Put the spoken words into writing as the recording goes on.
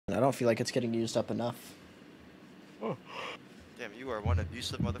I don't feel like it's getting used up enough. Oh. Damn, you are one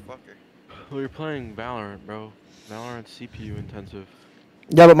abusive motherfucker. Well, you're playing Valorant, bro. Valorant's CPU intensive.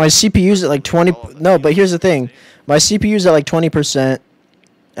 Yeah, but my CPU's at like 20. No, but here's the thing. My CPU's at like 20%,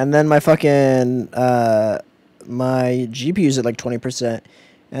 and then my fucking my GPU's at like 20%,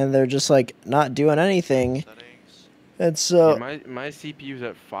 and they're just like not doing anything. Settings. And so Yeah, my CPU's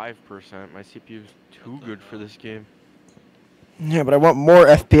at 5%. My CPU's too good for this game. yeah, but I want more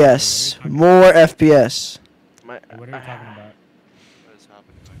FPS. More FPS. My, What are we talking about? What is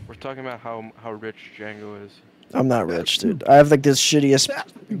happening? We're talking about how rich Django is. I'm not rich, dude. I have like this shittiest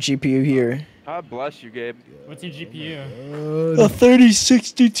GPU here. God bless you, Gabe. What's your GPU? A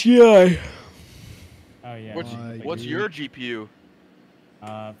 3060 Ti. Oh yeah. What's your GPU?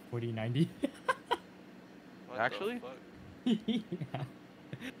 4090. What Actually? the fuck? Yeah.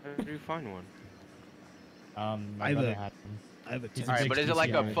 How do you find one? My brother had one. I have a He's a Alright, big but is it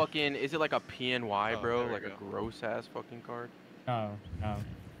like a CCI. fucking? Is it like a PNY, Oh, bro? there we Like a go. gross ass fucking card? No, no.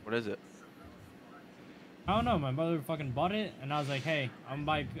 What is it? I don't know. My brother fucking bought it, and I was like, "Hey, I'm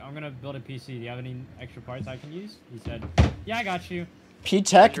gonna build a PC. Do you have any extra parts I can use?" He said, "Yeah, I got you."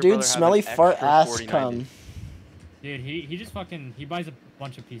 P-Tech, Your dude, brother have smelly an fart extra ass 4090? cum. Dude, he just fucking buys a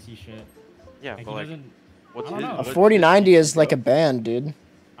bunch of PC shit. Yeah, Like, but he like, doesn't. what's I don't his? know. A what's his 4090 is GPU, like a bro? band, dude.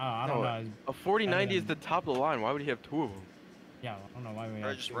 I don't No, know. A 4090 is the top of the line. Why would he have two of them? Yeah, I don't know why we. Bro,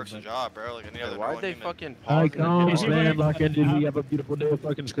 have just two, works a but- job, bro. Like any other Why'd normal they human. fucking Hi, pause? Combs, Hey, man. everybody- Lock in, dude. We have a beautiful day of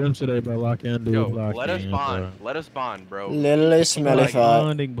fucking scrims today, bro. Lock in, dude. Yo, Lock let us in, bond. bro. Let us bond, bro. Literally smelly Like fart.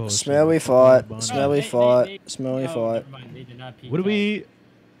 bonding bullshit. Smelly Fucking fart. bonding. Smelly they- fart. they- Smelly no, fart. never mind, they did not peek What do that. we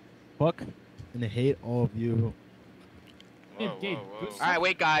fuck and hate all of you? Whoa, Gabe, whoa, whoa. boost- All right,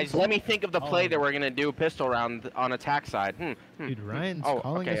 wait, guys. Let me think of the play Oh. that we're gonna do pistol round on attack side. Dude, Ryan's Oh,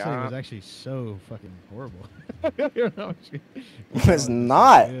 calling okay, us was actually so fucking horrible. It was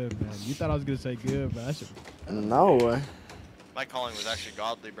not. Good, man. You thought I was gonna say good, but I should. No. My calling was actually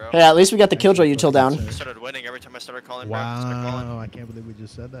godly, bro. Hey, at least we got the killjoy util down. I started winning every time I started calling, bro. I started calling. Wow, I can't believe we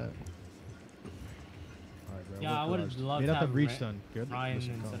just said that. Alright, bro. Yeah, I what would garage? loved Made to out the have breach done. Good. Ryan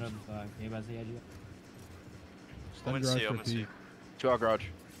Listen, instead Combs. of Gabe as the edge. Stun Omen garage C, for Omen P. C. 2 out garage.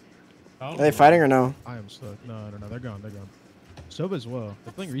 Oh, Are they fighting or no? I am stuck. No, they're gone. They're gone. Soba as well.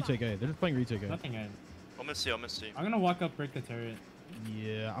 They're playing retake A. They're just playing retake A. nothing. Omen C, Omen C. I'm gonna walk up, break the turret.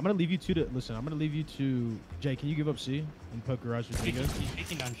 Yeah, I'm gonna leave you two to listen. I'm gonna leave you to Jay. Can you give up C and poke garage with He's Dingo?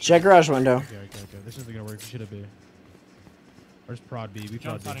 peeking down. Check garage window. Okay. This isn't gonna work. It should have been. Where's prod B? We Jump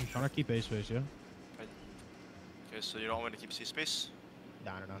prod B. starting Trying to keep A space, yeah? Okay, so you don't want me to keep C space?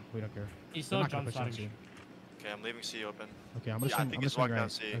 Nah. We don't care. He's They're still not gonna jump push on starting. C. Okay, I'm leaving C open. Okay, I'm gonna Yeah, I swing. think I'm gonna it's swing locked down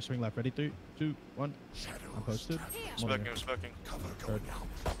right. C. I'm gonna swing left. Ready? 3, 2, 1. I'm posted. I'm One smoking, here. I'm smoking. Third.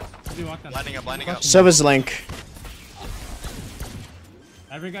 Did you walk down? Lining up, lining up. Sova's link.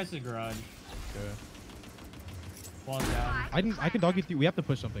 Every guy's the garage. Okay. Wall down. I can dog you through. We have to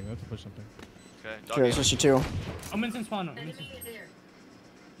push something. Okay, Okay, Sure, it's just you two. Omen's in spawn. Omen's in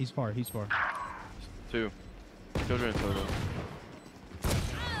He's far. 2. Children total.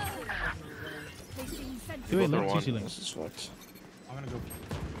 Do it. Both are Let one. CC links. This is fucked. I'm gonna go.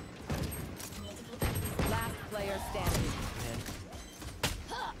 Last player standing.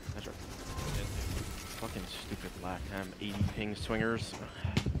 That's right. Fucking stupid Latam 80 ping swingers.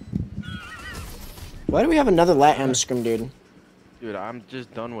 Why do we have another LatAm scrim, dude? Dude, I'm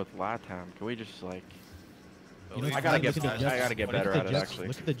just done with Latam. Can we just like? You know, I gotta look get- at the I gotta get Look at better the at it, Jets- actually.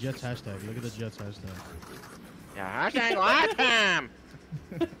 Look at the Jets hashtag. Look at the Jets hashtag. Yeah, hashtag Latam.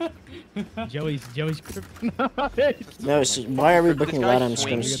 Joey's No, so why are we This booking guy LatAm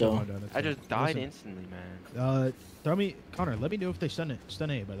swings. scrims still? I just died instantly, man. Throw me, Connor. Let me know if they stun A,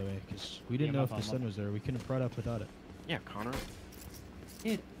 by the way, because we didn't Yeah, know my if the fault, stun my was there. We couldn't prod up without it. Yeah, Connor.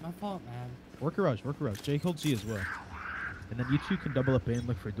 Dude, my fault, man. Work garage. Jay hold C as well. And then you two can double up A and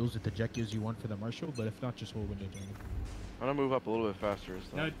look for duels with the jet gives you one for the Marshall, but if not, just hold window jungle. I'm gonna move up a little bit faster.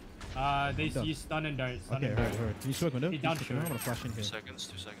 So. No, they done. use stun and dart. Stun Okay, and hurry. dart. Can you smoke window? He Can down you smoke window? I'm short. gonna flash in 2 here. seconds,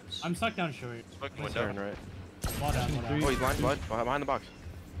 2 seconds. I'm stuck down short. Smoking Turn window. right. Wall down, wall down. Oh, he's blind, behind the box.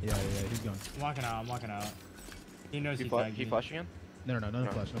 Yeah, he's gone. I'm walking out. He knows He he flash, tagged he me. flash again? No No.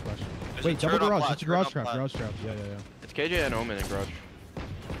 flash. There's Wait, a double turret on garage. plat, That's a turret garage on trap. plat. Garage trap. Yeah. It's KJ and Omen in garage.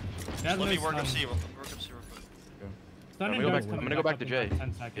 That Let me was work up stun. C, work up C real quick. Stun I'm and gonna go dart's back- I'm coming gonna go back up to in Jay. like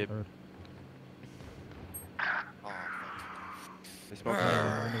 10 seconds. Gabe. Or- Oh, fuck. They smoke.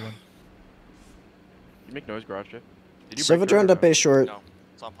 Window one. You make noise, garage, Jay. Did you Sova break droned door or up A short. No,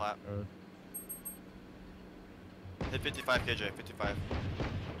 it's on plat. Or- Hit 55 KJ, 55.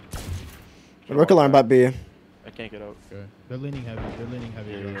 Rook alarm bot B. I can't get out. Okay. They're leaning heavy.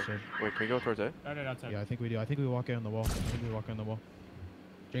 Yeah. garage, so- Wait, can we go towards A? Started outside. Yeah, I think we do. I think we walk in on the wall.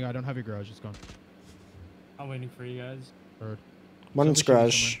 Django, I don't have your garage. It's gone. I'm waiting for you guys. Heard. One in Somebody shoot me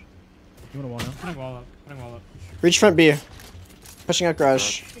garage. somewhere. You wanna wall now? Putting wall up. Putting wall up. Reach front B. Pushing out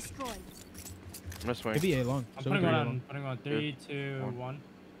garage. Destroyed. I'm gonna swing. Maybe A long. I'm So putting maybe one A long. on. Putting one. 3, 2, One. 1.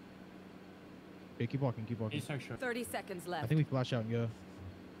 Okay, keep walking. Keep walking. He's so short. 30 seconds I left. think we flash out and go. Do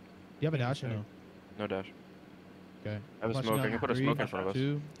you have a dash or no? No dash. Okay. I have a Flashing smoke. out I can in put a 3, smoke in front of us.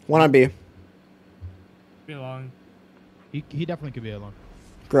 2. One on B. Be long. He definitely could be A long.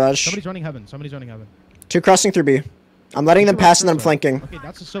 Garage. Somebody's running heaven. Somebody's running heaven. 2 crossing through B. I'm letting them Two right pass and then I'm first side. flanking. Okay,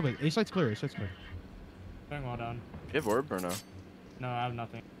 that's a so big. A site's clear. A site's clear. Putting wall down. You have orb or no? No, I have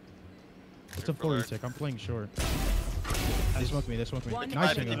nothing. It's a 4 retake. I'm playing short. They smoked me. They smoked me. One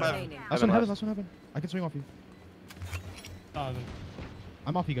Nice, enemy Django. remaining. Last one heaven. Last one heaven. I can swing off you. Oh,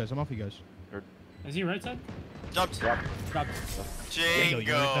 I'm off you guys. I'm off you guys. is he right side? Jumped. Dropped.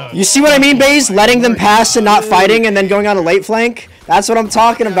 Django. You see what I mean, Baze? Letting them pass and not fighting and then going on a late flank? That's what I'm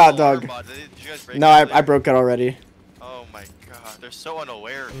talking about, dog. Did you guys break No, it there? I broke it already. Oh my god, they're so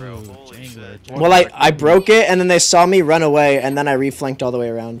unaware, bro. Ooh, Holy Django, shit. Django. Well, I broke it and then they saw me run away and then I reflanked all the way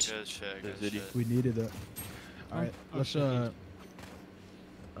around. Good shit, good Ziddy. shit. We needed it. Alright, Oh, let's shit.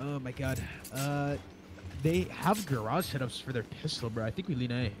 Oh my god. They have garage setups for their pistol, bro. I think we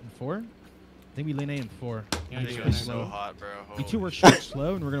lean A in 4. I think we lean A in 4. Yeah, You he's guys good. are so hot, bro. You two Holy work short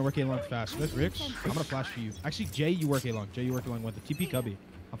slow, and we're gonna work A long fast. With Ricks, I'm gonna flash for you. Actually, Jay, you work A long. Jay, you work A long with the TP Cubby.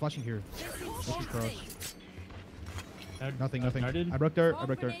 I'm flashing here. Let's cross. Nothing, nothing. Darted. I broke dirt. I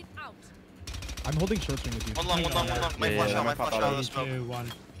broke dirt. Grenade out. I'm holding short swing with you. One long, one long, one long. Might Yeah, flash yeah, out, might pop flash out. out of the 3, smoke. 2,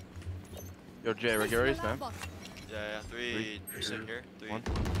 1. Yo, Jay, regular ace, man. Yeah, yeah. Three. You're sitting here. 3. One.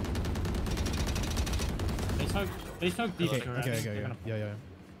 They smoke deep. Okay, short. okay, I think okay, they're yeah, gonna yeah, yeah.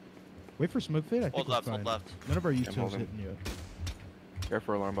 Wait for smoke fade. I think Hold we're left, fine. hold left. None of our I'm utils holding. hitting you. Care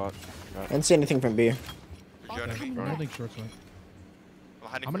for alarm bot. I didn't see anything from B. You're Okay, joining me. I'm holding short swing.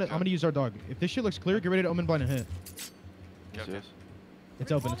 Behind you I'm for gonna use our dog. If this shit looks clear, get ready to omen blind and hit. Okay, okay.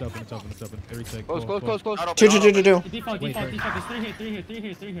 It's open. It's open. It's open. It's open. Every take. Close, pull, close, pull. close, close. Out open, Two. out open. Default, Wait, default, wait. default. There's 3 here, 3 here, 3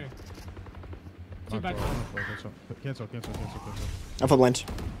 here, 3 here. Two Not back. full, not full, cancel. Cancel, cancel, cancel, cancel. I'm full blind.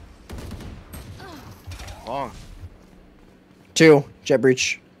 Long. 2. Jet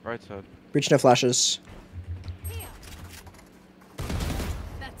breach. Right side. Breach no flashes.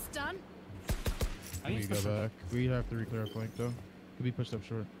 That's done. We need to go back. We have to re-clear our flank though. Could be pushed up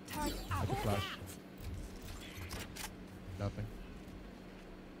short. Turret I out. could flash. Nothing.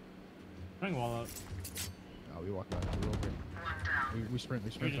 Bring wall up. No, we walk back. We roll here. We sprint.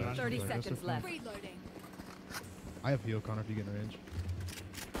 We sprint. Reading fast. on. 30 Like, that's seconds the left. flank. Reloading. I have heal, Connor, if you get in range.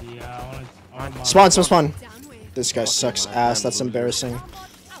 Yeah, I want to. Spawn, spawn. Down with. This guy sucks ass. That's embarrassing. Bombot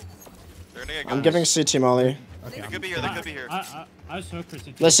out. They're gonna get I'm guns. giving CT Molly. Okay, They I'm could be here, they could be here. I smoke for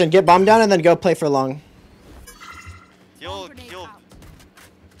CT. Listen, get bomb down and then go play for long. Heal, Grenade heal. out.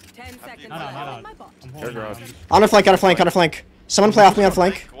 10 seconds Not out, not left. out. My bot. I'm Air holding garage. on. On a flank, on a flank, on a flank. Someone play off me on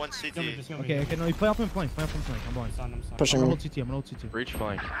flank. One Just CT. kill me, just kill me. Okay, okay, no, you play off in flank. Play off in flank. I'm blind. I'm stunned, I'm stunned. I'm Pushing gonna me. hold CT. I'm gonna hold CT. Breach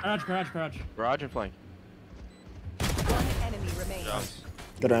flank. Garage, garage, garage. Garage and flank. One enemy remaining. Yeah,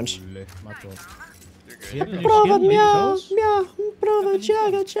 Good round. My fault. you're We have good. the new Prova skin, meow, Bezos. meow, prova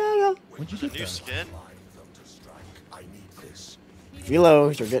chaga chaga. When'd you The get new that? skin? Velo,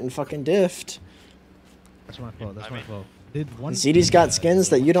 you're getting fucking diffed. That's my fault. That's I my mean- fault. Did one? ZD's got skins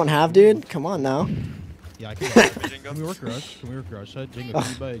that you don't have, dude. Come on now. Yeah, I can. Vision Can we go. work garage? Can we work garage side? Django,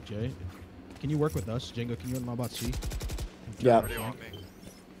 can you buy Jay? Can you work with us? Django, can you and my bot C? Yeah. Where do you want me?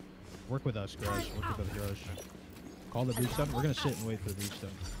 Work with us, garage. Work with us, garage. Call the breach down. We're gonna sit and wait for the breach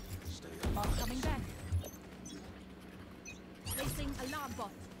down. Bot coming back. Placing alarm bot.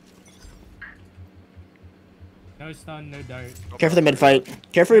 No stun, no dart. Care for the mid fight.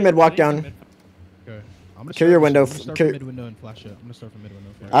 Care for your mid walk down. Okay. I'm gonna Clear your start- window I'm gonna f- start clear- from mid window and flash it. I'm gonna start from mid window.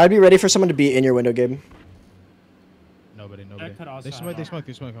 Flash. I'd be ready for someone to be in your window, Gabe. Nobody, nobody. could also They smoke. They have- smoke.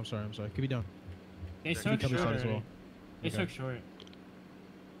 They smoke. I'm sorry. I'm sorry. Could be down. They Could smoke cover short side as well. already. They Okay. smoke short.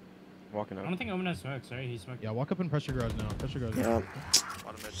 Walking I up. don't think Omen has smokes, right? He smoked. Yeah, walk up and pressure garage now. Pressure garage. Yeah,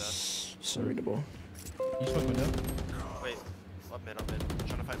 Bottom mid dead. so readable. You smoke window. Wait. Up mid, up mid.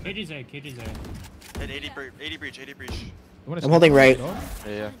 Trying to fight mid. KG's A, KG's A. Hit 80 breach, 80 breach, 80 breach. You wanna I'm smoke holding right. dog?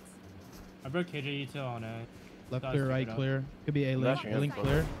 Yeah, yeah. I broke KG util on A. Left Guys, clear, pick right it up. clear. Could be A link. Flashing A link up.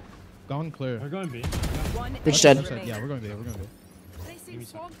 clear. Gone clear. We're going B. One Breach enemy dead. remaining. Yeah, we're going there. We're going there. Placing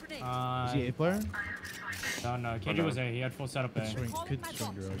swarm grenade. Is he A player? No, KG no. was A. He had full setup Could A. swing. Calling Could my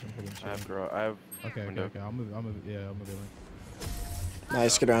swing bot. garage. I'm holding I have shit. garage. I have. Okay, okay, window. okay. I'll move. I'll move. Yeah, I'll move A link.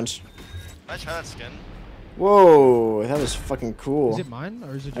 Nice, good round. Nice try that skin. Whoa, that was fucking cool. Is it mine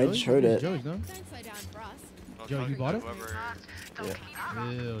or is it I Joey's? just heard It's it. Joey's, no? Don't slow down for us. No, Joe, talk you to bought it? whoever-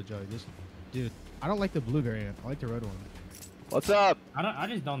 Yeah. Ew, Joey. This, dude. I don't like the blue variant. I like the red one. What's up? I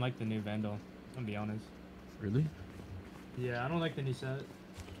just don't like the new Vandal. I'm gonna be honest. Really? Yeah, I don't like the new set.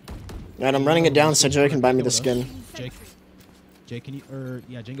 Alright, I'm running it down so Joey can buy me the skin. Jake. Jake, can you, or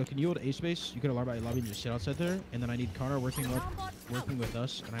yeah, Django, can you hold A space? You could alarm by lobby and just sit outside there, and then I need Connor working with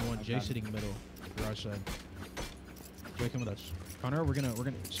us, and I want Jay sitting middle, garage side. Joey, come with us. Connor, we're gonna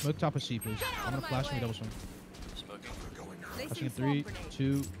smoke top of C, please. I'm gonna flash and we double swing. Smoking. Flashing in 3,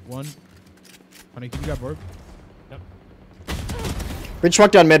 2, 1. Honey, can you grab orb? Reach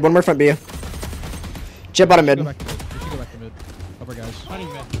walk down mid, one more front B. Jet bottom mid. Go back to mid. We should go back to mid. Upper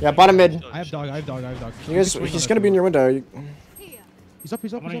guys. Yeah, bottom mid. I have dog. You guys, he's gonna be in your window. Here. He's up.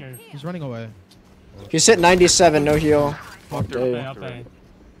 I'm running here. He's running away. He's hit 97, no heal. Walk through. Okay. Okay, I'll pay.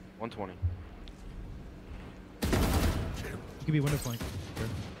 120. He could be window flank.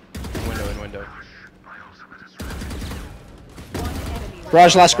 In window.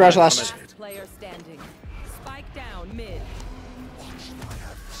 Garage last. Player standing. Spike down mid.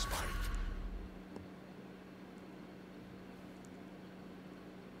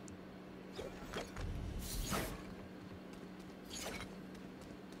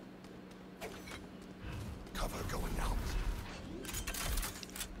 Cover going out.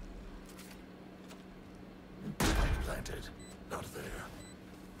 Planted. Not there.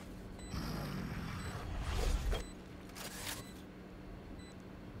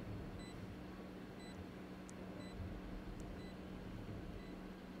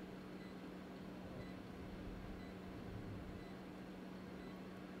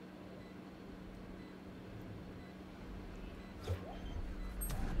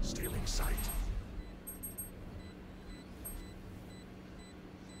 Stealing sight.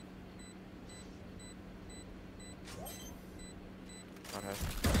 Okay.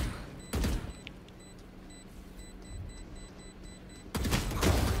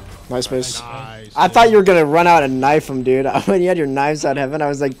 Nice space. Nice. I thought you were gonna run out and knife him, dude. When you had your knives out, Heaven, I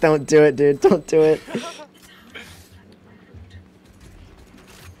was like, don't do it, dude. Don't do it.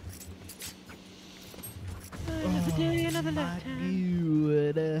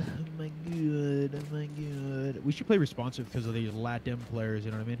 My god. We should play responsive because of these Latin players,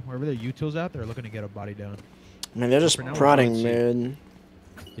 you know what I mean? Wherever their utils out, they're looking to get a body down. Man, they're just For now, prodding we're mid.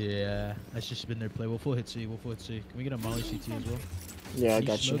 Yeah, that's just been their play. We'll full hit C. Can we get a Molly CT as well? Yeah, I Can you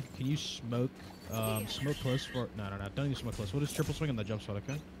got you. smoke, Can you smoke, smoke close for... No, don't even smoke close. We'll just triple swing on the jump shot,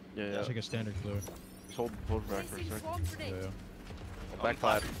 okay? Yeah. That's like a standard clear. Just hold back for a Placing sec. swarm Yeah, grenade. Back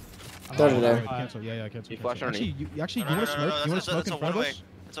five. There, Oh, there. wait, cancel. Yeah, cancel. You flash cancel. underneath. Actually, No, you no, want to no, smoke? no, You want that's to a- smoke that's in a front of one-way. us?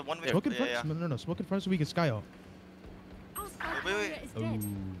 It's a one-way. Smoke in Yeah, front? yeah. No, smoke in front so we can sky out. Our spike Wait, barrier wait. is Ooh. dead.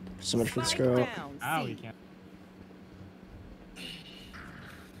 So much for the Spike scroll. down Ow, C. you can't.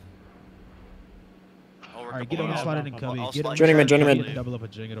 I'll work Alright, up get a on wall. the slide in I'll cubby. slide Get on Joining mid, joining Cubby mid. and double up a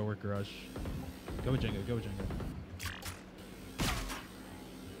Jenga to work garage. Go with Jenga.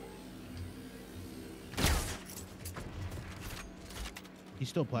 He's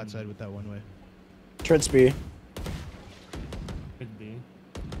still plat side with that one way. Turret speed. Could be.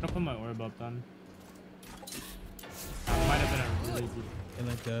 I'll put my orb up then. Might have been a really deep. And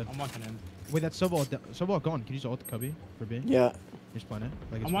like that. I'm walking in. Wait, that's Soball gone. Can you just ult the cubby for B? Yeah. Just plan it.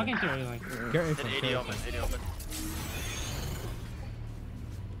 Like it's I'm walking through it, like. Get A Hit front, 80 get A open. front. 80 open.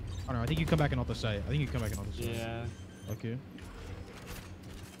 Oh no, I think you come back and ult the site. Yeah. Okay.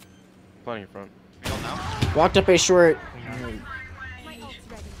 Planning in front. We don't now? Walked up a short. My ult's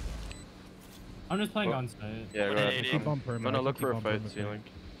ready. I'm just playing Oh. on site. Yeah, go Hit ahead. 80. Keep on perma. No, look for a fight, C ceiling.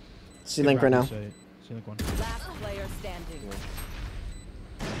 C-Link right now. C-Link one. Last player standing.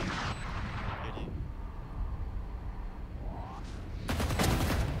 80.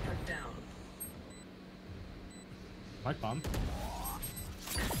 Mark bomb.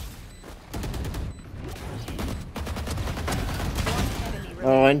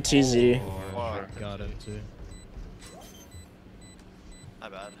 Oh, NTZ. Fuck. Got it too. My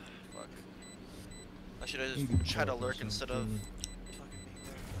bad. Fuck. I should have You just can tried to throw lurk some instead of too. fucking being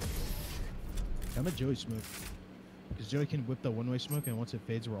there. I'm a Joey smoke. Because Joey can whip the one-way smoke, and once it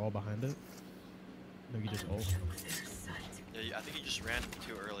fades, we're all behind it. No, you just ult. Yeah, I think you just ran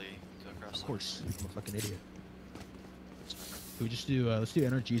too early to cross. Of course. I'm a fucking idiot. Can we just do, let's do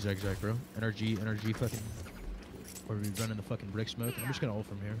NRG zigzag, bro. NRG fucking... Or we run in the fucking brick smoke. I'm just gonna ult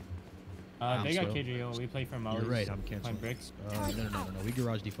from here. They got So- KGO. We play for Molly's. You're right, I'm Playing canceling. bricks. No. We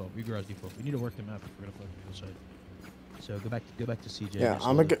garage default. We need to work the map if we're gonna play on the side. So go back to CJ. Yeah, You're I'm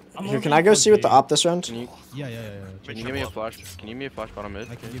gonna slowly- go. I'm Here, over can I go for see what the B. op this round? Can you Yeah. can you give me a flash? Can you give me a flash bottom mid?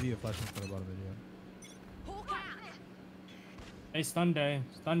 I can give you a flash for the bottom video. Hawk out. Hey, stun day.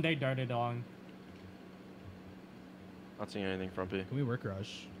 Stun day darted on. Not seeing anything from B. Can we work garage?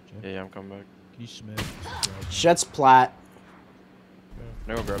 Jay? Yeah, I'm coming back. Can you smith? Jet's plat.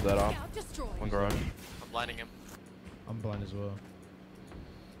 I'm gonna grab that off. Scout destroyed. One garage. I'm blinding him. I'm blind as well.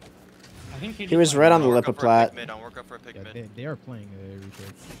 I think He was right on the Work lip up of for a pick plat. mid. I'll work up for a pick Yeah, mid. they are playing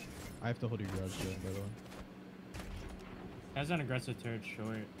retake. I have to hold your garage, Joe, by the way. Has an aggressive turret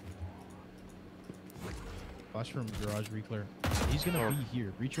short. Flash from garage, reclear. He's gonna be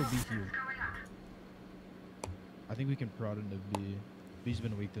here. Reach will be here. I think we can prod into B. B's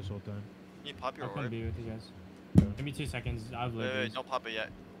been weak this whole time. You pop your I'll come orb. be with you guys. Yeah. Give me 2 seconds. I've Wait, lived. don't pop it yet.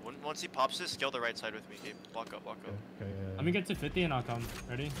 Once he pops this, scale the right side with me, Gabe. Walk up, walk up. Okay, yeah. Let me get to 50 and I'll come.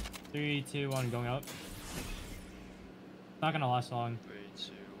 Ready? 3, 2, 1, going up. Not gonna last long. 3,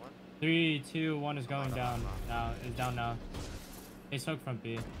 2, 1. 3, 2, 1 is going down. Now is down now. They soak from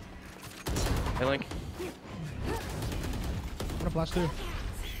B. Hey, Link. I'm gonna blast through.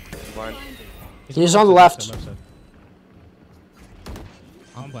 Blind. He's on the left. Left side.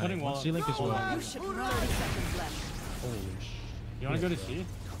 I'm I'm playing. putting One wall. C-Link as well. 30 seconds left. Holy sh. You wanna go to C?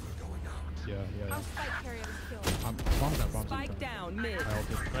 Yeah, yeah. Our spike carrier was killed. Bombs out, bombs out. Spike down mid. I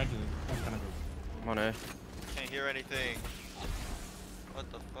ulted. Red. That's kind of I'm on A. Can't hear anything. What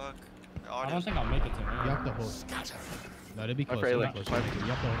the fuck? The I audio's don't think I'll make it to You me. have to hold. No, they'd be close. afraid, They'd be like, close. my- You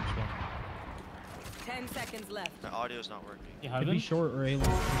have to hold him spawn. 10 seconds left. The audio's not working. You Could have be him? short or A-Link.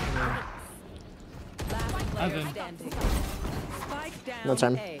 Last player Heaven. standing. Spike down No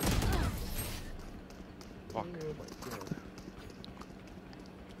time. A. Fuck.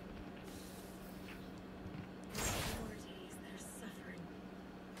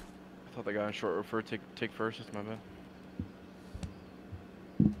 I thought the guy on short referred take first. It's my bad.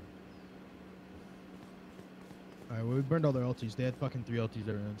 Alright, well, we burned all their ultis. They had fucking 3 ultis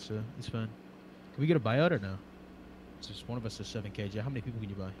that ran, so it's fine. Can we get a buyout or no? It's just one of us is 7k. How many people can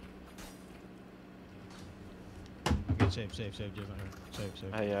you buy? Okay, save, just not her. Save.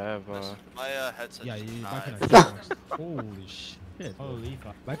 Hey, I have My headset. Yeah, you buy died. for next. Holy shit. bro. Holy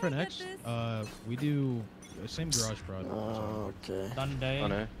fuck. Buy for next. We do same garage prod. Oh, okay. Done day.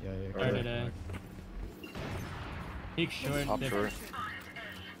 on A. Yeah. Third Okay. day. Peek short. Top dip. short.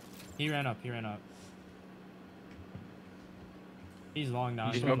 He ran up. He's long now.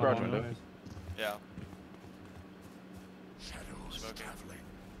 You He's smoke going garage long window? ways. Yeah. Shadows Smoking. traveling.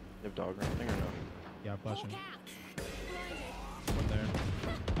 You have dog or anything or no? Yeah, flashing. Hawk out. One there.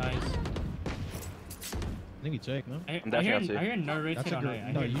 Nice. I think we take, no? I dashing hear, out C. I hear no rotate That's a on gar- A.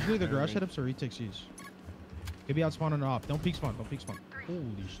 I no, hear usually the no garage rotate. setups are retake C's. Could be out spawn or off. Don't peek spawn. Holy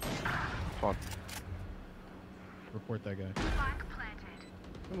shit. Spawn. Report that guy.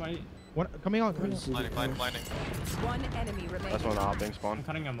 Wait, What? Coming on. Blinding. One enemy remaining. That's one off being I'm spawn.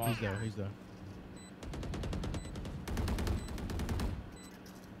 cutting him off. He's there.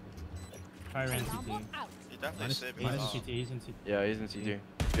 Try ran Alarm CT. bot out. He definitely Minus- saved me. He's in minus- CT. He's in CT. Yeah, he's in CT.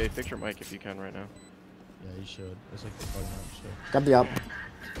 Jay, fix your mic if you can right now. Yeah, he should. It's like the bug map, so. Got the up.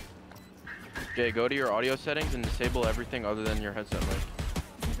 Jay, go to your audio settings and disable everything other than your headset mic.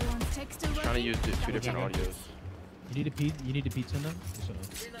 Everyone's text still Trying to working? use two different Okay. audios. You need to pizza them? Yes or no?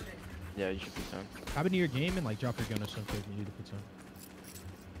 Yeah, you should be done. Hop into your game and like drop your gun or something if you need a pizza.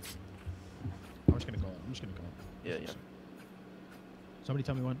 I'm just gonna call it. Yeah. Somebody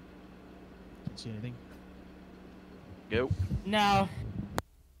tell me when. Can't see anything. Go. No.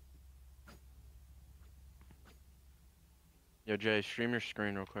 Yo, Jay, stream your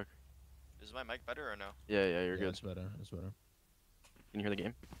screen real quick. Is my mic better or no? Yeah, you're Yeah, good. It's better. Can you hear the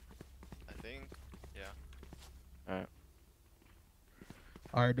game? I think. Alright.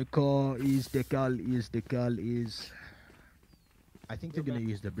 Alright, the call is. I think they're gonna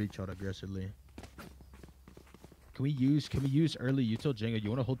use the breach out aggressively. Can we use early util? Django, you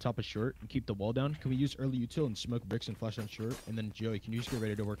wanna hold top of short and keep the wall down? Can we use early util and smoke bricks and flash on short? And then Joey, can you just get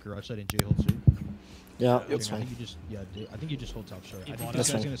ready to work garage side and Jay hold suit? Yeah, Django, that's I fine. think you just I think you just hold top short. I Keep think wall this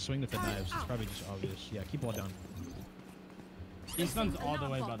down. guy's gonna swing with the knives. It's probably just obvious. Yeah, keep wall down. He stuns all the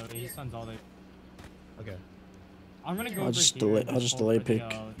way, by the way. He stuns all the way. Okay. I'm gonna go I'll over just here delay- and I'll just hold delay for pick.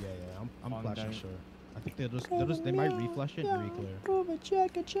 Yeah, I'm Long flashing day. short. I think they might reflash it and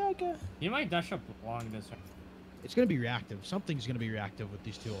reclear. He might dash up long this one. It's gonna be reactive. Something's gonna be reactive with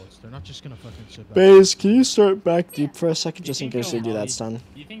these two ults. They're not just gonna fucking sit back. Base, can you start back deep for a second You just in think case they he'll do molly- that stun?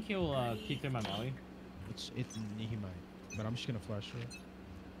 You think he'll peek through my molly? He might. But I'm just gonna flash it.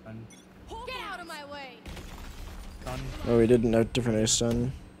 And Get out of my way. stun. Oh, we did a different ace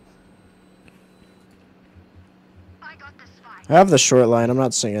stun. I have the short line. I'm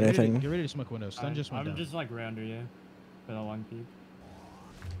not saying anything. Get ready to smoke windows. Stun just went I'm down. just like right under you. For the long peek.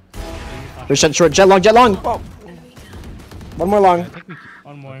 There's short, jet long. Oh. One more I long. think we.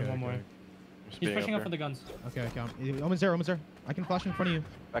 One more, Okay, one more. okay. Just He's being pushing up there. for the guns. Okay, count. Omen's there. I can flash in front of you.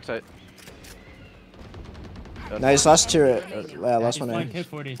 Backside. Nice, last turret. Yeah, last He's one. flank A. hit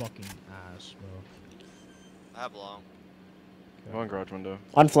 40. Fucking ass, bro. I have long. One garage window.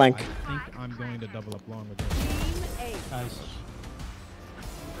 On flank. I think I'm going to double up long with this. Team A. Nice.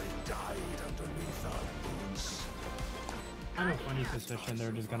 Died underneath our boots. I have a funny suspicion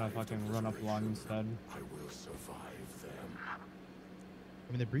they're just gonna fucking run up long instead. I will survive them.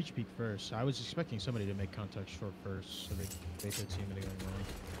 I mean, they breach peak first. I was expecting somebody to make contact short first, so they bait their team into going long.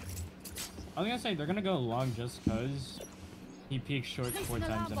 I was gonna say they're gonna go long just cause he peaked short 4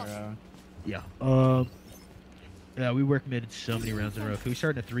 times in a row. Yeah. Yeah, we work mid so many rounds in a row. Can we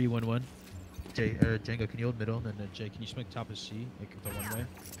start in a 3-1-1? Django, can you hold middle? And then Jay, can you smoke top of C? Make it the one way.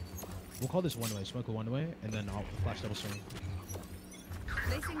 We'll call this one way. Smoke a one way, and then I'll flash double swing.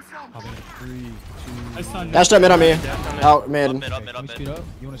 Placing swamp. Hopping in 3, 2. I stunned Dashed up mid on me. Down. Out mid. Up mid, up Okay, mid, can up we mid. speed up?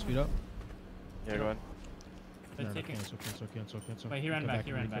 You want to speed up? Yeah, go ahead. They're No, taking. cancel. Wait, he ran Go back,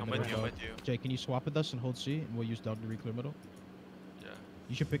 he ran and back. I'm reclear with you, middle. I'm with you. Jay, can you swap with us and hold C, and we'll use Dog to reclear middle? Yeah.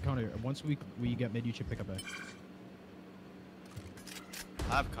 You should pick counter. Once we get mid, you should pick up A.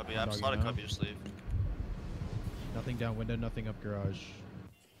 I have cubby, I have a Doggy slot of now. cubby, just leave. Nothing down window, nothing up garage.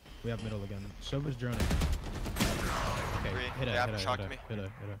 We have middle again. Sova's droning. Okay, Three. hit They it, haven't shocked me. hit it.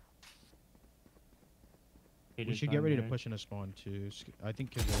 He We just should get died ready to there. push in a spawn too. I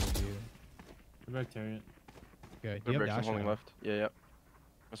think Kizzo will be. We're back turret. Okay, do Good you have bricks, I'm dash holding now? left. Yeah.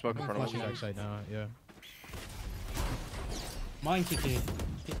 I'm smoking in front of Flashing us. backside now, yeah. Mine CT.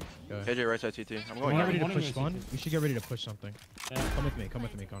 Okay. KJ right side CT. I'm We going get One ready to of push you spawn. is- We should get ready to push something. Yeah, Come with me,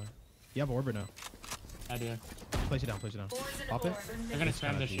 Connor. You have Orbit now. I do. Place it down. Pop it. They're gonna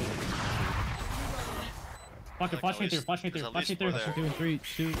spam this shit. Fuck it, flash me through, flash me There's through, at flash me least through. four there. 2 and 3,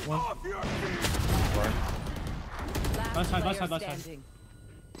 2, 1. Last side, player last side. standing.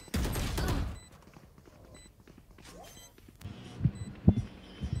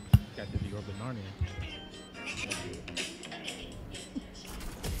 Got the Orbit Narnia.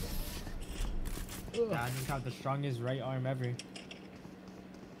 Yeah, I just got the strongest right arm ever.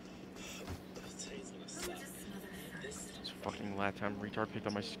 This fucking Latam retard picked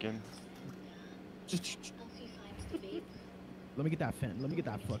up my skin. Let me get that fan. Let me get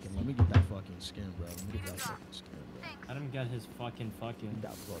that fucking skin, bro. Let me get that fucking skin, bro. I don't get his fucking. Get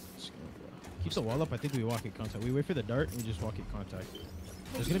that fucking skin, bro. Keep the wall up. I think we walk at contact. We wait for the dart and we just walk at contact.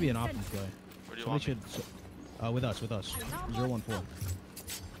 There's gonna be an options guy. Where do you Somebody want me? should. With us. 014.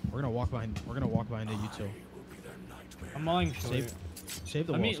 We're gonna walk behind the util. I'm mauling short. Save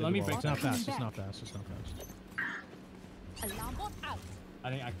the Let wall. me- save let the me wall. break It's not that. fast. It's not fast. Alarm bot out. I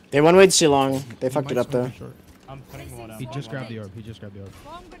think They one way too long. They He fucked might it up smoke though. it short. I'm putting wall down. He just grabbed the orb.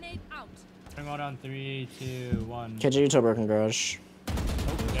 Bomb grenade out. Putting wall down. 3, 2, 1. KJ util broken garage.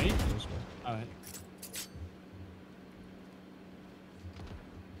 Okay. This way. Alright.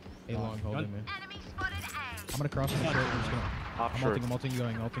 A long holding Gun. me. I'm gonna cross him short. I'm just gonna. Top I'm short. ulting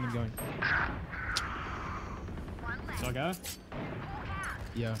and going. So go.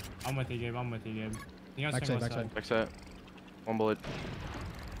 Yeah. I'm with you, Gabe. You guys Backside, swing one backside. side. Backside. One bullet.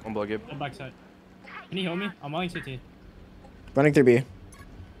 One bullet, Gabe. Go backside. Can you heal me? I'm mauling CT. Running through B.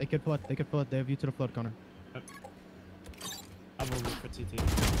 They could flood. They have you to the flood, Connor. I will look for CT.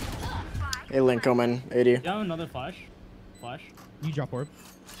 A link coming. 80. Yeah, another flash. Flash. You drop orb.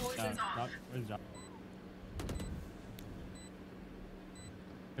 Yeah, drop. Where's drop?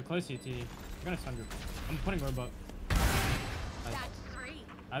 They're close CT. You're gonna stun group. I'm putting orb up. Nice. That's three.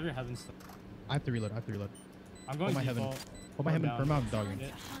 I have your heaven still. I have to reload. I'm going my heaven. default. Hold my heaven. down. Firm out dogging. Yeah.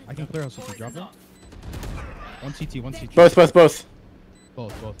 I can clear out CT. Drop it. One CT.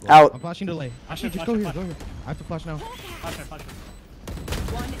 Both. Both. Out. I'm flashing delay. Flash Actually, it, just flash go it, here. flash Go here. I have to flash now. Flash it, flash it.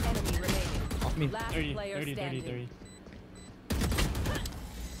 One enemy remaining. Off me. Last 30, player 30, 30, standing. 30.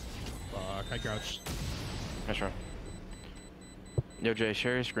 Fuck. I crouched. Nice try. Yo, Jay,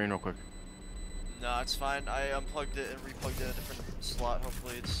 share your screen real quick. No, it's fine. I unplugged it and replugged it in a different slot.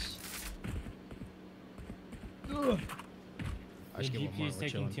 Hopefully it's... I The just get one GP more. is We're taking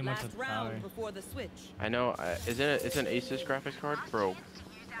chilling. too much Last of the power. round before the switch. I know. It's an Asus graphics card, bro.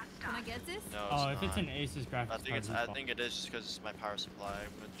 Can I get this? No, Oh, it's if it's not. an Asus graphics card, I think it is just because it's my power supply.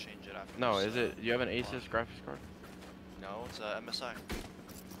 I'm gonna change it after. No, this, is it? You have an Asus graphics card? No, it's a MSI.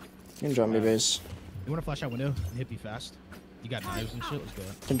 You can drop me base. You wanna flash out window and hit me fast? You got knives and shit. Let's go.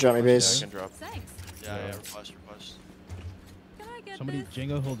 You can drop me I base. can drop. Thanks. Yeah, Yeah. yeah, request. Can I get Somebody this?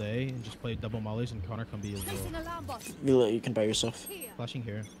 Django hold A and just play double mollies and Connor come B as Placing well. alarm bot. You can buy yourself. Here. Flashing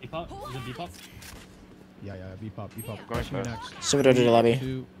here. Depop? Is it depop? Yeah. B pop. Going Flashing me fast. next. Civitar to the lobby.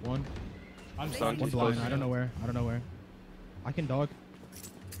 2, 1. I'm Stunned. One He's blind. close. I don't know where. I can dog.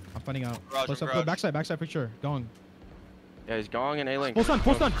 I'm finding out. Garage, Close up. garage. Backside for sure. Going. Yeah, he's gong and A-Link. Full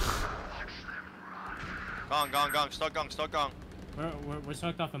stun. Gong. Stuck gong. We're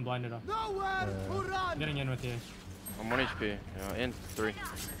smoked off and blinded off. I'm getting in with you. I'm 1 HP. Yeah, in 3.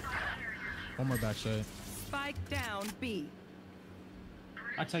 One more backside. Spike down B.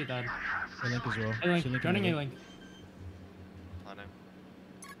 I tell you that. A link as well. A link. See link in Running middle. A link. Planning.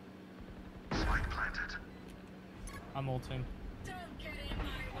 I'm ulting.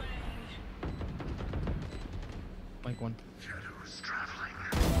 Flank one.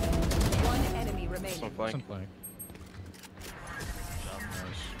 One enemy remaining. Some flank. Some flank.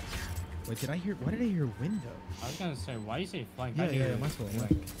 Wait, did I hear? Why did I hear window? I was gonna say, why you say flank? Yeah, I hear my fault.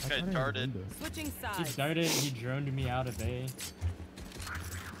 flank. I guy thought I heard darted. window. Switching He sides. darted, he droned me out of A.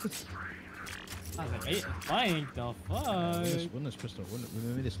 I was like, hey, flank, the fuck? Win this pistol.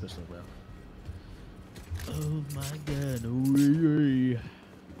 Win this pistol, bro. Oh my god. Ooh,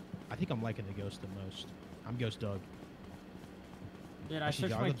 I think I'm liking the ghost the most. I'm Ghost Doug. Dude, I Actually,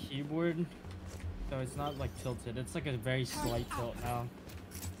 switched Jogga- my keyboard, so it's not like tilted. It's like a very slight tilt now.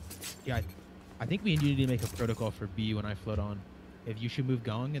 Yeah, I think we need to make a protocol for B when I float on. If you should move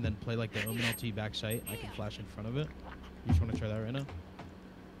Gong and then play like the Omen LT backside, I can flash in front of it. You just want to try that right now?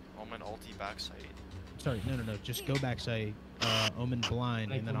 Omen ulti backside. Sorry, no. Just go backside, Omen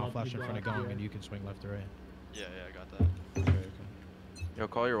blind, Like and then from I'll up flash to in front of blind, Gong, yeah. and you can swing left or right. Yeah, I got that. Okay. Yo,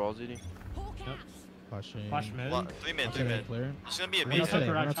 call your walls, ZD. Yep. Flashing. Flash mid. 3 mid, 3 Okay, mid. clear. It's gonna be a We're B not Inside today, side.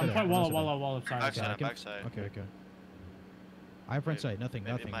 we're garage. not I'm today, quite we're not wall of side. Backside, I can- backside. Okay. I have front Maybe- sight. Nothing. maybe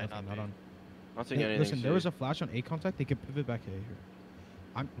it Nothing. might Nothing. not Not be. on. Not seeing Hey, anything. listen, there C. was a flash on A contact. They could pivot back to A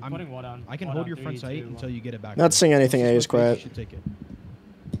here. I'm putting wall down. I can Wall hold down, your front 3, sight 2, until 1. you get it back. Not there. seeing anything, Once A you is smoke quiet. You should take it.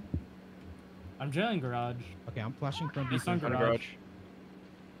 I'm drilling garage. Okay, I'm flashing from B. Based on Front of garage. garage.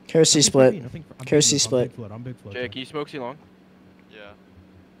 Kerosene split. Nothing I'm Kerosene big split. flood. I'm big flood. Jay, can you smoke C long? Yeah.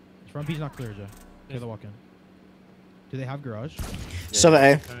 Front B's not clear, Jay. Okay, they walk in. Do they have garage? Sova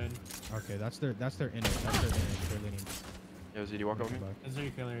A. Good. Okay, that's their inner. That's their inner. They're leaning. Yo, ZD, walk over me. back. Is there a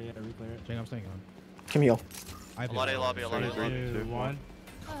killer? Yeah, reclear it. Jay, I'm staying on. Come heal. I have A lot the- of lobby, a lot of Three, lobby. two, 2, 1.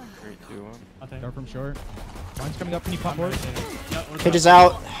 3, 2, 1. I think. Go from short. Mine's coming up. Can you pop more? Yeah, we're Cage is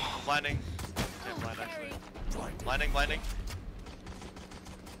top. out. Blinding. Okay, blind actually. Blinding.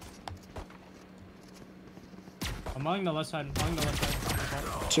 I'm on the left side. I'm on the left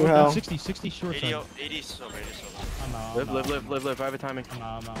side. 2 hell. 60 short 80, side. 80 silver, 80 silver. I'm out. Live. I have a timing. I'm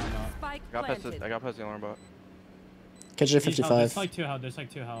out. Spike I got past planted. the alarm bot. Cage at There's 55. like 2 health. There's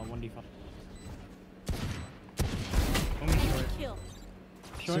like 2 health. 1d5. Only short. Kill.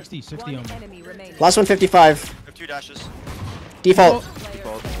 Short. 60 One on me. enemy remaining. Last one 55. I have 2 dashes. Default. Player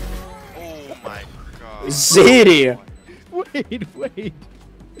Default. Oh my god. ZD. Wait.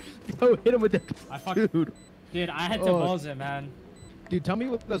 Yo, hit him with that. I fuck- Dude. Dude, I had to Oh. balls it, man. Dude, tell me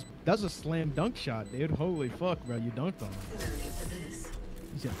what that's a slam dunk shot, dude. Holy fuck, bro. You dunked on him.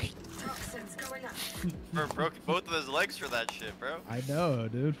 He's like, Bro broke both of his legs for that shit, bro. I know,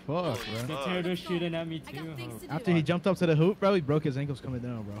 dude. Fuck, Holy bro. fuck. Potato shooting at me I too. got things to do. After he jumped up to the hoop, bro, he broke his ankles coming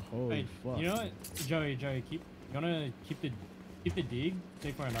down, bro. Holy Wait, fuck. you know what? Joey, keep. You wanna keep the dig?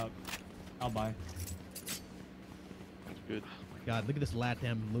 Take for an up. I'll buy. That's good. God, look at this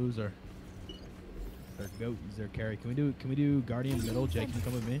Latam loser. Their goat. He's their carry. Can we do Guardian middle? Jay, can you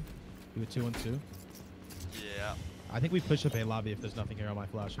come with me? Do a 2-on-2. Yeah. I think we push up A lobby if there's nothing here on my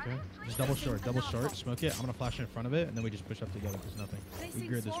flash, okay? Just double short, smoke it. I'm gonna flash in front of it, and then we just push up together if there's nothing. We Placing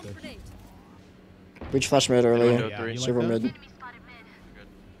grid this swarm bitch. grenade. Breach flash mid Window earlier. Yeah, three. you like Server that? mid. They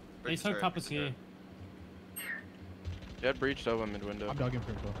Bridge suck turret, top of bridge turret. C. Jet breached over mid window. I'm dogging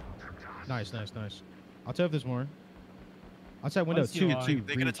for info. Nice. I'll tell you if there's more. Outside window, Once you 2, are- 2. They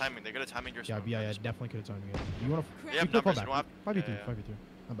breach. They gotta timing your Yeah, smoke. yeah, definitely could have timed it. You wanna? They have you could fall numbers, back. you want- 5v2, yeah, yeah. 5v2.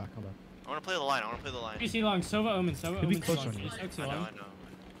 I'm back. I wanna play the line, PC long, Sova Omen, Could be Omen, close long. on you. He's sucks I know, long. I know.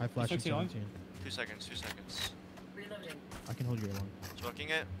 I flash in 60 long? 17. 2 seconds. I can hold you along. Smoking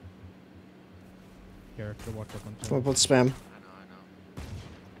it. Character, watch up on Come up top. with spam. I know.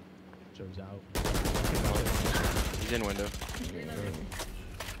 Joe's out. He's in window.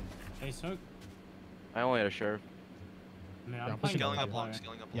 Hey, smoke. I only had a sheriff. I mean, Yeah, I'm I'm playing pushing Scaling top up long, player.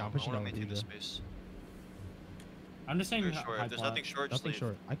 scaling up Yeah, I'm long. pushing I wanna down with maintain the you, space. I'm just saying Very high short. If there's plat. nothing short, just Nothing leave.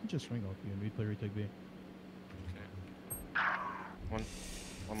 short. I can just swing off you and we play retake B. Okay.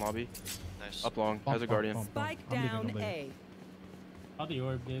 One lobby. Nice. Up long. Has a guardian. Spike I'm leaving, down I'm leaving. A. How the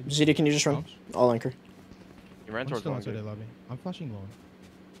orb, dude. ZD, can you just run? Bombs? All anchor. He ran I'm towards still long. outside the dude. lobby. I'm flashing long.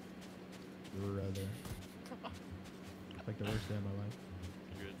 Right there. It's like the worst day of my life.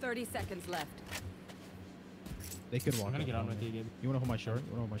 30 seconds left. They could walk I'm gonna up get on on with me. you, Gabe. You wanna hold my short? You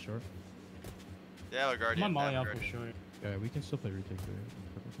wanna hold my short? They have a I'm guardian. on they Molly have a out for guardian. sure. Yeah, we can still play retake there. It's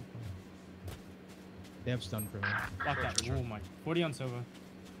perfectly fine. They have stun for me. Block that. Sure. Oh my. 40 on Sova.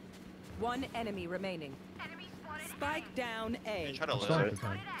 One enemy remaining. Spike down Hey, A. try to I'm live. stalling for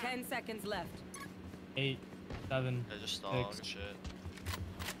time. 10 seconds left. 8, 7. Yeah, just stall. Six. Good shit.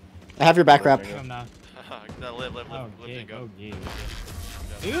 I have your back wrap. Come now. No, live, Oh, and go. gay.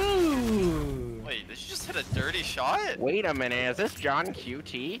 Ooh. Wait, did you just hit a dirty shot? Wait a minute, is this John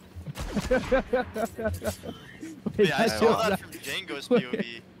QT? Yeah, I that's saw your- that from Django's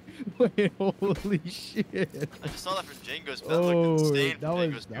POV. Wait, holy shit. I just saw that from Django's POV. Oh, Insane that from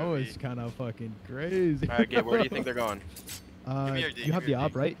was Django's that was POV. kind of fucking crazy. Alright, Gabe, where do you think they're going? Give me your D, You have give me the your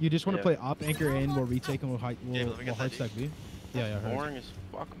op, D. right? You just want to Yeah. play op, anchor, and we'll retake and we'll let me we'll get hard that stack B. Yeah, heard. Boring as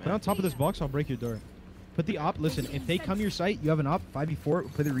fuck, Put man. on top of this box, I'll break your door. Put the op. Listen, if they come your site, you have an op 5v4.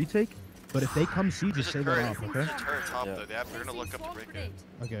 Play the retake. But if they come C, just say that turret. op, okay? There's a turret top Yeah. though. They're gonna look up to break it.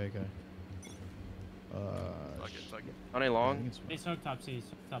 Okay. Fuck it. On A I long. think it's They smoke top C.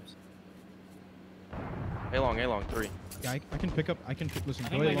 Top C. A long, 3. Yeah, I can pick up. Listen, I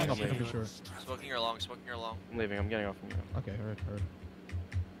go think A they long. I'll got pick up you. for sure. Smoking your long, smoking your long. I'm leaving, I'm getting off from you. Okay, heard.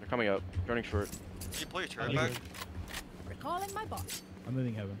 They're coming up. Joining short. Can you pull your turret Okay. back? Recalling my bot. I'm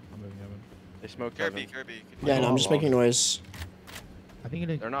moving heaven. They smoked Kirby, heaven. Kirby. Yeah, no, I'm just making noise. I think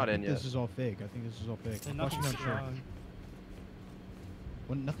it. They're not I think in This yet. is all fake. I think this is all fake. There's Flashing nothing on short. strong.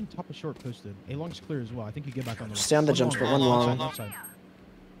 When nothing top of short posted. A long's clear as well. I think you get back on the. Stay on the jumps, but one long. Left side.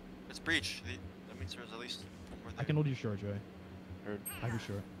 It's breach. That means there's at least one more I there. can hold you short, Joey. Heard. I have you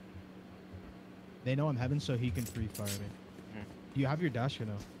short. They know I'm heaven, so he can free fire me. Mhm. Do you have your dash or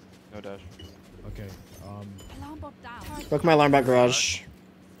no? No dash. Okay. Alarm bot down. Broke my alarm back garage.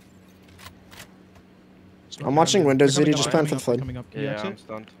 I'm watching Windows They're City, coming just up, planning they're for the coming flood. up. Can you Yeah, I'm exit?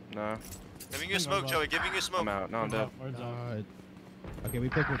 stunned. Nah, Giving you a smoke, Joey. Giving you a smoke. I'm out. No, I'm dead. Where's zone? Okay, we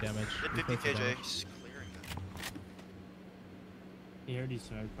play for damage. Hit We 50 play for KJ. damage. He's clearing that. He already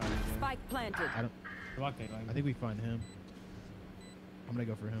smoked probably. Spike planted. Walk it, like, I think we find him. I'm gonna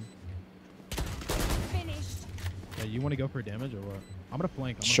go for him. Finished. Yeah, you want to go for damage or what? I'm gonna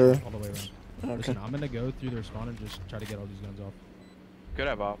flank. I'm gonna Sure. flank all the way around. Okay. Listen, I'm gonna go through their spawn and just try to get all these guns off. could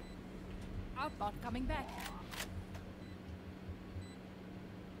have op. Our bot coming back.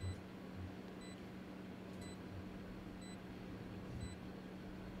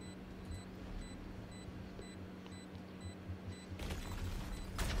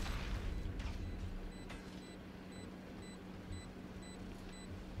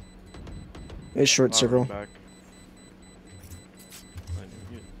 A short Lot of circle. room back.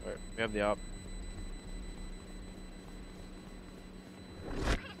 Alright, we have the op.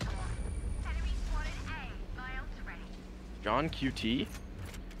 John QT?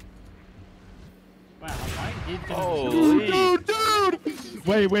 wow, why did Holy!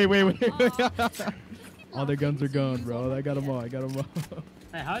 Wait. All their guns are gone, bro. I got them all.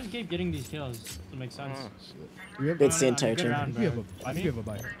 Hey, how is Gabe getting these kills? Doesn't make sense. We have, It's the No, no, entire good team. round, we have bro. I think we have a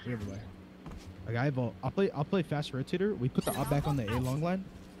buy. We have a buy. Okay, I have I'll play fast rotator. We put the op back on the A long line.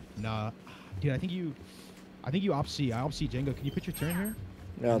 Nah, dude. I think you op C. I op C Django. Can you put your turn here?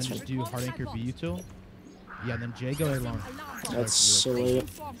 Yeah, And that's then fine. just do hard anchor B util. Yeah, and then J go A long. Alarm bot. That's so late.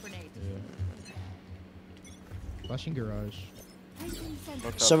 Swarm grenade. Yeah. Flashing garage. Placing sensor.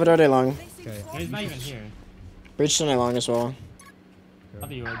 Smoked up. Severed A long. Placing Okay. swarm He's not grenade. even here. Breached on A long as well. I'll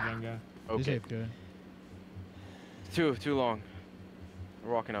be your Jenga. Okay. Okay. Too long.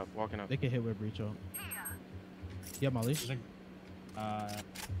 We're walking up. They can hit with breach out. Yeah, Molly. There's a,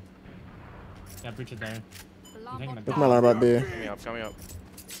 yeah, breach it there. Alarm taking bot my Broke down. my alarm bot B. Coming up.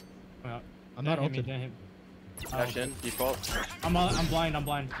 Well, I'm not don't hit me, ulted. don't hit- Oh, Dash in. Default. I'm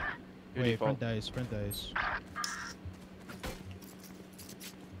blind. Your Wait, default. front dice.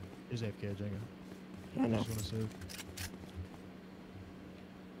 Here's AFK Django. I I know. just want to save.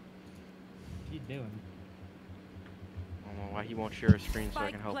 What you doing? I don't know why he won't share his screen so I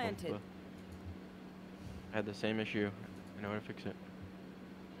Spike can help planted. him. But I had the same issue. I know how to fix it.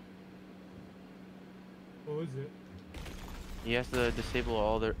 What was it? He has to disable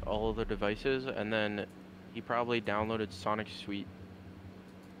all other devices, and then he probably downloaded Sonic Suite,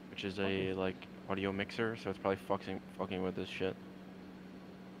 which is a like audio mixer. So it's probably fucking with this shit.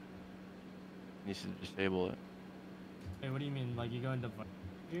 Needs to disable it. Wait, what do you mean? Like you go into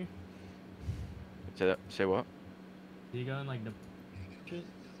here? Say what? Do you go in like the shit?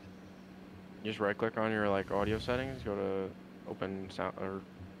 You just right click on your like audio settings, go to open sound or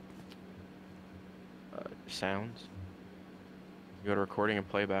sounds. You go to recording and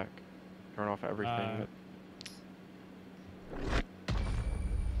playback. Turn off everything.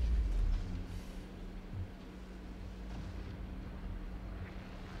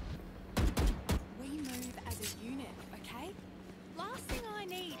 We move as a unit, okay? Last thing I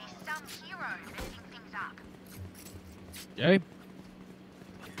need is some hero messing things up. Jay?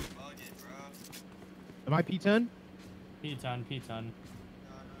 Am I P10? P10, P10. No,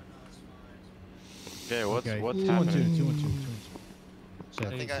 it's fine. Okay, what's Okay. what's 2 and 2, happening? 2 and 2, 2 and 2. I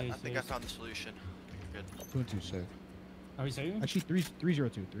Safe. think I Safe. found the solution. Good. 2 and 2, safe. Are we saving? Actually,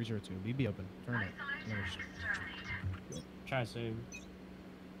 302, 302. BB open. Turn it. And then we'll just- Try to save.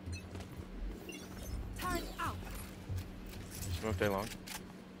 Turn out. Smoke day long.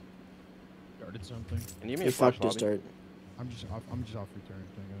 Started something. Can you give me You a flash fucked his lobby? start. I'm just off return.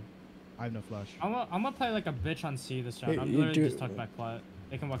 I have no flash. I'm gonna play like a bitch on C this round. Hey, I'm you literally do- just tucked back plat.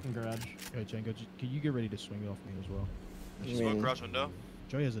 They can walk in garage. Okay, Django, can you get ready to swing it off me as well? I Smoke mean, garage window.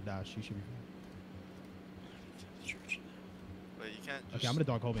 Joey has a dash. You should be fine. Wait, you can't. Okay, I'm gonna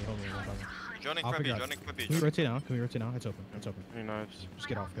dog. Hold me. One second. Joining I'll Quippy, figure out. joining Quippy. Can we rotate now? Can we rotate now? It's open. It's open. Any knives? Just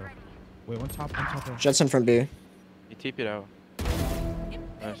get off. Wait, one top. Of... Jetson from B. You TP'd out.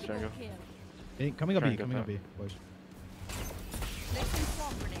 Nice, Django. Hey, coming up Try B. and get Coming up that. B, boys.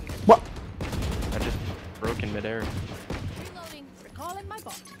 What? I just broke in midair. Reloading. Recalling my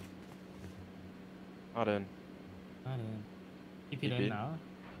bot. Not in. Not in. Keep it TP'd. in now.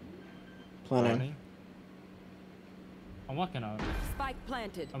 Planning. Planning. I'm walking out. Spike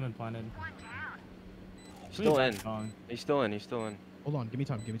planted. I'm in planted. Still in. Wrong. He's still in. He's still in. Hold on. Give me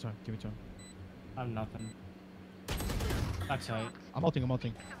time. I have nothing. Backside. I'm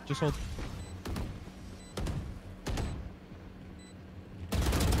ulting. Just hold.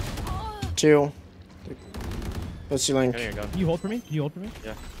 Two. Let's see link. There you go. Can you hold for me?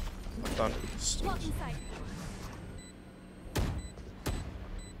 Yeah. I'm done. Block in sight.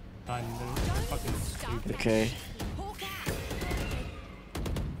 Fine, they're fucking stupid. Okay. Hawk out.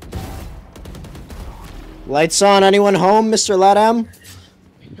 Lights on. Anyone home, Mr. Latam?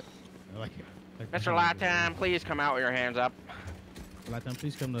 I like it. Mr. Latam, please come out with your hands up. Latam,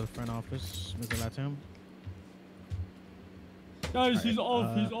 please come to the front office, Mr. Latam. Guys, he's Alright,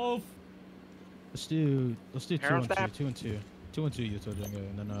 off. He's off. Let's do 2 Arrow and 2. stab. 2 and 2. 2 and 2, you told Django,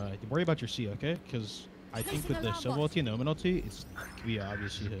 and then worry about your C, okay? Because I think with the Silver ulti and the Omen ulti, it's could be an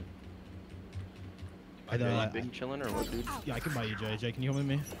obvious C hit. Are you big chillin' or what, dude? Yeah, I can buy you, Jay. Jay, can you help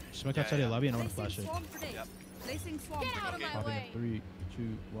me? Smoke outside the lobby and I'm gonna flash it. Swarm grenade. Yep. Placing swarm Get out of grenade. my Popping in 3,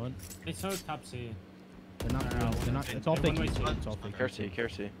 2, 1. They took top C. They're not. No, They're not. It's all one fake. way It's C. all fake.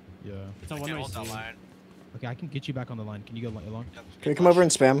 Kersi. Yeah. It's a I can't one-way hold that C. line. Okay, I can get you back on the line. Can you go along? Yep, Can we come over and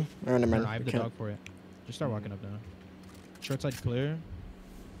spam? Or never No, mind. I have we the can't. dog for it. Just start walking up now. Short side clear.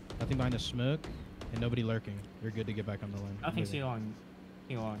 Nothing behind the smoke. And nobody lurking. You're good to get back on the line. Nothing Moving. C long.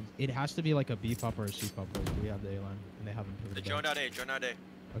 C long. It has to be like a B pop or a C pop. Like we have the A line, and they haven't They pivoted joined back. out A, joined out A.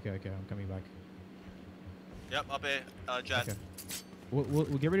 Okay, I'm coming back. Yep, up A. Jet. Okay. We'll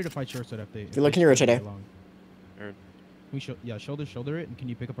get ready to fight short side if they. You're looking to rotate A. Heard. Can we shoulder it, and can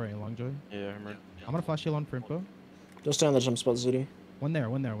you pick up our A long, Joy? Yeah, I remember. I'm gonna flash you on for info. Just stay on the jump spot, Zudi. One there.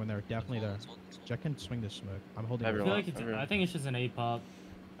 Definitely there. Jack can swing this smoke. I'm holding. I it. feel Everyone. like it's. I think it's just an A pop.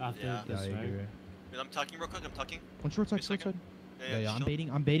 After Yeah. the Yeah, I smoke. agree. Wait, I'm tucking real quick, I'm tucking. One short Wait a side, short second. side. Yeah, shield.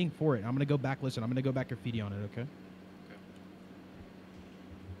 I'm baiting for it. I'm gonna go back. Listen, I'm gonna go back graffiti on it. Okay.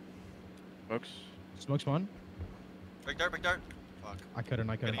 Smokes. Smoke spawn. Break dart. Fuck. I couldn't.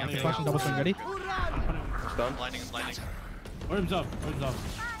 I Getting can out. flash and double swing. Ready? I'm putting. It's done. Blinding. Orbs up.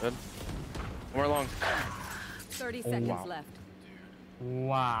 Good. More long. 30 Oh, seconds wow. left.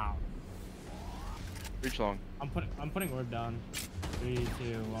 Wow. Reach long. I'm putting orb down. 3,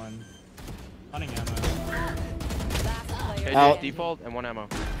 2, 1. Hunting ammo. Last player Okay, Out. just default and 1 ammo.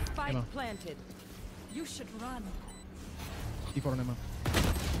 Spike Ammo. planted. You should run. Default on ammo.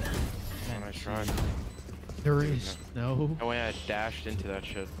 Oh, nice try. There is no. No way I dashed into that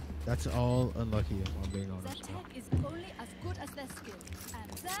shit. That's all unlucky. If I'm being That honest. tech is only as good as their skill.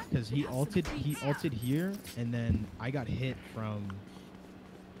 And that Because he has some ulted. free He air. ulted here, and then I got hit from.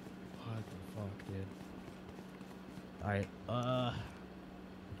 What the fuck, dude? All right.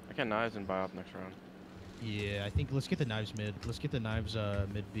 I can knives and buy up next round. Yeah, I think let's get the knives mid. Let's get the knives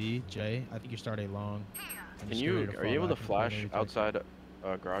mid B. Jay, I think you start a long. and Can just get you? ready to Are fall you able to back and flash maybe take- outside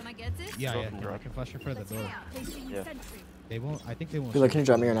garage? Can I get this? Yeah, Go yeah. from I garage. can flash in front of the door. Placing Yeah. sentry. They won't. I think they won't. Feel like, see can you us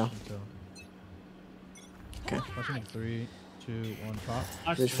drop me or no? until- Okay. Flashing in 3, 2, 1, pop.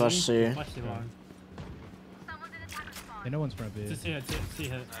 Please flash C. Flash C long. And no one's front B. Just hit. C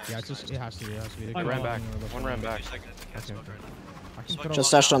hit. Yeah, it's just it has to be. It has to be. They One go ran long back. and we're left One on. ran back. 2 seconds, I can't Okay, smoke okay. right now. I can Smoke cut Just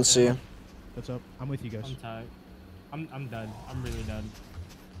off. dashed on C. What's up? I'm with you guys. I'm tight. I'm dead. I'm really dead.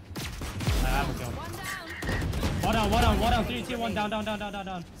 I have a kill. One down. One down. 3, 2, 1. Down.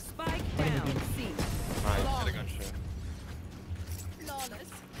 Spike down. C. Nice. Hit a gun shit. Flawless.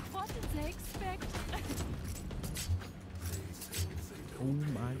 What did they expect? Oh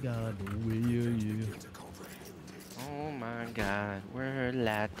my God, where are you? Oh my god, we're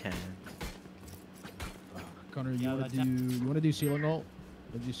Latin. Connor, Yeah, you wanna do ceiling ult?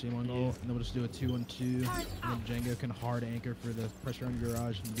 We'll do ceiling ult, and then we'll just do a 2-on-2, and then Django can hard anchor for the pressure on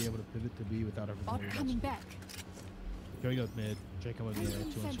garage and be able to pivot to B without everything. Bot moving coming us. back. Joey go mid. Jay come with me at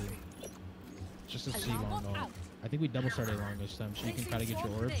 2-on-2. Just a C long ult. I think we double start A long this time, so you can kind of get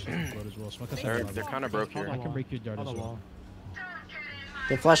your orbs and float as well. Smoke us out. They're kind of broke Hold here. on. I can break your dart Hold as the well. wall.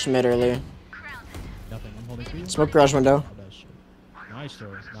 They flashed mid earlier. Nothing. I'm holding for you. Smoke garage window. Oh, that shit. Nice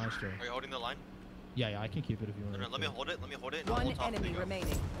throw. Nice throw. Are you holding the line? Yeah, I can keep it if you want. No, let me hold it. Let me hold it. and I'll One hold top enemy and go.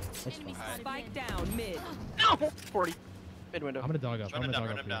 remaining. That's fine. Spike down mid. No! 40. Mid window. I'm gonna dog up. Run I'm him gonna down. dog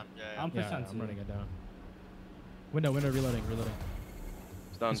Run up him here. down. Yeah. I'm yeah. Yeah, percent I'm too. running it down. Window, reloading.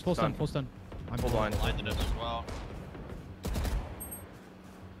 Stun, Full stun, full stun. I'm Full blind. Blinded him as well.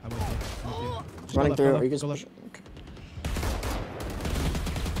 I'm with you. I'm with you. Just Running go through. left, Are you go guys left. pushing? Okay.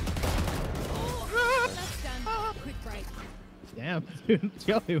 That's done. Quick break. Damn, dude.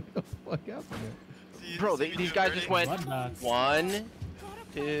 Joey, what the fuck happened? See- Bro, see me these do guys dirty? just went Bloodbath. 1,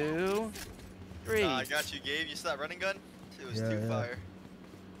 2, 3. I got you, Gabe. You saw that running gun? It was Yeah, too yeah. fire.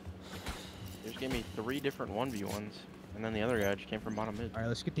 They just gave me 3 different 1v1s. And then the other guy just came from bottom mid. All right,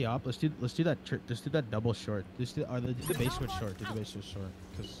 let's get the op. Let's do that. Let's do that double short. Let's do the base switch short. Do the base switch short.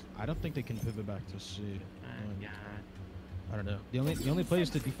 Because I don't think they can pivot back to C. I don't know. The only play is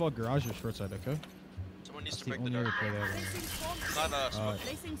to default garage or short side. Okay. Someone needs That's to the break the only other door. play there. Placing swarm It's not Uh,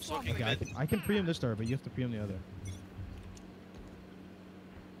 Placing swarm smoking Okay, mid. I can preem this door, but you have to preem the other.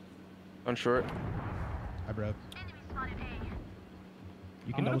 On short. I broke.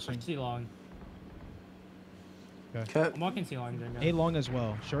 You can I'm gonna double push swing. C long. Okay. I'm walking C long, Django. A long as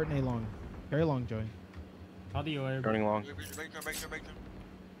well. Short and A long. Very long, Joey. How do you orb? Running long. Break door.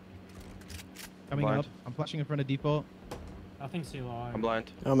 Coming Blind. up. I'm flashing in front of default. Nothing C long. I'm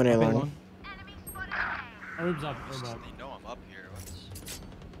blind. I'm an A Up A long. Orb's up, orb up. They know I'm up here.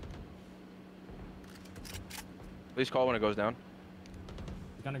 Please call when it goes down.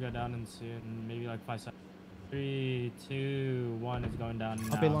 It's gonna go down and see it in maybe like 5 seconds. 3, 2, 1 is going down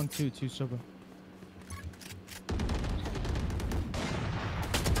now. Up A long 2 silver.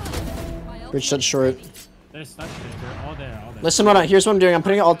 Bridge shut short. They're stuck there. They're all there. All there. Listen, here's what I'm doing. I'm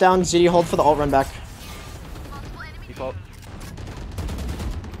putting ult down. ZD hold for the ult run back. Default.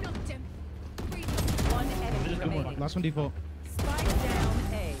 knocked him. One enemy Just come on. remaining. Last one default. Spike down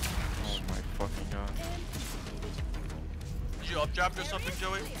A. Oh my fucking god. Did you updraft or something,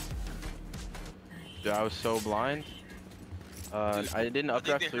 Joey? Dude, I was so blind. I didn't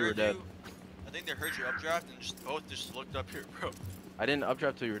updraft till you were dead. I think they heard you updraft and just both just looked up here, bro. I didn't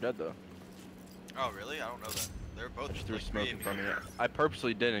updraft till you were dead though. Oh, really? I don't know that. They're both I just threw like, smoke three in of front of me. me. I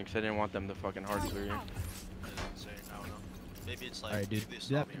purposely didn't because I didn't want them to fucking hard clear you. Insane, I don't know. Maybe it's like. Alright, dude. maybe they Do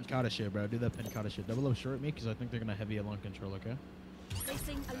saw that me or Pincata shit, bro. Do that Pincata shit. Double up short me because I think they're gonna heavy along control, okay?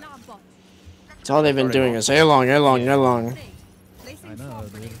 Placing alarm bot. That's all they've been doing is A long. Placing I know, swarm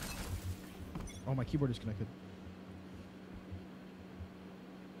dude. grenade. Oh, my keyboard is connected.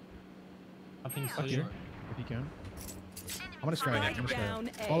 Nothing Up C. here, if you can. I'm gonna sky it. I'm Spike gonna sky down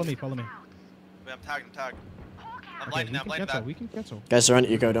it. A. Follow me, follow me. Wait, I'm tagged. I'm Okay, blinding we now. can Blinding cancel. back. We can cancel. Guys, they're on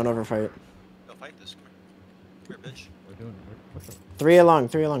eco. Don't overfight. Go fight this. Come here, bitch. We're doing it. What the? 3 along.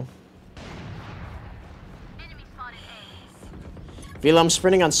 Velo, I'm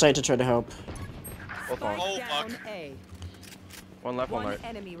sprinting on site to try to help. Both Spike long. Oh, down fuck. A. One left, one One right.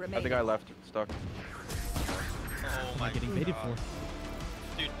 enemy I remaining. think I left. Stuck. Oh Am my I getting baited for?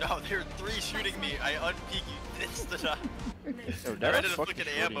 Dude, no, there are 3 shooting me. I unpeek you. It's the shot. Yo, I that ran was out of fucking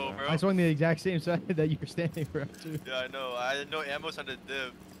fucking shorty, ammo, man. bro. I swung the exact same side that you were standing for, too. Yeah, I know. I had no ammo on the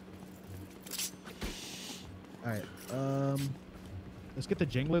div. Alright, let's get the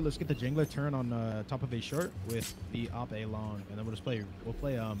jungler turn on top of A short with the op A long, and then we'll just play. We'll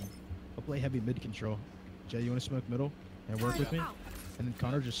play heavy mid control. Jay, you want to smoke middle and work with me? And then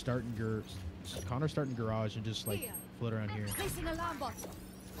Connor just starting garage and just like float around here. Placing alarm bot.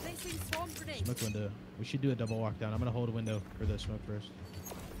 Placing swarm grenade. Smoke window. We should do a double walk down. I'm gonna hold a window for the smoke first.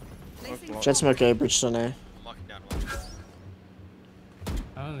 Placing Well, Jet smoke A. Bridge stun A. I'm locking down one.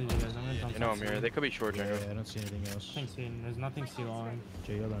 I don't need you guys. I'm gonna jump You know on I'm C. here. They could be short, Yeah, Django. I don't see anything else. Nothing C. There's nothing C long.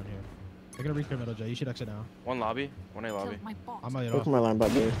 Jay, you're alone here. They're gonna reclear middle, Jay. You should exit now. One lobby, one A lobby. Killed my bot. I'm gonna get Look off. at my line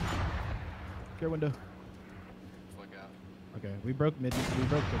bot, dude. Clear window. Fuck out. Okay, we broke mid. We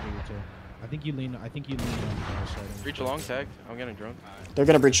broke the too. I think you lean on the far side. and Reach just- along, tagged. I'm getting drunk. They're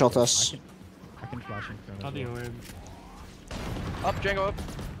gonna breach ult us. I can flash in front How of do you. you orb? Up, Django up.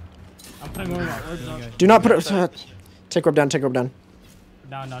 I'm putting orb up. Orb's up. Do not put it. Take orb down. Down. Turret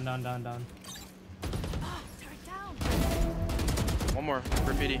down. One more.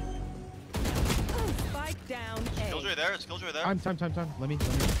 Graffiti. Spike down A. Killjoy there. It's Killjoy there. Time. Let me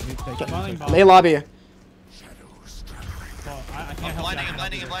take it. Smiling I'm bomb. A lobby. I can't I'm help blinding you. him,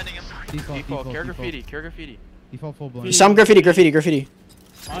 blinding him, blinding him. Default, care graffiti, care graffiti. Default full blind. Please. Some graffiti, graffiti, graffiti.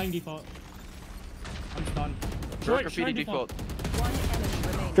 Falling default. I'm stunned. Short graffiti default. One enemy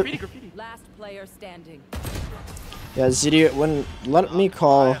remaining. Graffiti, graffiti. Last player standing. Yeah, ZD, let me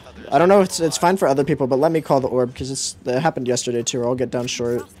call. I don't know if it's fine for other people, but let me call the orb because it happened yesterday too. Or I'll get down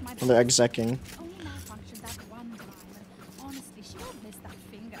short when they're execing. Only malfunctioned that one time, and honestly, she won't miss that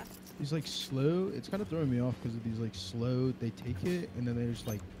finger. He's like slow. It's kind of throwing me off because of these like slow. They take it and then they're just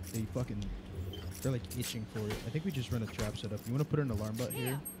like they're like itching for it. I think we just run a trap setup. You want to put an alarm bot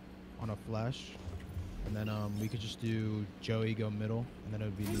here on a flash, and then we could just do Joey go middle, and then it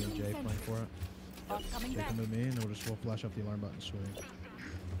would be me and Jay playing for it. Coming Jay back. can move me, and then we'll flash off the alarm bot and swing.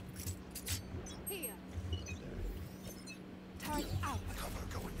 Here. Turret out. Cover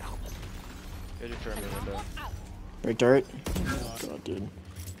going out. They just turned me window. Out. Break dart. God, dude.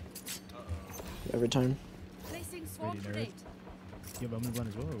 Every time. Placing swarm Ready, nerd. grenade. You have omen blind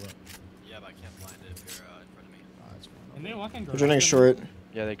as well, or what? Yeah, but I can't blind it if you're in front of me. Ah, that's fine. And they walk in We're running short.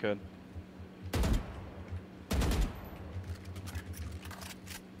 Yeah, they could.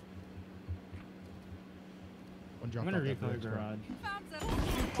 One drop I'm gonna off that recoil bridge, bro. garage. Found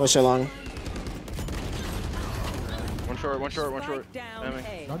them. Close so long. One short, one short, one short. Spike down Damn it.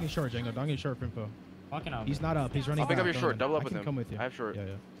 A. Dogging short, Django. Dogging short for info. Walking out. He's not up. He's running I'll pick back. up your Don't short, run. double up I with can him. come with you. I have short. Yeah,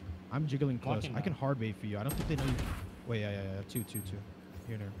 yeah. I'm jiggling close. Walking I can down. hard bait for you. I don't think they know you. Wait, yeah. Two.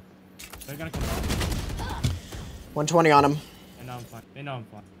 Here, there. They're gonna come out. 120 on him. They know I'm fine. They know I'm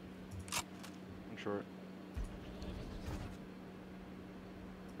fine. I'm short.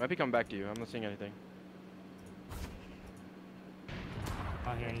 Might be coming back to you. I'm not seeing anything.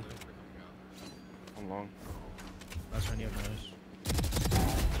 Not hear anything. I'm long. That's running up nice.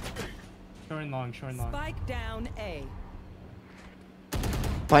 Short and long, short and long. Spike down A.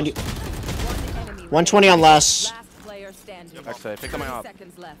 Behind you. One enemy 120 on last. Last player standing. Backside, pick up my 30 op.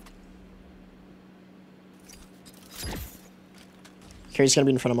 seconds left. Carrie's gonna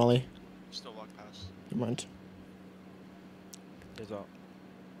be in front of Molly. Still walk past. Never mind. He's out.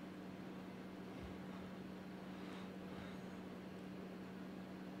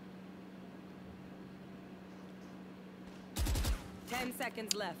 Ten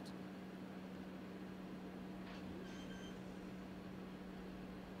seconds left.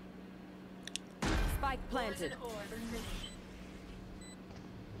 Spike planted.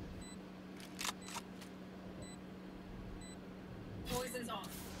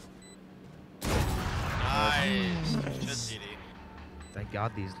 Nice. Just DD. Thank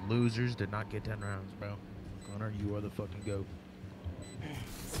God these losers did not get 10 rounds, bro. Connor, you are the fucking GOAT.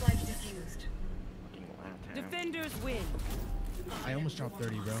 Fucking Latam. Defenders win. I almost dropped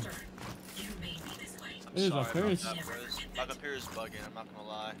 30, bro. This is a Sorry about first. that, bros. My computer is bugging, I'm not gonna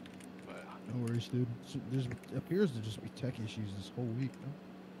lie. But No worries, dude. There's appears to just be tech issues this whole week, no?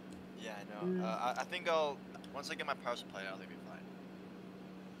 yeah, I know. I think once I get my power supply out, they'll be fine.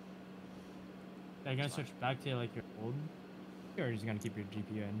 Are you gonna switch back to like your old? Or are you just gonna keep your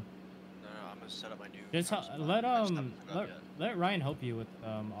GPU in? No, I'm gonna set up my new. Just power supply. let I just haven't set it up yet. let Ryan help you with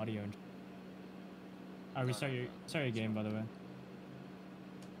audio. And I restart your game, by the way.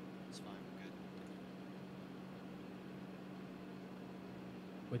 It's fine, I'm good.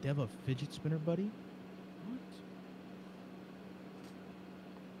 Wait, they have a fidget spinner, buddy? What?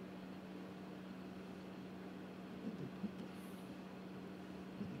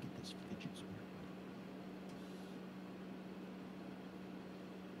 Where'd they get this fidget spinner?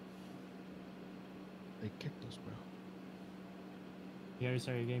 They kicked us, bro. You gotta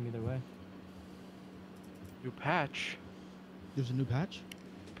restart your game either way. New patch. There's a new patch?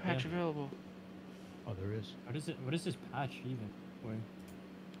 Patch available. Oh, there is. What is it? What is this patch even?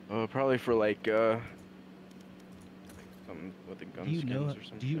 Wait. Probably for like something with the gun Do you skins know? or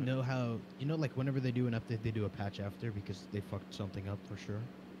some Do you shit. know how? You know, like whenever they do an update, they do a patch after because they fucked something up for sure.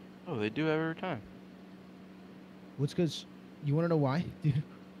 Oh, they do every time. What's because you want to know why, dude?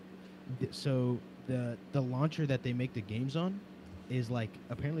 So the launcher that they make the games on is like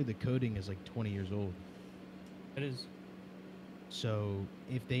apparently the coding is like 20 years old. It is. So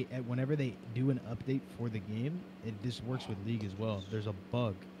if they whenever they do an update for the game, this works with League as well. There's a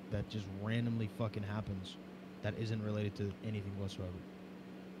bug that just randomly fucking happens that isn't related to anything whatsoever.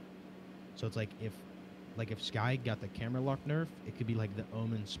 So it's like if Sky got the camera lock nerf, it could be like the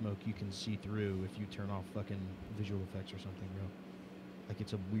Omen smoke you can see through if you turn off fucking visual effects or something, bro. Like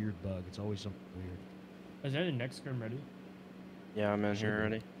it's a weird bug. It's always something weird. Is there the next scrim ready? Yeah, I'm in Should here be.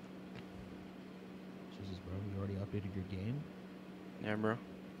 already. Jesus, bro, you already updated your game? Yeah, bro.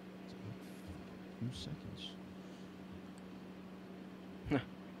 It's a few seconds.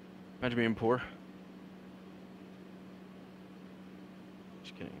 Imagine being poor.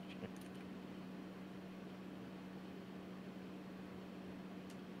 kidding. Just kidding.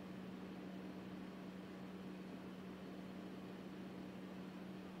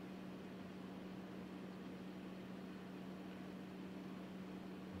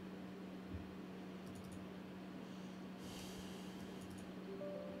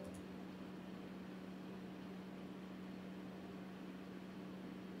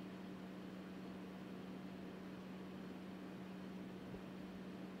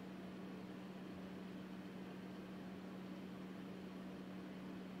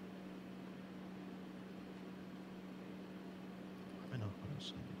 I know.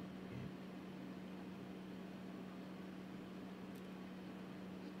 Honestly.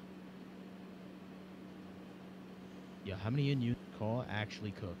 Yeah, how many in you call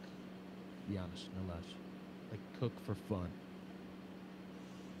actually cook? Be honest, no less. Like cook for fun.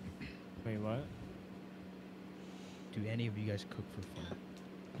 Wait, what? Do any of you guys cook for fun?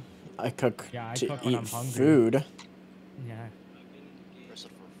 I cook Yeah, I to cook when eat I'm hungry. food. Yeah. First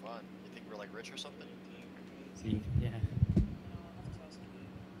for fun. You think we're like rich or something? See, yeah.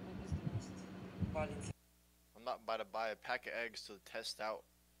 I'm not about to buy a pack of eggs to test out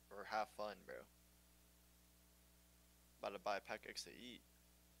or have fun, bro. I'm about to buy a pack of eggs to eat.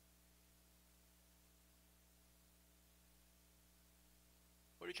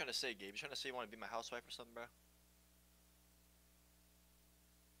 What are you trying to say, Gabe? You trying to say you want to be my housewife or something, bro? What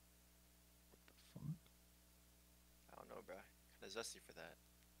the fuck? I don't know, bro. Kinda zesty for that.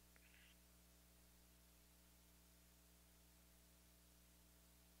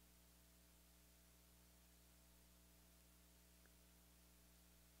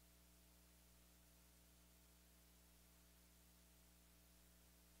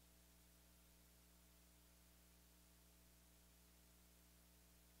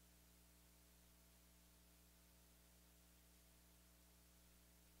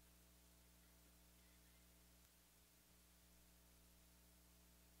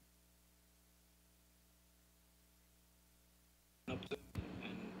 Up to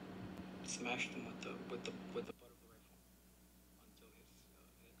and smashed him with the butt of the rifle until his head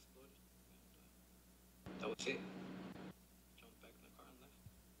exploded, and that was it. Jumped back in the car and left.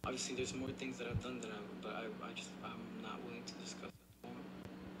 Obviously, there's more things that I've done that I'm not willing to discuss at the moment.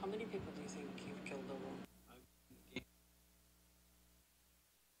 How many people do you think you've killed over?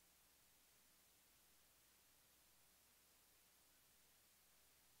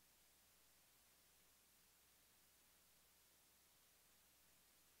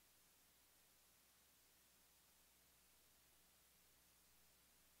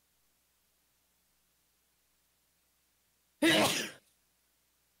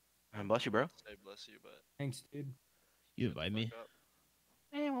 Bless you, bro. Say bless you, but Thanks, dude. You shut the invite me? fuck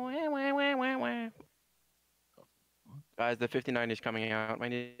up. Guys, the 5090 is coming out. Might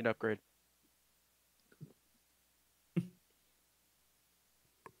need an upgrade. It's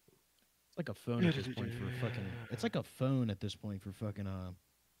like a phone at this point for fucking. It's like a phone at this point for fucking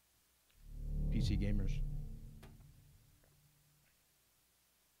PC gamers.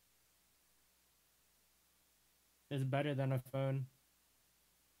 It's better than a phone.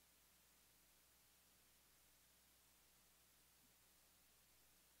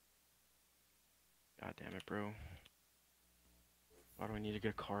 God damn it, bro. Why do I need to get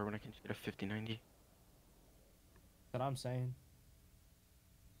a car when I can just get a 5090? That's what I'm saying.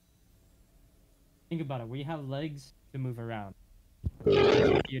 Think about it. We have legs to move around.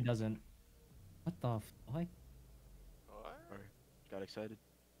 You doesn't. What the fuck? What? Sorry. Got excited.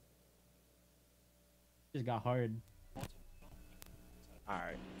 Just got hard.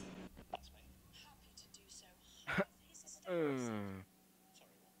 Alright.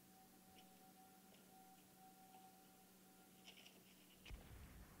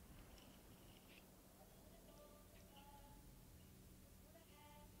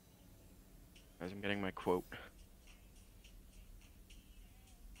 Guys, I'm getting my quote.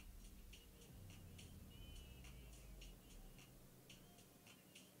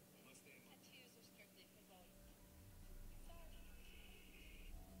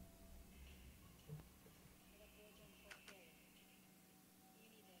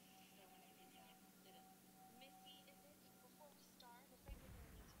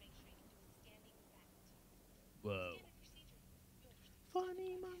 Whoa.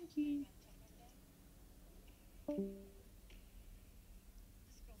 Funny monkey.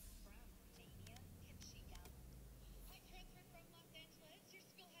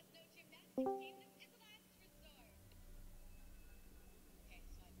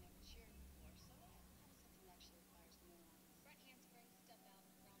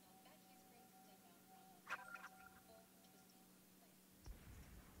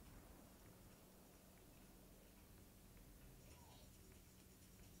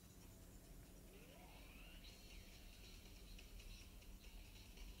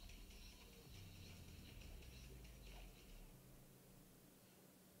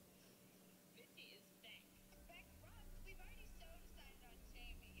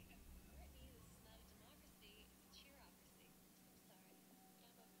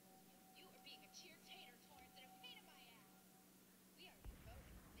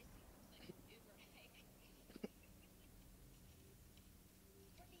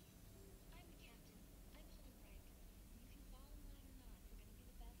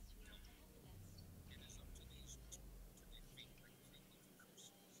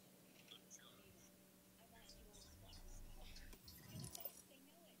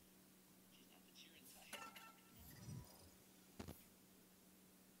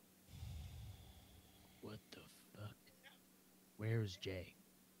 there's Jay.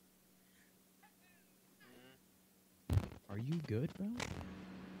 Are you good, bro? Wait,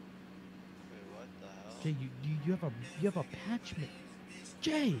 what the hell? Jay, you have a patch mate.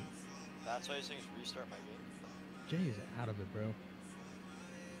 Jay! That's why you're saying restart my game? Jay is out of it, bro.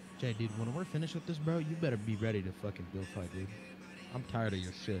 Jay, dude, when we're finished with this, bro, you better be ready to fucking build fight, dude. I'm tired of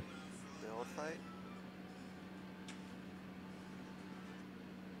your shit. Build fight?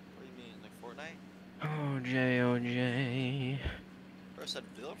 What do you mean, like Fortnite? OJ. Bro said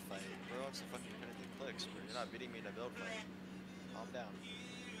build fight. Bro wants to fucking get anything clicks, bro. You're not beating me in a build fight. Calm down.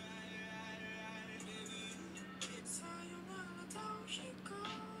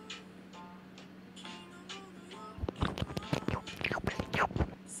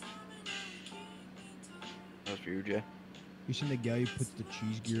 That's for you, Jay. You seen the guy who puts the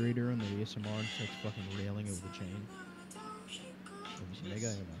cheese gerator on the ASMR and starts fucking railing over the chain? Have you seen that guy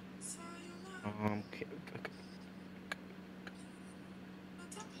or not?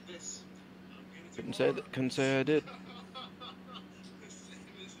 Couldn't say I did.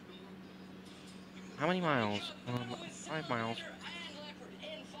 How many miles? 5 miles.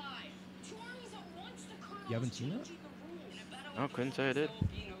 You haven't seen that? No, couldn't say I did.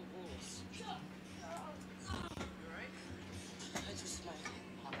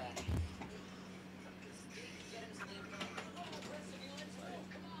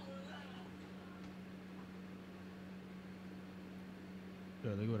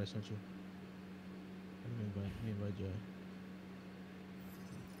 Yeah, look at what I sent you. Let me invite Jay.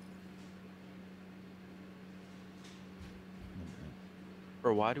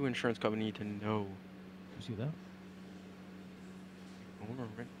 Bro, why do insurance companies need to know? You see that?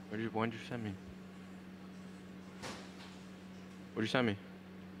 When'd you send me? What'd you send me?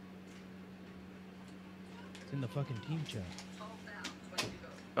 It's in the fucking team chat.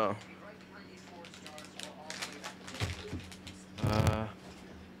 Oh.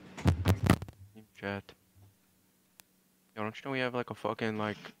 Team chat. Yo, don't you know we have like a fucking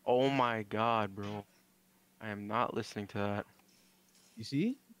like, oh my god, bro. I am not listening to that. You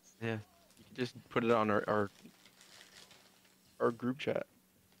see? Yeah. You can just put it on our group chat.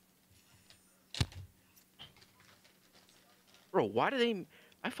 Bro, why do they...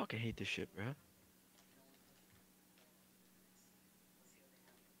 I fucking hate this shit, bro.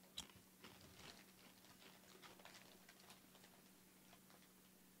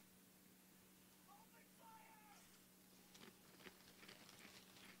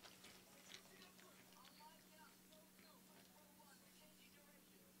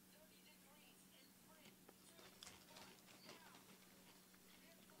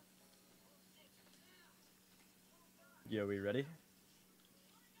 Yo, we ready?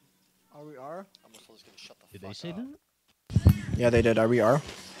 Are we R? I'm just gonna shut the Did fuck they say up. that? Yeah, they did. Are we R?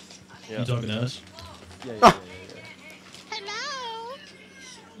 Yeah. You talking to us? Yeah. Hello.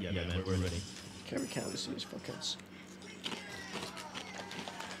 Yeah, man, we're ready. Okay, we can't listen to these fuckheads.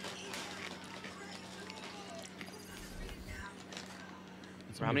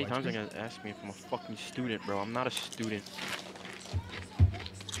 Bro, how many times are you gonna ask me if I'm a fucking student, bro? I'm not a student.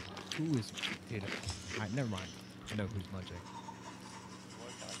 Who is... Dude, alright, never mind. I know who's munching.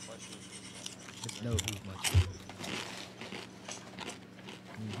 What kind of question is this? Just know who's munching.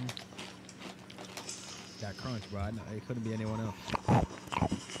 Got crunch, bro. I know, it couldn't be anyone else.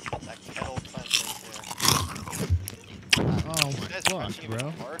 That kettle punch right there. Oh This my guy's fuck, punching even bro.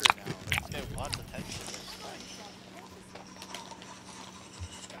 harder now. This guy wants attention.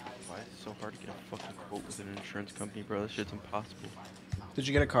 Why is it so hard to get a fucking quote with an insurance company, bro? This shit's impossible. Did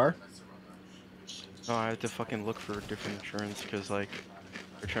you get a car? No, I have to fucking look for different insurance because, like,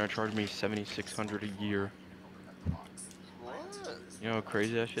 they're trying to charge me $7,600 a year. What? You know how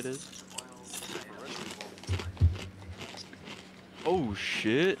crazy that shit is? Oh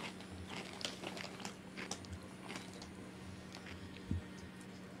shit!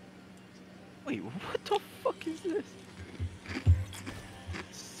 Wait, what the fuck is this?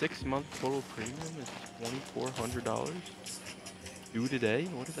 6-month total premium is $2,400? Due today?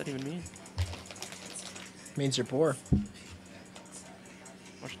 What does that even mean? Means you're poor. How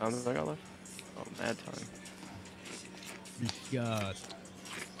much time have I got left? Oh, mad time. God.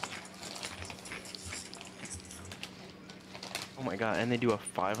 Oh my god, and they do a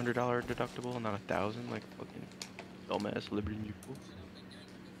 $500 deductible, not 1,000, like fucking dumbass Liberty Mutual.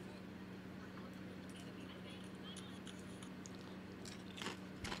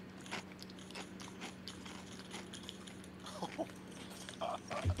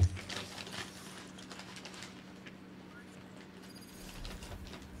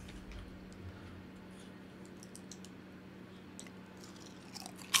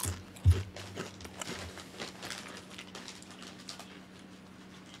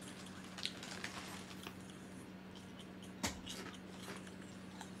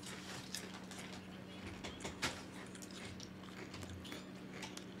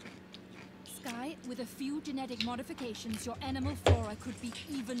 With a few genetic modifications, your animal flora could be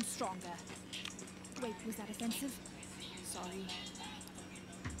even stronger. Wait, was that offensive? Sorry.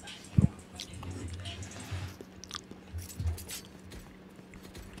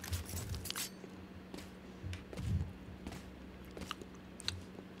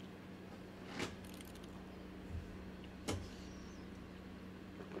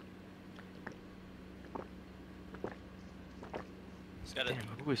 Damn,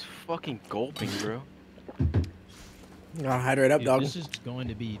 who is fucking gulping, bro? Oh, hydrate up, Dude, dog. This is going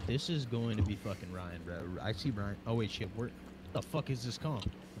to be fucking Ryan, bro. I see Ryan. Oh wait, shit. Where the fuck is this comp?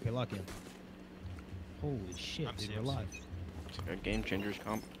 Okay, lock in. Holy shit, dude, we're live. It's like a game changers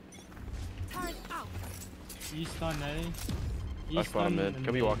comp. Turret out. East on A. Last East bottom on mid.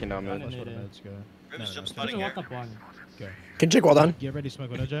 Can we walk in down mid? Let's mid? go to mid, go. Riven's jump Let spotting me here. walk up one. Okay. Can Jake well done? Get ready,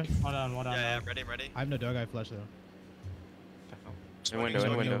 smoke window, Jay. Hold on, hold on. Yeah, ready, ready. I have no dog. I have flash though. In window,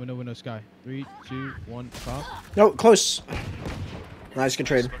 in window. Window, sky. 3, 2, 1, pop. No, close. Nice, good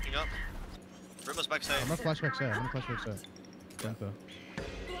trade. Smoking up. Riven's backside. I'm gonna flash back side. Info.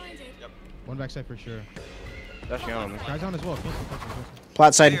 One backside for sure. Dashing out on this. Guys on as well. Cancel.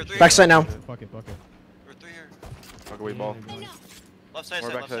 Plat side. Backside now. Fuck it. We're three here. Fuck away ball. Left side,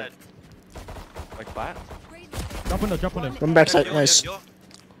 More left backside. side. Like flat? Drop window. One backside. Nice. Could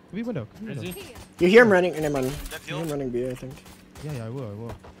be window. Is he? You hear him running. Never mind. You hear him running B, I think. Yeah, I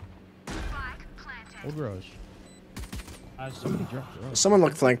will. Old garage. Somebody dropped garage. Someone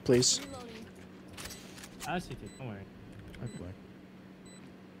look flank, please. I see it. Don't worry. I flag.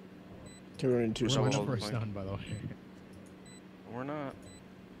 2 and 2 We're someone. window first down, by the way. We're not.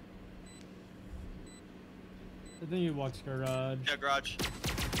 I think he walks garage. Yeah, garage.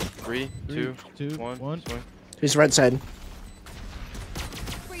 3, 2, 1. Swing. He's right side.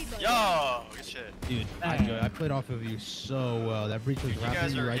 Yo, good shit. Dude, I played off of you so well. That breach was You wrapping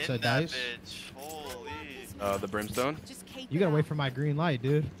guys you are right in side that dice. bitch. Holy. The brimstone. You gotta wait for my green light,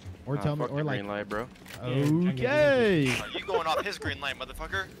 dude. Or tell me, fuck or the like. green light, bro. Okay. You going off his green light,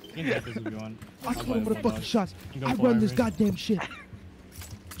 motherfucker? You can get this if you want. I call him with the fucking shots. You go I for run it, this right? goddamn shit.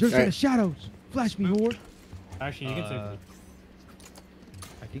 Just in Alright. the shadows. Flash me, whore. Actually, you can take it.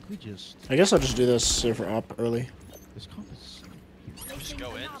 I think we just. I guess I'll just do this see if we're up early. This comp is. Just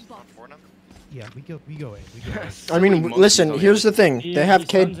go in. On for them. Yeah, we go in. I mean, listen, here's the thing. They have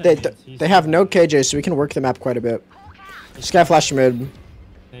K. They have no KJ, so we can work the map quite a bit. Sky flash mid.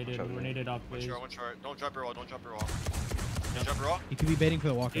 They did. We needed up, One please. short. Don't drop your wall. Don't drop your wall. Drop your wall. He could be baiting for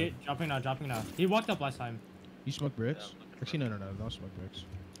the walk. He, dropping now. He walked up last time. You smoke bricks? Actually, no, don't smoke bricks.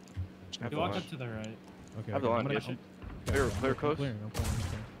 He walked up to the right. Okay. Have the line. I'm Clear close. clearing.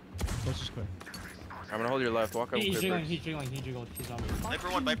 Close is clear. I'm gonna hold your left. Walk up. He's Clear jiggling. bricks. He jiggled. He's on me. Viper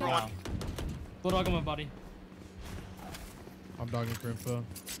one. Viper one. Bulldog on my body. I'm dogging for info.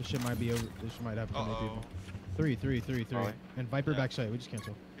 This shit might be over. This shit might happen to many people. 3. Ollie. And Viper backside. We just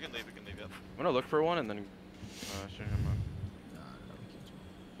cancel. We can leave. Yep. I'm gonna look for one and then. Shit, never mind.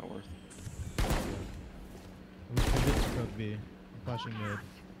 Not worth. We should get to code B. I'm flashing mid.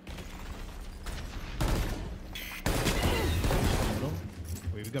 Middle.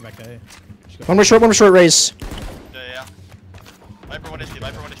 Wait, we go back to A. Just go- One more short race. Yeah. Viper 1 HP.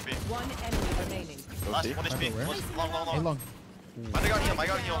 Viper 1 HP. One enemy remaining. Last OT. 1 HP. Viper where? Long. Hey, long. I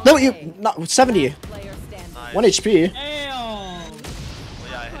got heal. No, you not 70. Player standing. Nice. 1 HP. Damn! Well,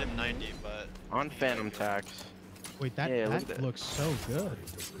 yeah, I hit him 90, but. On phantom tax. Wait, that Yeah, look at that. looks so good.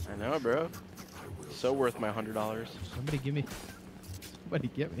 I know, bro. So worth my $100. Somebody get me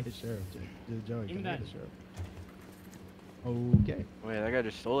a sheriff. Joey, Give me get that. a sheriff. Okay. Wait, that guy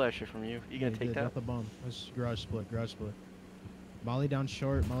just stole that shit from you. You gonna Yeah, take that? Drop the bomb. Let's garage split. Molly down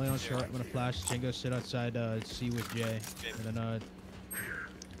short. I'm gonna flash. Django sit outside C with Jay. And then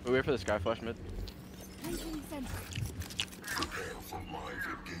We wait for the sky flash mid.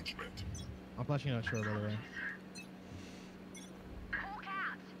 I'm flashing out short by the way.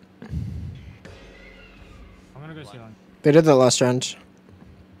 I'm gonna go ceiling. They did that last round.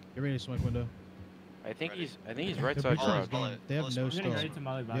 Get ready to smoke window. I think he's right The side breach garage. is going. They have no I'm getting ready skull. to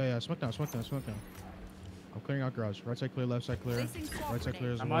molly back. Yeah, smoke down. I'm clearing out garage. Right side clear, left side clear. Right side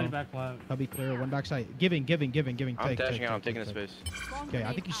clear as I'm well. molly back left. Cubby clear. One backside. Giving. I'm Take, dashing out. I'm take, taking the take. space. Okay,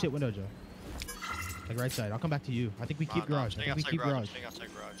 I think you sit window, Joe. Like right side. I'll come back to you. I think we keep garage. I think we keep garage. Staying outside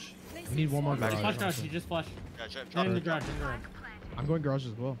garage. We need one more Back garage. Flash garage. He just flashed. Yeah, Get in the drop garage. In the garage. I'm going garage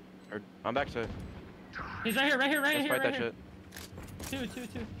as well. Or, I'm back to. He's right here. Let's fight that shit. Two.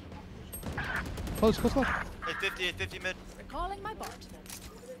 Close. Hey, 50 mid. Recalling my bot.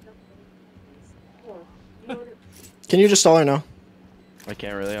 Can you just stall or no? I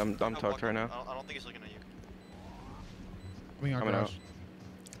can't really. I'm tucked right now. I don't think he's looking at you. Coming out Coming garage.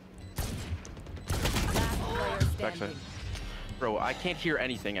 backside. Bro, I can't hear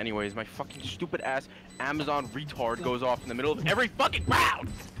anything anyways. My fucking stupid ass Amazon retard goes off in the middle of every fucking round!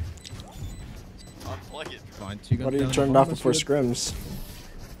 Unplug it. Fine, 2 guns Why do you down, turn it bomb off was before good. scrims?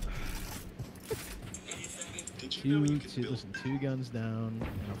 Listen, 2 guns down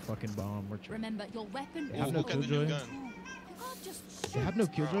and a fucking bomb. We're Remember, your weapon They have is no all you killjoy. need. You can't just They have no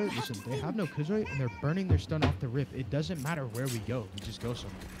killjoy. Listen, they have no killjoy, and they're burning their stun off the rip. It doesn't matter where we go. We just go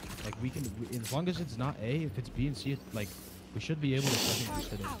somewhere. Like we can, as long as it's not A. If it's B and C, like we should be able to fucking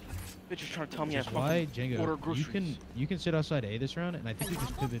just hit it. Bitch is trying to tell me I Which is why, fucking order Django, you groceries. can sit outside A this round, and I think we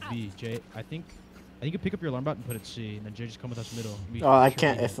just pivot B. Jay, I think you pick up your alarm bot and put it C, and then Jay just come with us middle. We Oh, I should be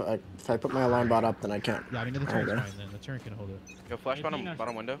can't. able- If I put my alarm bot up, then I can't. Yeah, I mean the Alright, turret's then. fine then. The turret can hold it. Yo, flash If bottom, he knows-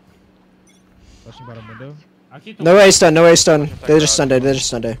 bottom window. Flashing bottom window. I'll keep the No A stun. No A stun. They just stunned. They just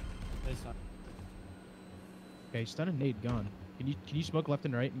stunned. They suck. Okay, stun and nade gone. Can you smoke left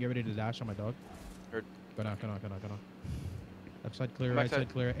and right and get ready to dash on my dog? Heard. Go now. Left side clear, Come right backside.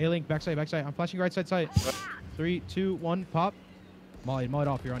 side clear. A-Link, backside. I'm flashing right side sight. 3, 2, 1, pop. Molly it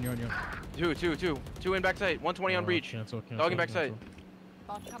off. You're on. Two in backside. 120 on breach. Cancel. Dog in backside.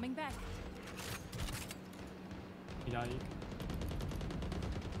 Bot coming back. He died.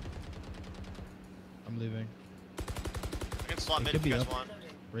 I'm leaving. I can slot It mid could if you be guys up. want.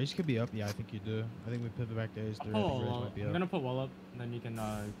 Race could be up. Yeah, I think you do. I think we pivot back to A's I'll 3. put I think wall Race up. might be I'm up. gonna put wall up, and then you can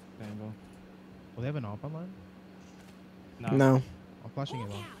angle. Will they have an op online? No. No. I'm flashing it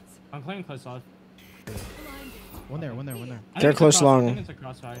long. I'm playing close off. One there. I They're think it's a close cross- long. I think it's a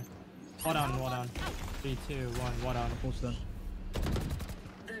crossfire. Wall down. 3, 2, 1, wall down. Full stun.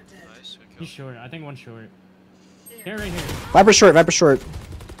 Nice, good kill. He's short. I think one's short. Here, right here. Viper short.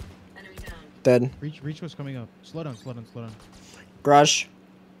 Dead. Reach was coming up. Slow down. Garage.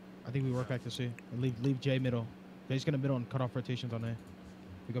 I think we work back to C. And leave J middle. J's gonna middle and cut off rotations on A.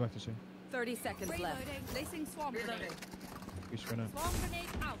 We go back to C. 30 seconds left. Reloading. Placing swarm grenade. We sprint it. Swarm grenade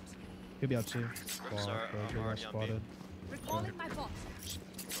out. Could be out C. Brooks are- Fuck, I'm got already on B. spotted. Recalling my bot.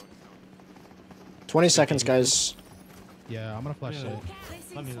 20 seconds, guys. Yeah, I'm gonna flash Yeah. C. Let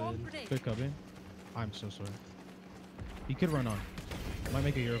Placing me swarm lead. grenade. Good copy. I'm so sorry. He could run on. Might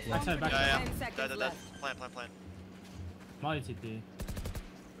make a Euro flash. Backside, backside. Yeah, 10 yeah. seconds Dead. left. Plan. Molly TP.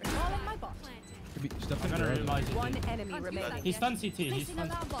 Recalling my bot. Could be step I'm in gonna garage. realize it. One enemy remaining. He's stunned CT. He's Placing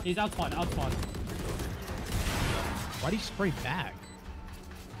alarm bot. He's out spawn. Why'd he spray back?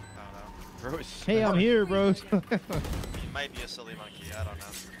 I don't know. Bro, it's Hey, I'm here, bro. He might be a silly monkey. I don't know.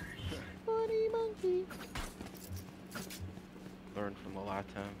 Funny monkey. learned from the last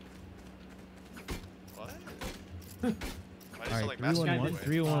time. What? Why do you sound Alright, like Master 311, Chief?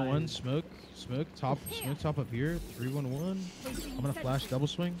 311, smoke top up here, 311. I'm gonna flash double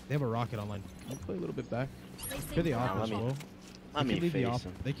swing. They have a rocket online. I'll play a little bit back. Clear the op let as me- well. Let me leave the face op.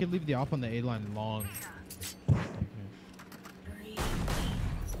 him. They could leave the op on the A line long.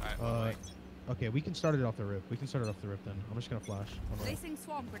 Alright, Okay, we can start it off the rip. then. I'm just gonna flash. Placing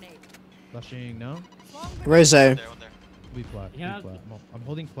swarm grenade. Flashing now. Swarm grenade. Where's A? one there. Be flat. Yeah. Be flat. I'm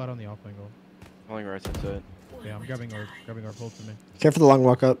holding flat on the off angle. Only right side to it. Yeah, I'm grabbing our hold for me. Care for the long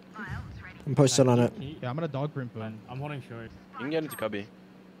walk up. I'm posted on it. Yeah, I'm gonna dog print boom. I'm holding short. You can get into cubby.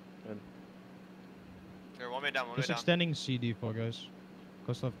 Here, one way down. Just extending CD for guys.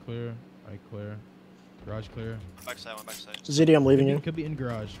 Close left clear. Right clear. Garage clear. One backside. ZD, I'm leaving you. Could be in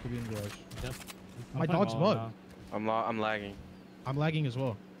garage. Yep. My I'm playing dog's wall bugged. now. I'm lagging. I'm lagging as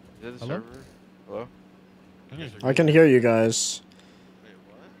well. Is it the Hello? server? Hello? I can hear you guys. Wait,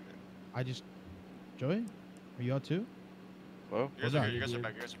 what? I just. Joey? Are you out too? Hello? You guys that? are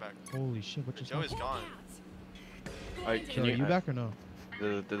back. Holy shit, what just Joey's happened? gone. Alright, Joey, can are you? you back or no?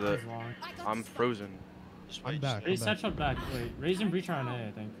 The He's long. I'm frozen. Just I'm wait, back. Raise set shot back. Wait, raising breach on A,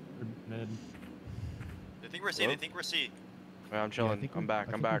 I think. Or mid. They think we're C. They think we're C. Wait, I'm chilling. think I'm we- back.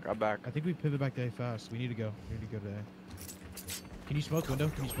 I I'm think back. we- I'm back. I think we pivot back to A fast. We need to go. To A. Can you smoke window?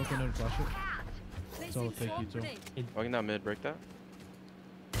 Can you smoke window and flash it? It's all Placing fake swarm util. grenade. Walking down mid, break that.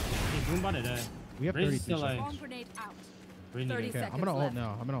 Hey, boom botted A. We have Raise 33 still seconds. Swarm grenade out. We need 30 it. Okay, seconds I'm gonna ult left.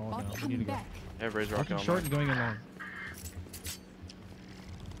 now. We Bot need to coming go. back. Yeah, raise rocket Walking on short mine. and going in long.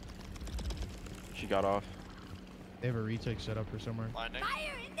 She got off. They have a retake set up for somewhere. Blinding.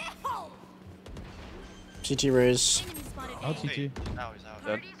 Fire in the hole. CT raise. Enemy spotted Out A. CT. Now he's out.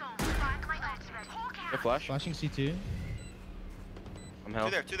 Dead. Yeah, flash. Flashing CT. I'm Two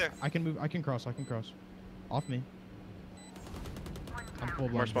health. there. I can move. I can cross. Off me. I'm full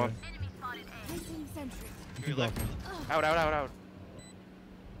More blind. spawn. Joey. Placing sentry. You can go off me. Out.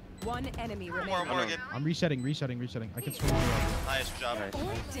 One enemy More remaining. again. I'm resetting. I can swing. Nice job. Nice. All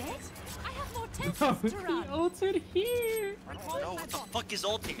dead? I have Your test is to run. Ulted here. I don't know what the fuck is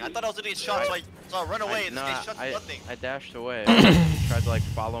ulting. I thought I was gonna get shot, so I run away and this guy shuts nothing. I dashed away. I tried to like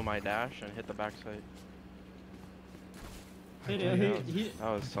follow my dash and hit the backside. He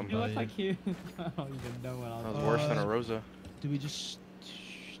That was something. looked like he. I don't even know what I That was. was worse than a Rosa. Do we just?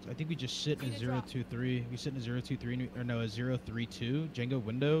 I think we just sit in a 0-2-3. We sit in a 0-2-3 or no a 0-3-2. Django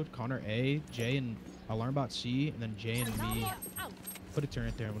window, Connor A, Jay and Alarmbot C, and then Jay and me. Put a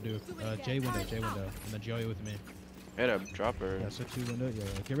turret there and we'll do Jay window, and then Joey with me. Hit a dropper. Yeah, so 2 window. Yeah,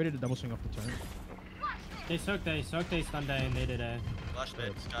 get ready to double swing off the turn. They soaked A, stunned A, and they did A. Flash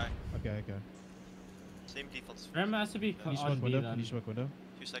mid, sky. Okay. Same defaults. Ram has to be Can you on smoke B window? then. Can you smoke window?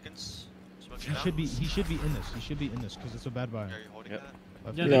 2 seconds. Smoke He should be. He should be in this. He should be in this because it's a bad buy. Are you holding that?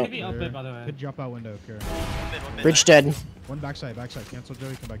 Yeah, they could be up mid, by the way. Could drop out window. Care. One mid, Breach dead. One backside. Cancel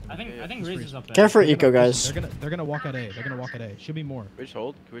Joey. Come back to me. I think Riz is up there. Care for eco, guys. They're gonna walk at A. Should be more. Can we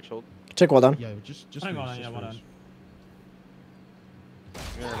hold? Can we hold? Take well done. Yeah, just Hang on, freeze, yeah, just well freeze.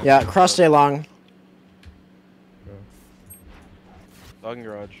 done. Yeah, cross stay long. Dog in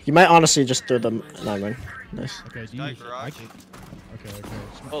garage. You might honestly just throw them. No, man. Nice. Okay, do you? garage. Okay.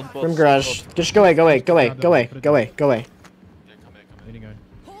 Both, From garage. Just go away. Yeah, come in. Leaning on.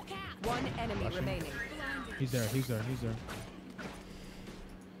 One enemy remaining. He's there.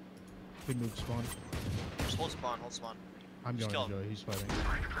 Good move, spawn. Just hold spawn, I'm Just going, kill him. Joey. He's fighting.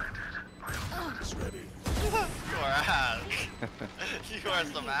 It's ready. You are ass. You are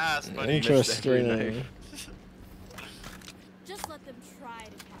some ass, buddy. Interesting. Just let them try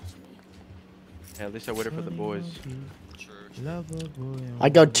to catch me. Yeah, at least I waited for the boys. True. I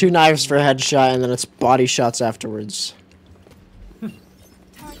go 2 knives for a headshot and then it's body shots afterwards.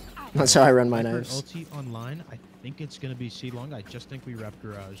 That's how I run my For knives. ulti online, I think it's gonna be C long. I just think we wrap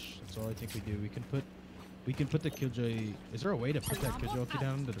garage. That's all I think we do. We can put the Killjoy. Is there a way to put that Killjoy ulti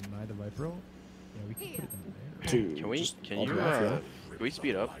down to deny the Viper ult? Yeah, we can put it down there. Dude, Can we? just Can all you? the way, yeah. Can we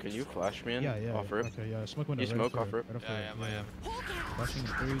speed up? Can you flash me in? Yeah. Off rip. Okay, yeah. Smoke window. You right smoke off off rip? Right off Yeah, I am. Flashing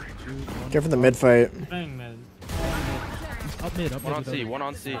 3, 2, 1. Care for the mid fight. Bang, man. Up mid. One on C. One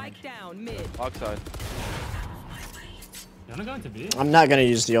on C. Spike down mid. Log side. You wanna go into B? I'm not gonna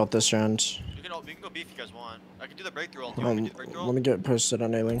use the ult this round. We can go B if you guys want. I can do the breakthrough ult. You want me to do the breakthrough Let ult? me get posted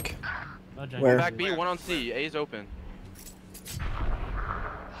on A-Link. Oh, Django. Where? Back B. One on C. A is open.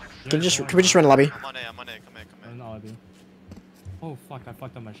 Can we just run lobby? I'm on A, come in. No, B. Oh fuck! I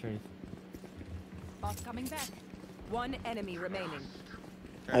fucked up my shirt. Boss coming back. One enemy remaining.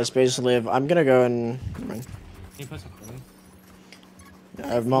 I space live. I'm gonna go and. Can you put some for me? I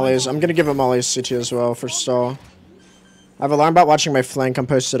have mollies. I'm gonna give it mollies CT as well for stall. I have alarm bot watching my flank. I'm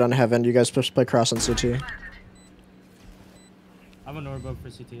posted on heaven. You guys supposed to play cross on CT. I'm a Norbo for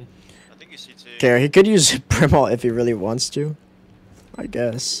CT. I think you see two. Okay, he could use Brimall if he really wants to. I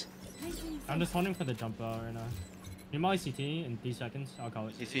guess. I'm just holding for the jump right now. You Molly CT in 3 seconds. I'll call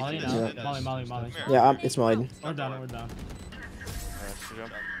it. CT Molly is now. in this. Molly. Yeah, it's mollied. We're down. Alright, good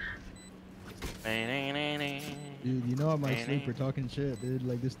job. Dude, you know I'm my sleep for talking shit, dude.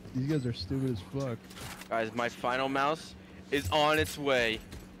 Like this, these guys are stupid as fuck. Guys, my final mouse is on its way.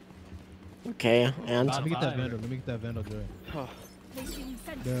 Okay, and Let me get that vandal, Joey.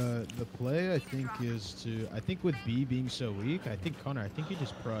 The play I think is to with B being so weak, I think Connor, you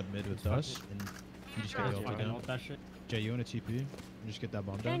just prod mid with us and you just get the ulti down. That shit. Jay, you want a TP? And just get that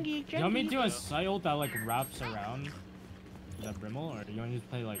bomb down. You want me to do a side ult that like wraps around the Brimble, or do you want to just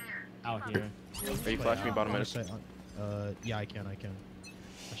play like out here? Are you flashing me bottom minute? Yeah, I can. I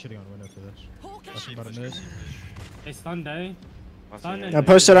should have gone window for this. Flashing bottom mid. They stunned A. Stunned I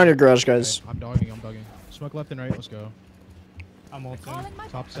posted on your garage, guys. Okay, I'm dogging. Smoke left and right. Let's go. I'm ulting.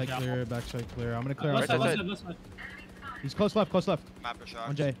 Top side clear, back side clear. I'm gonna clear Left outside. side, left side. He's close left. Mapper shot.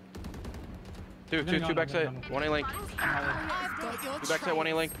 On Jay. Two backside. One A link. Two backside. One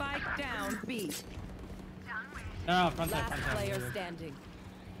A link. Spike down B. No, front side. Last player standing.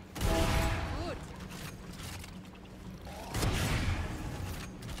 Good.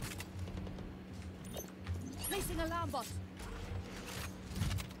 Placing alarm bot.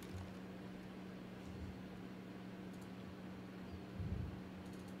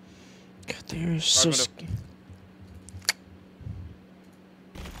 God, they're so.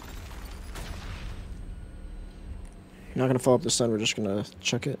 You're not gonna follow up the stun. We're just gonna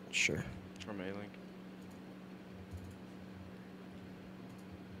chuck it. Sure. It's from A link.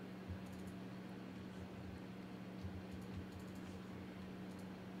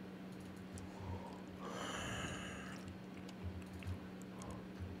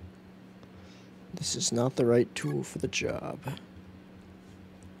 This is not the right tool for the job.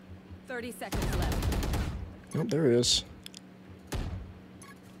 30 seconds left. Oh, there he is.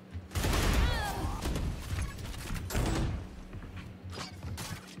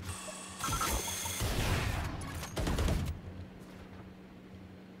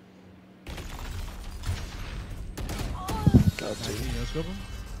 That's Can you no-scope him?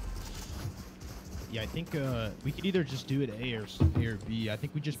 Yeah, I think we could either just do it A or B. I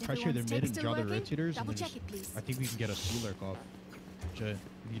think we just Is pressure their everyone's mid tape and still draw the working? rotators, and Double then check just, it, please. I think we can get a C lurk off. Jay,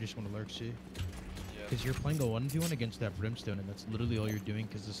 if you just want to lurk C. Yeah. Because you're playing a 1v1 against that Brimstone, and that's literally all you're doing.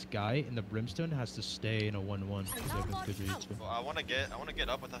 Because this guy in the Brimstone has to stay in a 1-1. Well, I wanna get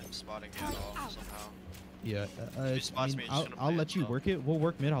up without him spotting me at all somehow. Yeah, If he spots me, he's just gonna I'll play let you himself. work it. We'll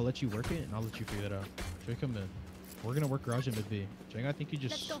work mid. I'll let you work it, and I'll let you figure that out. Jay, come in. We're gonna work garage and mid B. Jay, I think you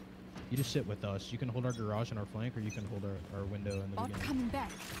just sit with us. You can hold our garage and our flank, or you can hold our window in the Bot beginning. coming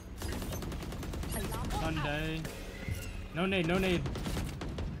back. Alarm bot out. Sunday. No nade, no nade.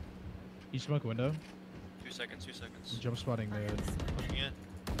 You smoke window. 2 seconds. Jump spotting mid. Looking it.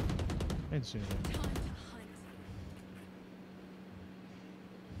 I didn't see anything. Time to hunt.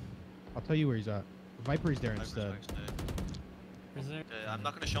 I'll tell you where he's at. Viper is there Viper's instead. back today. Is there? Okay, I'm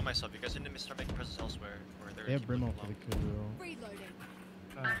not gonna show myself. You guys need to start making presence elsewhere. Where they're They have Brim for the kill. Reloading.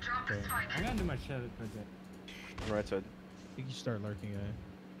 Okay. I gotta do my shit for that. Right side. I think you start lurking,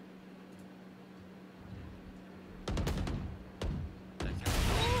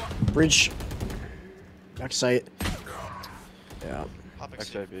 Breach. Backside. Yeah. Popping Back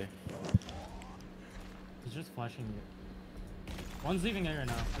C. side B. He's just flashing you. One's leaving air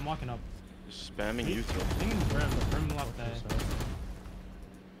now. I'm walking up. Just spamming you two. I think it's Brim left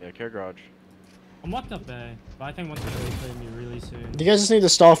A. Yeah, care garage. I'm locked up A, but I think one's gonna replay me really soon. You guys just need to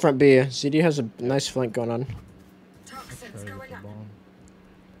stall front B. CD has a nice flank going on. Try with the bomb.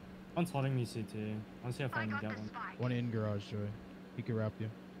 One's holding me CT. I'll see if I can get one. One in garage, Joey. He can wrap you.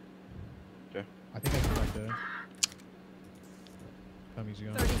 Okay. I think I can back there. Tommy's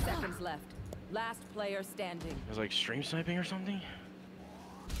gone. 30 seconds left. Last player standing. It was like stream sniping or something?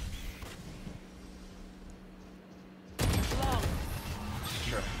 Long.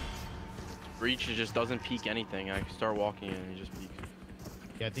 Sure. Breach just doesn't peek anything. I start walking in and he just peeks.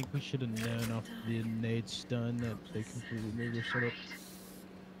 Yeah, I think we should have known off the nade stun that they completely made their setup.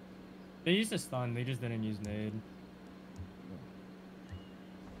 They used a stun, they just didn't use nade.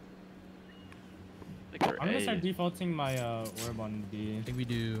 Like their I'm A. gonna start defaulting my orb on B. I think we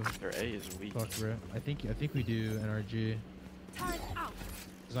do. Their A is weak. Fuck, bro. I think we do NRG. Turret out.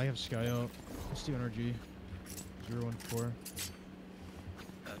 Cause I have Sky out. Let's do NRG. 014.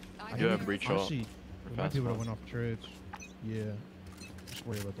 I do have breach ult. Honestly, for we might fast be able to spawns. win off trades. Yeah. Just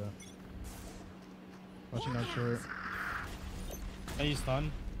worry about that. Watching out short. I use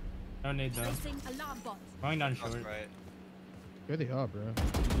stun. No nade though. Placing alarm bot. Going down Cross short. right. Where they are, bro.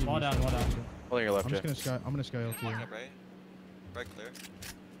 Wall down, wall down. Holding your left, I'm Jay. just gonna sky ult here. Walking up right. Right clear.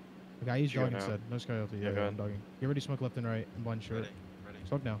 The guy he's You go dogging now. instead. No sky ult. Yeah, Yeah, go I'm ahead. dogging. Get ready, smoke left and right. I'm blind short. Ready.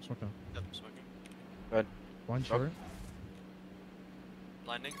 Smoke now, smoke now. Yep, smoking. Go ahead. Blind Smoke. short.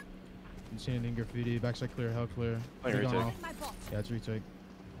 Blinding. Didn't see anything graffiti. Backside clear, hell clear. Playing They gone retake. off. My bot. Yeah, it's retake.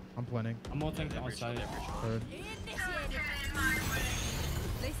 I'm planning. I'm ulting Yeah, on breach side. ult, yeah, breach ult. Third. Initiated.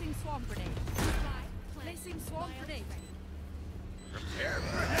 Placing swarm grenade. Placing swarm grenade.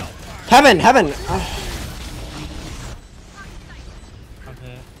 Heaven!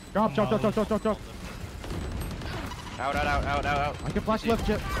 Okay. Drop. Out. I can flash left,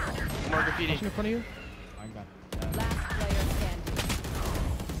 Jet. One more graffiti. Flashing in front of you. I got that. Last player standing.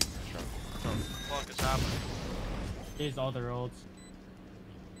 Fuck is happening? Here's all their ults.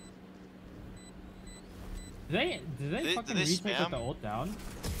 Did they Did fucking they retake with spam? the ult down?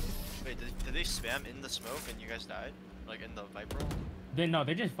 Wait, did they spam in the smoke and you guys died? Like in the Viper ult?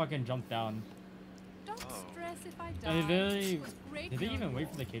 They just fucking jumped down. Don't Oh. stress if I die. Did they, It was great did they even knowing wait you.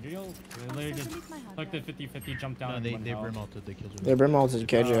 for the KJ ult? They I'll literally still just delete my hard took the drive. 50-50, jumped down No, and they went brim out. ulted. They killed They brim ulted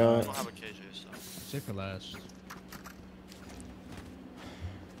KJ I out. don't have a KJ, so. Save for last.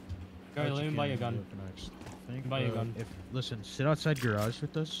 Go, let me buy you a gun. Think, Buy you a gun. Listen, sit outside garage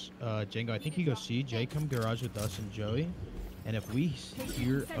with us. Django, I think you go see Jay come garage with us and Joey. And if we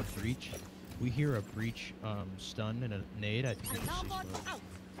hear a breach, stun and a nade, I think we just see Alarm bot smoke. out.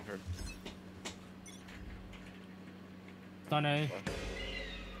 Stun A.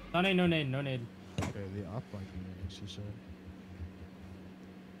 Stun A, no nade, no nade. Okay, the off flanking nades, he said.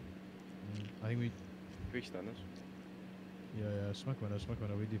 I think we, Can we extend this? yeah, smoke window,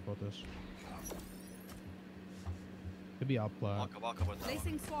 we default this. Could be out plat. Walk up with that one.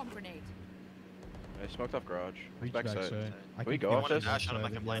 Placing swarm grenade. I smoked off garage. Reach Backside. backside. I we can go flash off you this? Dash on him, I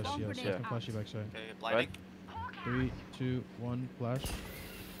backside, can blind yes, him. yes, I Bomb can flash you backside. Okay, blinding. 3, 2, 1, flash.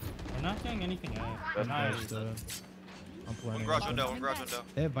 We're not doing anything A. That's Nice. Just, I'm One planning. garage window, one garage window.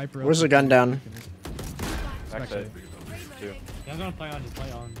 They have Viper. Where's up. the gun down? Backside. Two. Yeah, I'm gonna play on, just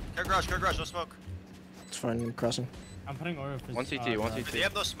play on. Care garage, no smoke. It's fine, I'm crossing. I'm putting Aura for One CT, one If CT. they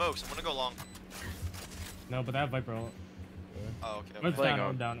have no smokes, I'm gonna go long. No, but they have Viper ult. Oh, okay. We're Playing down,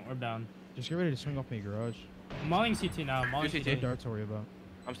 on. we're down, we're down. Just get ready to swing off me, garage. I'm mauling CT now, I'm mauling Do CT. CT. No darts to worry about.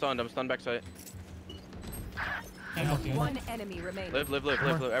 I'm stunned backside. Can't help you. One enemy remaining. Live. Everyone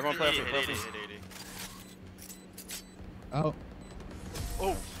play off me. 80, 80, 80. Oh.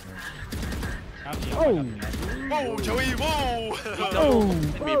 Oh, Help you. Oh. whoa, Joey, whoa!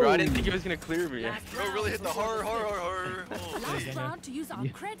 Hit me, bro. I didn't think he was gonna clear me. Bro, really hit the hard. Oh. Last round to use our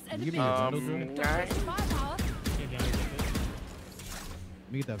Yeah. creds and You give me a abilities. vandal, bro? Don't waste firepower. Okay, damn it.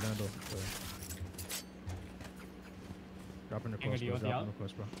 Let me get that vandal. Drop in the Angry, close, do you bro. want the Drop out? in the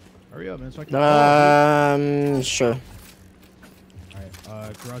close, bro. Hurry up, man. So I can. Sure.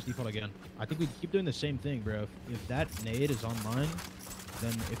 Alright, garage default again. I think we keep doing the same thing, bro. If that nade is online,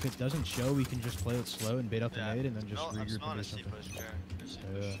 then if it doesn't show, we can just play it slow and bait out the Yeah. nade and then just No, I'm regroup smelling and a do C something. push, Jared. There's C Yeah.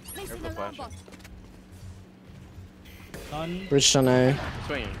 push. Placing Careful alarm flashing. bot. Stun. Bridge on A.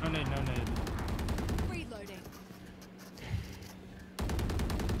 Swinging. No nade, no nade. Reloading.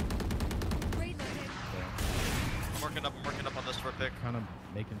 Reloading. I'm working up on this for a pick. Kind of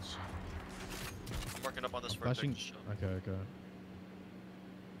making. I'm working up on this for Flashing. a pick. Okay, okay.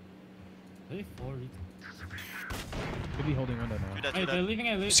 Really? 4 Could be holding window Do now. that, Hey, do they're that. leaving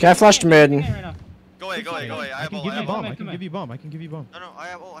it. Sky flashed mid. Go away. I I have can ult, give I you have bomb. ult. I can give you bomb. I can give you bomb. No, I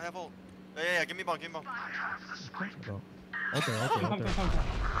have ult, Yeah, give me bomb. Okay. Come. Dang,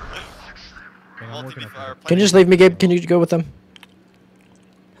 I'm Ult working to up be on fire. it. Can you just leave me, Gabe? Can you go with them?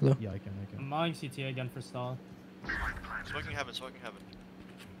 Hello. Yeah, I can. I'm mauling CT again for stall. Smoking heaven.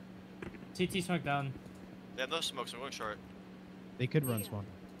 CT smoke down. They have no smoke, so I'm going short. They could run spawn.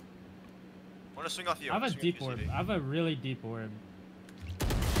 I want to swing off you. I have a swing off deep you, orb. CV. I have a really deep orb.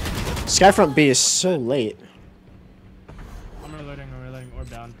 Skyfront B is so late. I'm reloading orb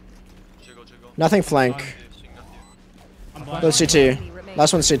down. Jiggle. Nothing flank. Swing off you. I'm blind. Go CT. Enemy remaining.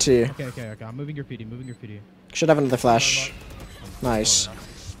 Last one CT. Okay. I'm moving your PD. Should have another flash. Nice.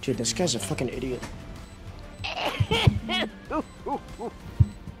 Dude, this guy's a fucking idiot.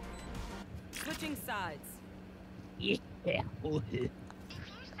 Switching sides.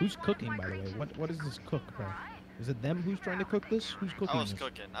 Who's cooking, by the way? What is this cook, bro? Is it them who's trying to cook this? Who's cooking I was this?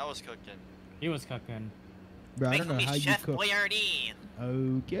 cooking. He was cooking. Bro, I don't know how you cook. Boyardee.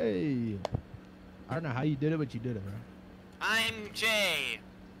 Okay. I don't know how you did it, but you did it, bro. I'm Jay.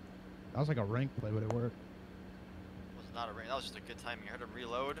 That was like a rank play, but it worked. Was not a ring. That was just a good timing. I heard him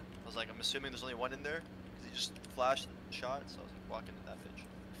reload. I was like, I'm assuming there's only one in there because he just flashed and shot. So I was like, walking into that bitch.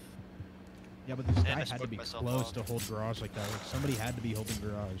 Yeah, but this And guy I had to spooked be myself close off. to hold garage like that. Like somebody had to be holding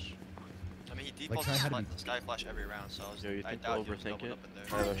garage. I mean, he defaults try like, how to the sky flash every round, so Yo, you I think doubt they'll he was overthink doubled it? up in I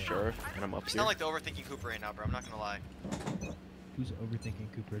there. have a sheriff, and I'm up It's here. not like the overthinking Cooper right now, bro. I'm not gonna lie. Who's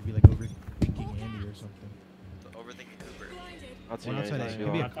overthinking Cooper? It'd be like overthinking Andy or something. The overthinking Cooper. Not One seeing outside A. anything.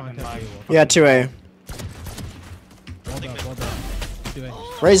 Could be a Fucking contact lag. A. Yeah, 2A. Well done.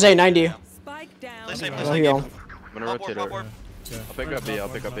 2A. Raise A, 90. Spike down. Play safe, Oh, play safe. heal. I'm gonna Pop rotate orb, over. pop orb. I'll pick up B. I'll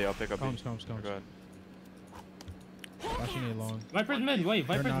pick up B. Comes. Go ahead. Flashing A long. Viper's mid. Wait,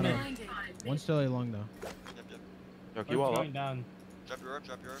 Viper's not mid. a- One still A long though. Yep. Yo, you all Wall's up. going down. Drop your orb.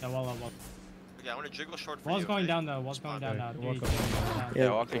 Yeah, wall. Okay, I'm gonna jiggle short for Wall's you. going okay? down though. Wall's going down now. Okay, walk Three, up. two, down. Yeah,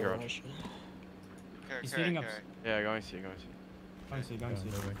 walk to garage. Carry, He's carry, feeding up. carry. Yeah, going C. Going C.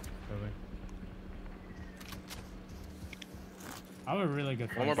 Moving. I have a really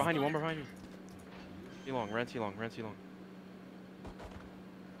good One more fight. behind you. C long, ran C long.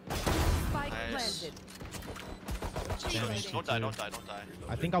 Spike Nice. planted. Don't die.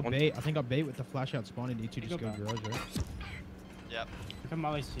 I think I'll bait with the flash out spawn and you two just go garage, right? Yep. Come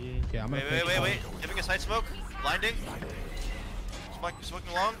Molly C. Yeah, I'm gonna Wait. Giving a side smoke. Blinding.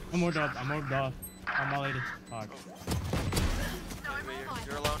 Smoking long. I'm orbed off. I'm Molly. Fuck. Wait,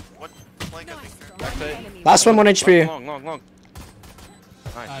 you're alone. What flank I think? Backside. Enemy Last one, 1 HP. Long.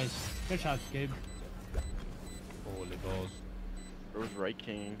 Nice. Nice. Good shots, Gabe. Holy balls. Where's right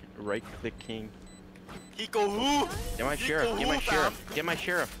click king. Hiko who? Get my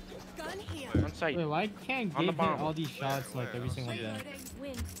sheriff. Gun here. On site. Wait, why can't On the Gabe hit bomb. all these shots like every single game? Reloading.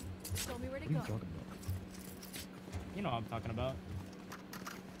 Win. Show me where to What are you go. talking about? You know what I'm talking about.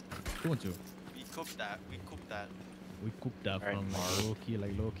 2-1-2. We cooked that. We cooked that Alright, from Marv.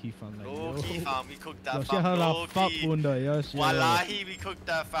 like low key fam like Low key fam, we cooked that Yo, fam. she had a Low fat key. bunda, yes. Wallahi, we cooked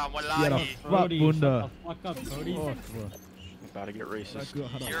that fam. She had a Wallahi. fat Cody, bunda. shut the fuck up, Cody. Oh, bro. About to get racist. That girl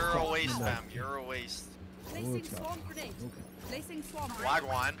had a You're fat a waste, bunda. fam. You're a waste. Placing Okay. swarm grenade. Placing swarm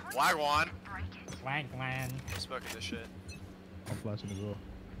Wagwan. Wang. I'm smoking this shit. I'm flashing as well.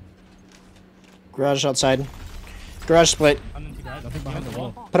 Garage outside. Garage split. I'm into garage. Nothing behind the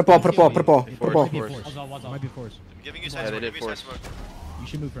wall. Put a ball. Put a ball. Might ball. be a Force. force. What's up? Might be a force. I'm giving you Yeah, side they smoke. did Give me side force. smoke. You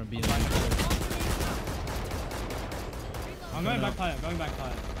should move from B and I'm going back plant. Going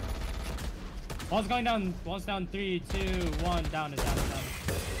plant. Wall's going down. Wall's down. 3, 2, 1. Down. It's down.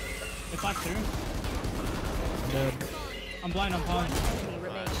 It's flash through. Dead. I'm blind. I'm blind. Enemy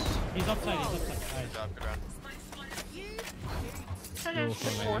remaining. He's upside. Nice. Good job, good round.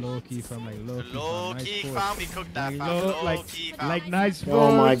 Low key from like low Low-key, fam, we cooked that, fam. Low-key, fam. like nice.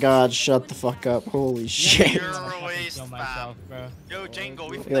 Oh my god, shut the fuck up. Holy shit. You're a waste, Kill fam. myself, bro. Yo, Django,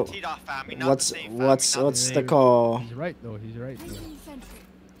 we Yo, from the T-Dot, fam. We not What's the same, fam. what's We not what's the the call? He's right though. He's right. Though. Placing sentry.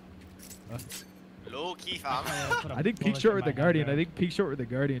 same. Low-key, fam. I think Peak Short with the Guardian. I think Peak Short with the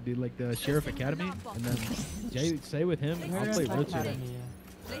Guardian, dude. Like the Sheriff Academy, and then Jay stay with him. I'll play Rotator.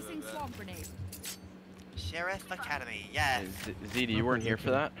 Placing swamp grenade. Sheriff Academy, yeah. ZD, you weren't here for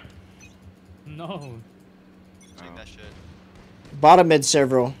that? No. Doing that shit. Bottom mid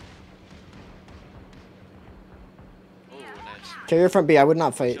several. Oh, nice. Carrier front B. I would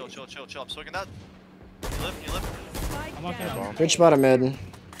not fight. Chill. I'm smoking that. You lift. Spike I'm walking down. out. Reach bottom mid.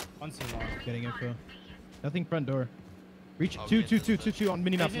 One C long. Getting info. Nothing front door. Reach Oh, two we on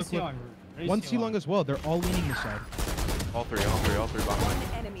mini map. Raise Look. C long. Raise One C C long as well. They're all leaning this side. All three behind me.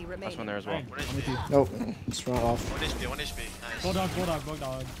 One enemy Last one remaining. there as well. Right. One I'm with you. HP. Nope. It's front off. 1 HP. Nice. Bulldog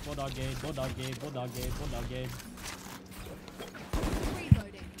gate.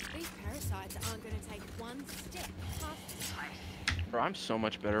 Reloading. These parasites aren't going to take one step past. Bro, I'm so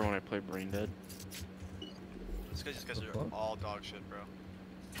much better when I play Brain Dead. These guys are all dog shit, bro.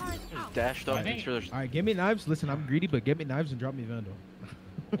 Just dashed up. I think- Make sure there's. All right, give me knives. Listen, I'm greedy, but get me knives and drop me Vandal.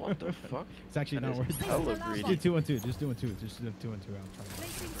 What the fuck? It's actually That not is worth it. hella Just greedy. do 2 and 2. Just do 2 and 2. Just do 2 and 2. I'm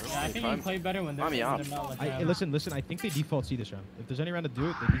trying. Yeah, I think I'm- you play better when I'm they're out. not like Hey, listen. I think they default C this round. If there's any round to do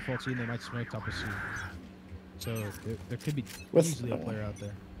it, they default C and they might smoke top of C. So there could be With- easily a player out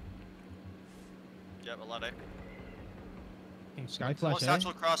there. Yep, a lot, eh? Sky One flash, eh?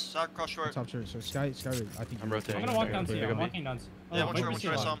 satchel cross short. Top short. So Sky. I think I'm you- rotating. I'm gonna walk Okay, down okay, C. okay. I'm walking down C. Yeah, one wait short, for C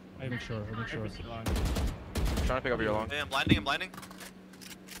one short, long. some. Make sure. Wait for C long. Trying to pick up your long. Hey, I'm blinding.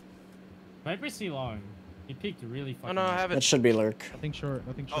 Viper C long. He peeked really fucking. Oh no, I have That it. should be lurk. Nothing short.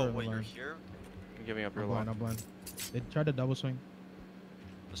 Oh, on wait, the you're line. here? I'm giving up your I'm long. blind. They tried to double swing.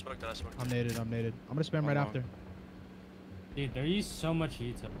 I smoked that. I'm naded. I'm gonna spam right long. after. Dude, there is so much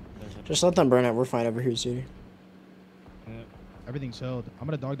heat. Just let them burn it. We're fine over here, CD. Everything's held. I'm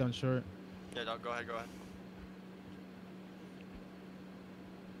gonna dog down short. Yeah, no, go ahead.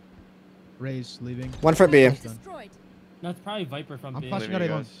 Raise leaving. One for B. Done. Destroyed. No, it's probably Viper from I'm B. flashing Leaving out A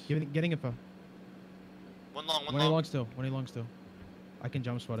you long. guys. Getting info. One long. One A long still. I can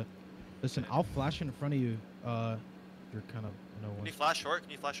jump spot it. Listen, I'll flash in front of you. You're kind of no Can one. you flash short?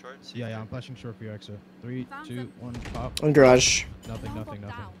 See Yeah, if I'm flashing short for your exo. 3, Found 2, them. 1, pop. On garage. Nothing. Alarm bot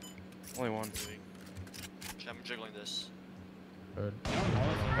down. Only one. I'm jiggling this. Third.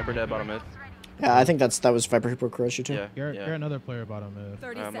 Viper dead bottom mid. Yeah, I think that was Viper who broke Kuroshi too. Yeah. Garrett, Yeah. another player bottom.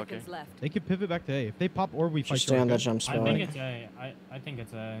 30 I'm seconds okay. left. They could pivot back to A. If they pop or we fight Just stay on that short. jump I spot. think it's A. I think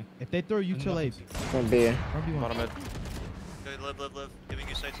it's A. If they throw you to A, Front B. front B1. Bottom mid. Good, live. Giving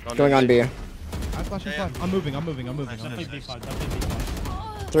you sights. Going on B. I'm flashing Yeah, flat. I'm moving. Nice, Definitely nice. B5. Definitely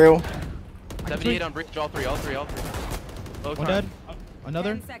B5. Through. 78 on breach. All three. Low One time. dead.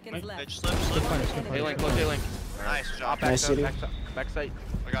 Another. 10 seconds Wait. Hey, left. slip. Good fighter. Good A fighter. link. Close A link. Nice job. Back Nice side. city. Back side.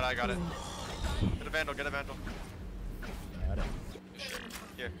 I got it. Get a vandal. Got it.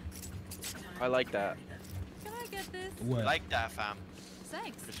 Here. I like that. Can I get this? What? Like that, fam.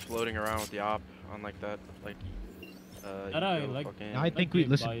 Thanks. Just floating around with the op on like that. Like. I don't yo, like- fucking- Now I think we Like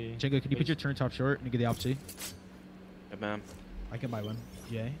listen. by- Django, can you put your turn top short and get the op C? Yeah, man. I can buy one.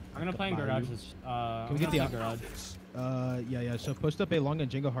 Yeah. I'm gonna play in Buy you. garages. Can we get the garage? Yeah. So post up A long and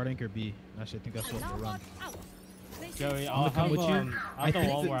Django hard anchor B. Actually, I think that's what Alarm we'll run. bot out. Placing Joey, I'm I'll gonna come have with you. I have the I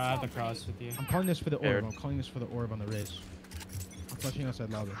wall think where I have the cross with you. I'm calling this for the orb. Aired. I'm calling this for the orb on the raise. I'm flashing outside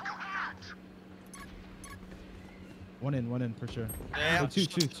lobby. One in for sure. Yeah. Oh,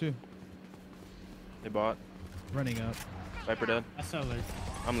 two. They bought. Running up. Viper dead. I saw like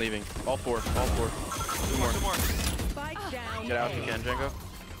I'm leaving. All four. Two more. Spike down. Get out if you can, Django.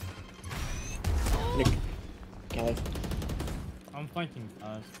 Nick. Can't leave. I'm flanking.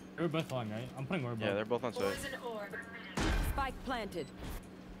 They were both long, right? I'm putting orb. Yeah, they're both on site. Spike planted.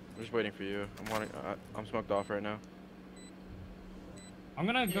 I'm just waiting for you. I'm smoked off right now. I'm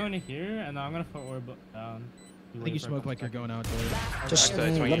gonna go into here and then I'm gonna put orb down. I think you smoke like you're going out, Joey. Just Backside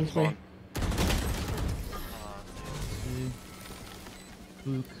let swinging him play. spawn.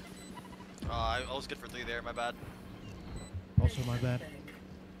 Luke. I was good for 3 there. My bad. Also my bad.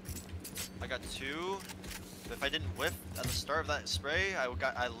 I got 2. If I didn't whiff at the start of that spray, I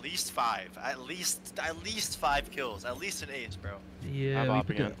got at least 5. At least 5 kills. At least an ace, bro. Yeah, I'm we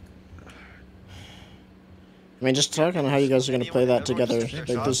hopping put in. I mean, just talk on how you guys are gonna play that together. Everyone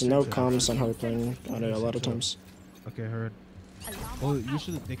just Like, there's no shots. comms on how we're playing on it a lot of times. Okay, heard. Well,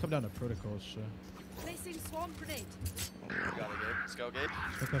 usually they come down to protocols, so. Placing swarm grenade. You got it, Gabe. Let's go, Gabe.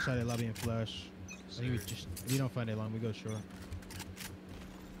 Look outside the lobby and flash. I think we don't find it long, we go short.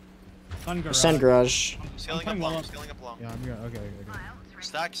 Sun garage. Send garage. Scaling up playing long, well. scaling up long. Yeah, I'm here. Okay.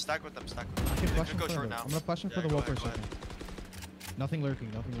 Stack with them, stack with them. I can They flash could him go for short the, now. I'm gonna flash him for Yeah, the go wall for a ahead, go ahead. second. Nothing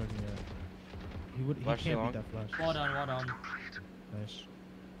lurking yet. He Flash can't long. beat that flash. Well done. Nice.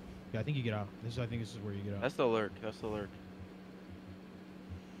 Yeah, I think you get out. I think this is where you get out. That's the lurk. That's the lurk.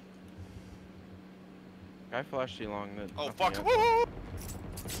 Guy flashed too long. That Oh, nothing fuck. yet. Woo!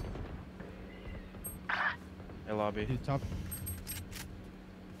 Hey, lobby. Dude, top.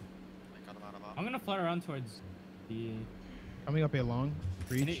 I'm gonna fly around towards the. Coming up a long.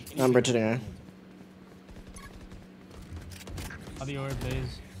 Breach. I'm bridging A. How the orb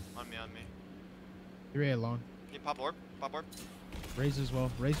plays. On me. 3A long. Hey, pop orb. Raise as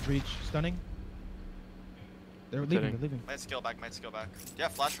well. Raise breach. Stunning. They're leaving. Might scale back. Yeah,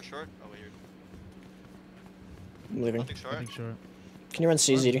 flash for short. Oh, weird. I'm leaving. Nothing short. Nothing short. Can you run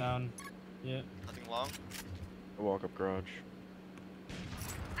C, ZD? Down. Yeah. Nothing long. I walk up garage.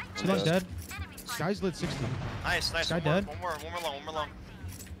 Sky's dead. Sky's lit 60. Nice. Sky One dead. more long.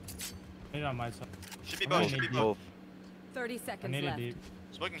 Hit on my side. Should be I'm both. gonna need Both. 30 I seconds need it left. deep.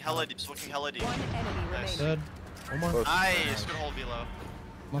 Smoking hella deep. One enemy Nice. remaining. Dead. One more. Close. Nice. Good hold below.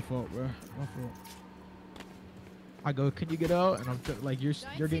 My fault, bro. My fault. I go, can you get out? And I'm like, you're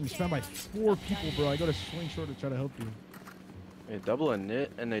getting spammed by 4 people, bro. I go to swing short to try to help you. They double a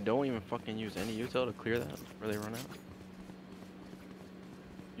knit and they don't even fucking use any util to clear that before they run out.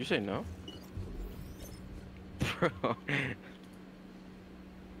 You say no? Bro.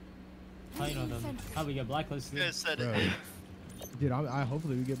 How you know them? How we get blacklisted? You guys said Bro. it. Dude, I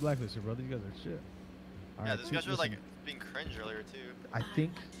hopefully we get blacklisted, bro. These guys are shit. Yeah, Alright, these two- guys were like listen, being cringe earlier too. I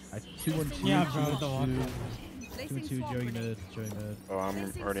think 2-1-2. Yeah, bro, the walk. 2-2. Joey mid. Oh,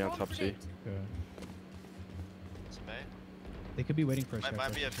 I'm already on top C. Okay. It's a May. They could be waiting for a Might sky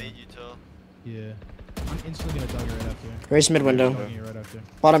be a flash, bait so- util. Yeah. I'm instantly gonna dog it right after. Raise mid window. Dogging it right after.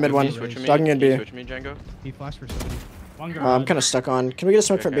 Bottom mid Can one. you switch me? Dogging in Can you B. switch me, Django? He flashed for 70. One I'm garage. kind of stuck on. Can we get a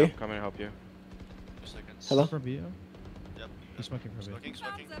smoke from Okay, B? I'm coming to help you. 2 seconds. Hello? For B? Yep. He's smoking for B.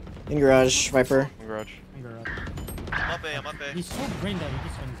 Smoking. In garage, Viper. One garage. One garage. I'm up A. He's so brain dead. He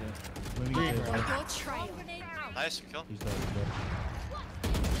just swings it. Let me get Your this. trail. Nice, kill. He's dead. He's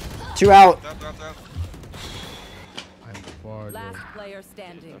dead. 2 out. Throw. I'm far dead. Last player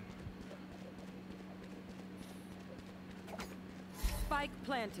standing. Spike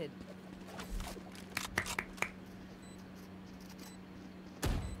planted.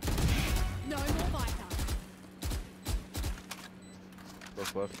 No more Viper.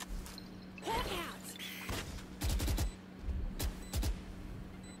 Both left. Hawk out.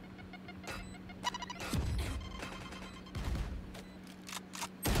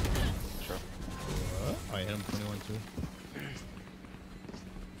 Sure. I hit him 21 too.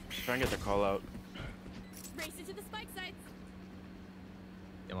 Try and get the call out. Race into the spike sites.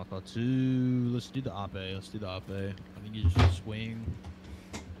 Yeah, my thought too. Let's do the op A. I think you just swing.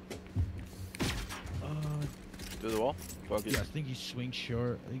 Through the wall? Fuck it. Yeah, I think you swing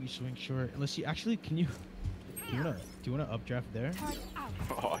short. Unless you actually, do you wanna updraft there?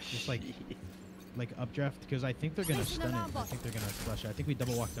 Oh, Just like shit. like updraft because I think they're gonna stun it. I think they're gonna flush it. I think we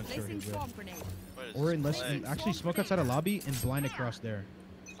double walk down short Placing here, swarm grenade. or unless you actually smoke outside a lobby and blind across there.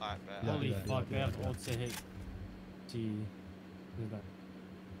 Alright, bet. Yeah. Holy do fuck, that, they have do that. ults to hit. T. Who's that?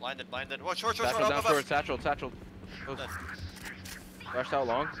 Blinded. Whoa, short. Satchel down Up. short. Satchel. Oh. Dead. Flashed out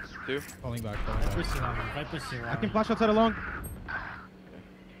long. 2. Falling back. Viper C long. Viper C long. I can flash outside along.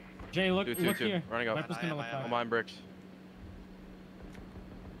 Jay, look 2. here. Running up. Viper's gonna look I back. On mine bricks.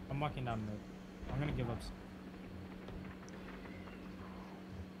 I'm walking down mid. I'm gonna give up.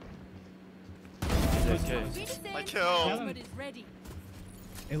 JK. My kill. Ultimate is ready.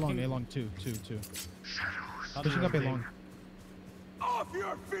 A long, two. Pushing up a long. Off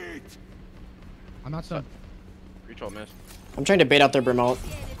your feet! I'm not stunned. Reach all missed. I'm trying to bait out their Brimalt.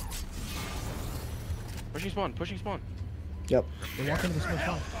 Pushing spawn. Yep. They walk into the smoke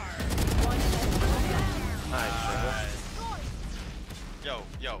shot. Nice, Django.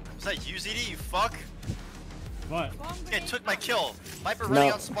 Yo. Is that you, ZD? You fuck? What? Yeah, took my kill. Viper No.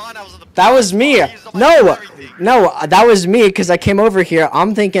 running out spawn. I was in the. That was me. He used all my kills and everything. No, that was me because I came over here.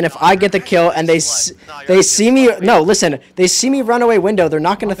 I'm thinking if I get the kill and they see me. No, listen. They see me run away window. They're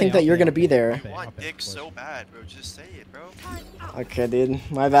not gonna think that you're gonna be there. I want dick so bad, bro. Just say it, bro. Okay, dude.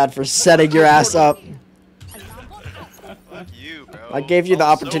 My bad for setting your ass up. Fuck you, bro. I gave you the I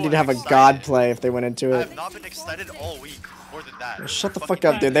was opportunity so to have a excited. god play if they went into I it. have not been excited all week. More than that. Shut the Fucking fuck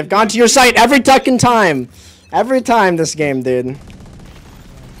up, dude. They've gone to your site every fucking time. Every time this game, dude.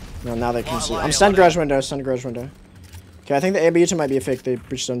 No, now they can see. I'm stunned garage window. Stunned garage window. Okay, I think the ABU might be a fake. They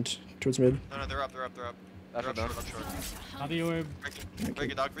breached stunned towards mid. No, they're up. That's They're up done. short, up short. How do you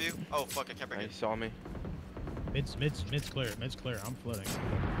Break a dog for you? Oh fuck, I can't break He it. saw me. Mid's clear. Mid's clear. I'm floating.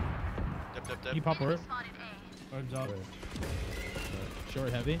 Dip. Can you pop orb? Orbs up?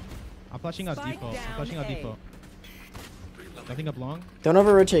 Short heavy. I'm flashing out Spike default. I'm down flashing out A. default. Nothing up long. Don't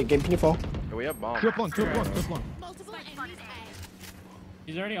over rotate. Gabe, can you fall? Yeah, we have bomb. Two up long. Two up long. Two up long. Multiple enemies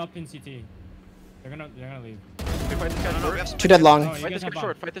He's already up in CT. They're gonna leave. We fight this guy No, we short. have some. Two dead long. Oh, you Fight guys this guy have bomb.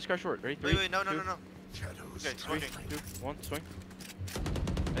 short. Fight this guy short. Ready? Three, Wait, no. two, Okay, smoking. 2, 1, swing.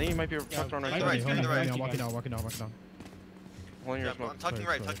 I think he might be tucked on Right, right right, side. right, right. I'm walking down. Walking down. Walking down. Holding Yeah, your smoke. I'm tucking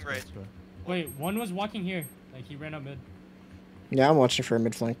right, tucking right. Wait, one was walking here. Like he ran up mid. Yeah, I'm watching for a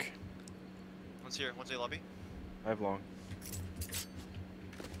mid flank. One's here. One's in the lobby. I have long.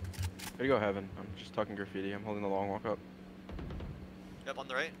 Way to go, Heaven. I'm just tucking graffiti. I'm holding the long walk up. Yep, on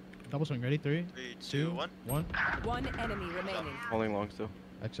the right. Double swing. Ready? 3, 3, 2, 2, 1. 1. One enemy remaining. Holding long still.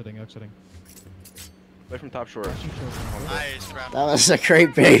 Exiting. Away from top short. Flashing short. Nice, round. That was a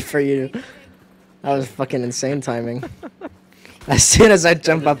great bait for you. That was fucking insane timing. As soon as I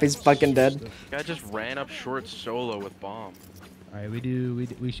jump up, he's fucking dead. Guy just ran up short solo with bomb. All right, we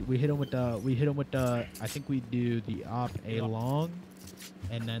hit him with the I think we do the op a long,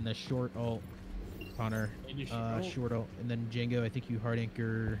 and then the short ult, Connor, short ult, and then Django. I think you hard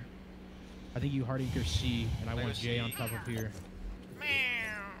anchor C, and I want J on top of here.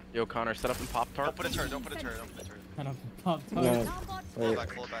 Yo, Connor, set up and pop tart. Don't put a turret. Don't put a turret. Kind of pop. No. Pull Wait.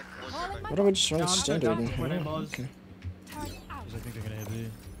 back, pull back. What are we just running Down, standard? down, in? down, Oh, down. okay. Turret out. Because I think they're gonna hit B.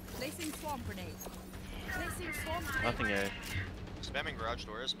 Placing swarm grenade. Placing swarm grenade. Nothing A. Spamming garage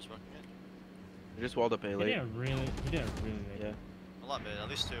doors. I'm smoking it. You just walled up A He late. did a really Yeah. A lot mid, at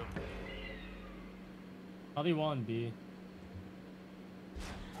least 2. Probably one B.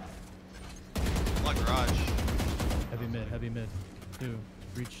 A lot garage. Heavy mid. 2.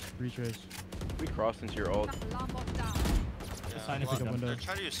 Breach race. We crossed into your ult. Alarm bot down. Yeah, Sign a if lot. we can window. They're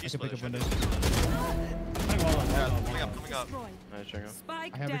trying to use I can C-split. pick up Trying to window. use C-split. Coming wall up, Yeah, wall up, coming wall up, up. coming up. Destroyed. Nice, Django.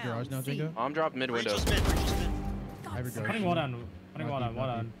 Spike I have a down. garage now, C. Django. Bomb drop mid Breach window. just mid, breach just mid. I have a garage. Putting wall down. Putting wall down. Wall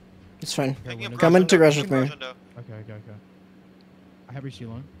Copy. down. It's fine. Picking up Come garage into window, garage picking with me. window. Okay. I have reach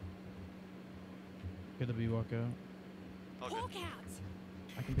long. Get the B walk out. All good. Hawk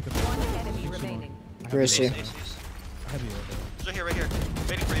out. I can pick up. One enemy Reach long. remaining. I have Where is B he? walk Ace, out. ace. I have you walk out. He's right here.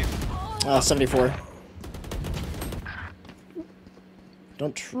 Waiting for you. 74.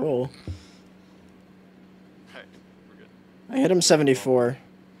 Don't troll. Alright, we're good. I hit him 74.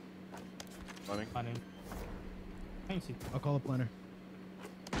 Running. Planning. Thanks. I'll call a planner.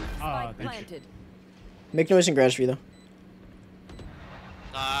 Ah, Spike thank you. planted. Make noise in garage for you though.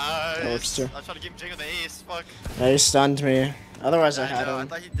 Nice. works too. I was trying to give Jingo the ace. Fuck. Yeah, he stunned me. Otherwise, I I had know, I him.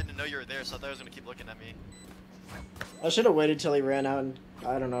 thought he didn't know you were there, so I thought he was gonna keep looking at me. I should have waited till he ran out and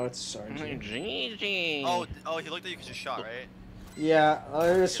I don't know. It's sorry. GG. Oh, he looked at you because you shot, right? Yeah,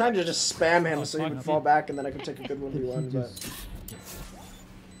 I was trying to just spam him Oh, so he fuck, would dude. fall back and then I could take a good 1v1. But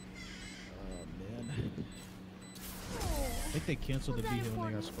Oh man. I think they canceled the B hit when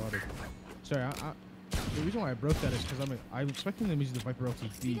they got spotted. Sorry, the reason why I broke that is because I'm expecting them to use the Viper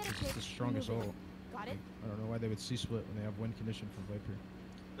LTB because it's the strongest ult. Got it. I don't know why they would C-split when they have win condition for Viper.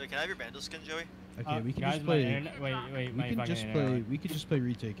 Wait, can I have your Vandal skin, Joey? Okay, we can guys, just my play. internet. Wait, We my can fucking just internet. play. We could just play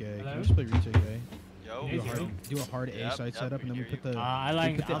retake A. Hello? Can we just play retake A? Yo. Hey, Do a hard A Yep, side yep, setup, we and then we hear put the. I we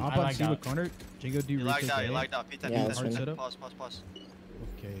like. put the I op on like C with that. Connor. Jingo do You lagged retake out, you A. lagged out. Pete that, Yeah, Pete that's that, fine. Pete that. Setup? Pause.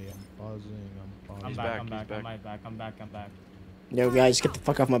 Okay, I'm pausing. I'm He's back. back, I'm he's back. back. I'm back. I'm back. yo, guys, get the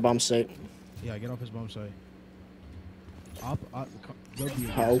fuck off my bomb site. Yeah, get off his bomb site. Op, go B.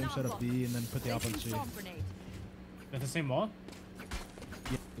 How? Same setup B, and then put the op on Placing C. swarm grenade. That's the same wall.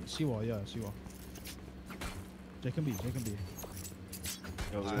 Yeah, seawall. Yeah, seawall. J can B.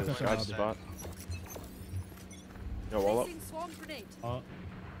 Yo, Alright, this like guy's I spot. Yo, wall up. Placing swarm grenade. Oh.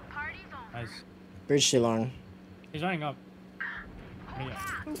 Nice. Bridge too long. He's running up.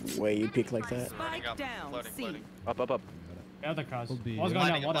 Yeah. Way you peek like that. Spike Up, down. floating, C. floating. Up. Yeah, the cross. Hold B, Wall's yeah.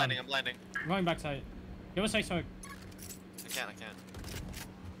 going I'm down. Wall down. blinding, I'm blinding. I'm going backside. Give us side smoke. I can't.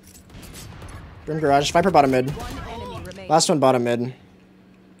 Brim garage. Viper bottom mid. One enemy remaining. Last one bottom mid.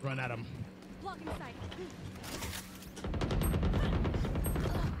 Run at him. Blocking sight.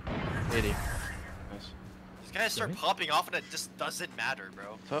 80. Nice. Guys start popping off and it just doesn't matter,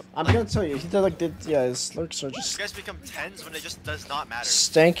 bro. I'm gonna tell you, he did like yeah, his lurks are These just guys become 10s when it just does not matter.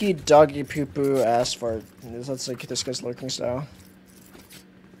 stanky doggy poo poo ass fart. That's like this guy's lurking style.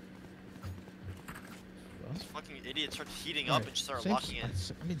 This fucking idiot starts heating up and just start locking in.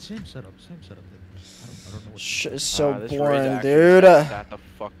 I mean, same setup. I don't know what. It's so this boring, Raze actually dude. Sat the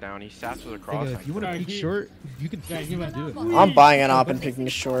fuck down. He sats with a cross. If you want to peek short, you can do it. I'm buying an op and picking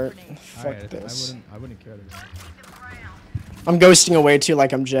short. Fuck Alright, this. I wouldn't care to. I'm ghosting away too,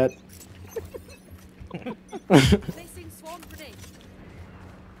 like I'm Jet.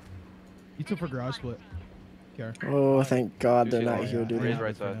 You took for garage split. Care. Oh, thank God they're not here, dude. Raze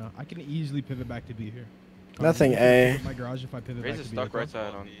right side. I can easily pivot back to B here. Nothing A. My garage if I pivot Raze back is to B. stuck right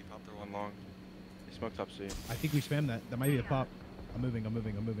side on one long. He smoked up C. I think we spam that. That might be a pop. I'm moving. I'm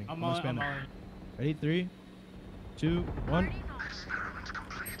gonna spam it. Ready? 3, 2, 1.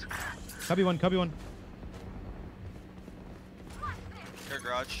 Copy one. Clear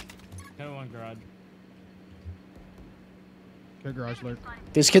garage. Got one garage. Clear garage lurk.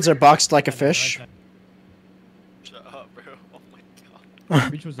 These kids are boxed like a fish. Shut up, bro. Oh my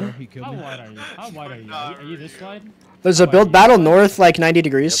god. Reach was there. He killed How me. wide are you? How wide are you? Are you this wide? There's a build battle north, like 90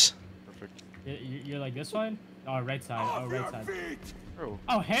 degrees. Perfect. You're like this wide? Oh, right side. Oh, right side. Bro.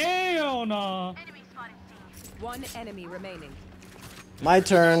 Oh, hell no! One enemy remaining. My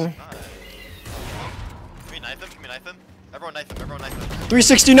turn. Can we knife him? Can we knife him? Everyone knife him.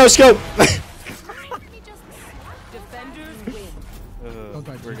 360 no scope. Defenders win. Don't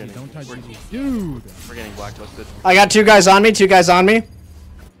touch We're GG. getting, Don't touch we're, GG. Dude. we're getting blacklisted. I got 2 guys on me.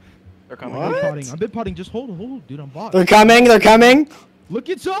 They're coming. What? I'm bit potting. Just hold. Dude, I'm bot. They're coming. Look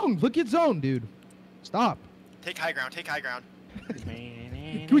at zone, dude. Stop. Take high ground.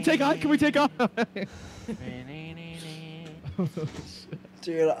 Can we take on?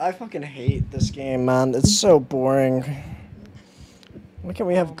 Dude, I fucking hate this game, man. It's so boring. Why can't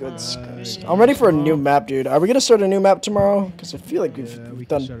we have good skips? I'm ready for a new map, dude. Are we gonna start a new map tomorrow? Because I feel like We we've can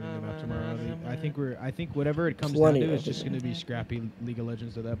done. start a new map tomorrow. I think whatever it comes Plenty down to of is just it. gonna be scrappy League of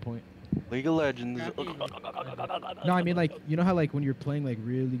Legends at that point. League of Legends. No, I mean like you know how like when you're playing like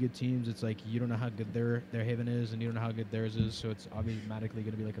really good teams, it's like you don't know how good their Haven is and you don't know how good theirs is, so it's automatically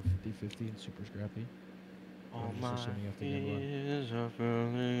gonna be like a 50-50 and super scrappy. All I'm my just assuming you have to get one. fears are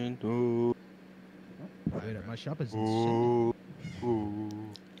filling through. Wait, my shop is insane.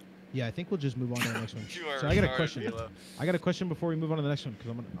 Yeah, I think we'll just move on to the next one. So I got a question. I got a question before we move on to the next one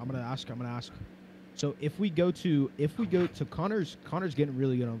because I'm gonna ask. So if we go to Connor's getting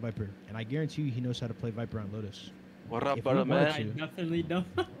really good on Viper, and I guarantee you he knows how to play Viper on Lotus. What up, If we brother, wanted man? I definitely don't.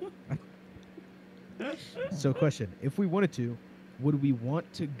 So question: if we wanted to, would we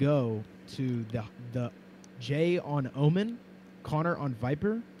want to go to the Jay on Omen, Connor on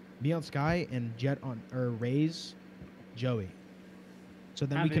Viper, me on Sky, and Jet on Raze, Joey? So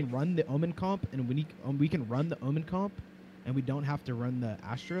then we can run the Omen comp, and we can run the Omen comp, and we don't have to run the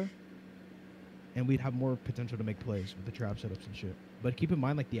Astra, and we'd have more potential to make plays with the trap setups and shit. But keep in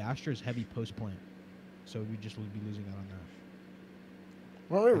mind, like the Astra is heavy post plant, so we just would be losing out on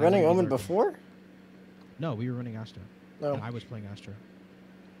that. Weren't we And running then we'd be Omen lurking. before? No, we were running Astra. No. And I was playing Astra.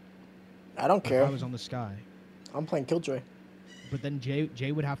 I don't care. I was on the Sky. I'm playing Killjoy. But then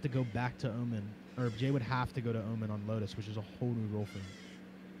Jay would have to go back to Omen, or Jay would have to go to Omen on Lotus, which is a whole new role for him.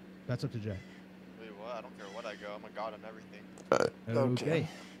 That's up to Jay. Wait, what? I don't care what I go. I'm a god on everything. Okay.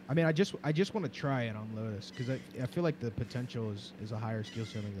 I mean, I just want to try it on Lotus because I feel like the potential is a higher skill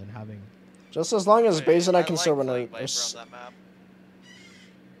ceiling than having. Just as long as Wait, Base and I can like still run playing it. Viper on that map.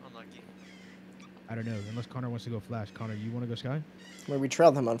 Unlucky. I don't know. Unless Connor wants to go Flash. Connor, you want to go Sky? Wait, we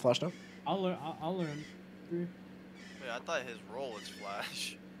trailed him on Flash now. I'll learn. Wait, I thought his role was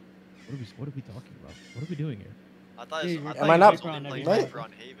Flash. What are we talking about? What are we doing here? I thought Hey, his, I am thought I he not- was only playing Right? Viper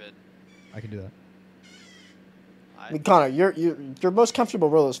on Haven. I can do that. I mean, Connor, your most comfortable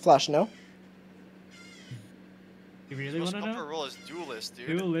role is Flash, no? You His really most want to comfort know? role is Duelist,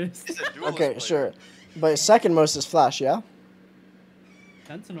 dude. Duelist. He's a Duelist Okay, player. sure. But second most is Flash, yeah?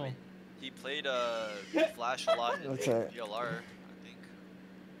 Sentinel. He played Flash a lot in Okay. DLR, I think.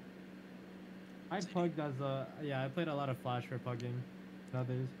 I pugged as a I played a lot of Flash for pugging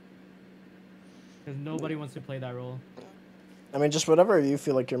nowadays. Because nobody wants to play that role. I mean, just whatever you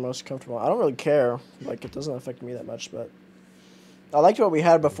feel like you're most comfortable. I don't really care. Like, it doesn't affect me that much, but I liked what we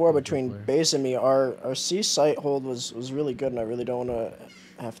had before between Base and me. Our C site hold was really good, and I really don't want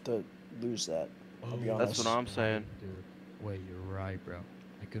to have to lose that. I'll be honest. That's what I'm saying. Dude, wait, you're right, bro.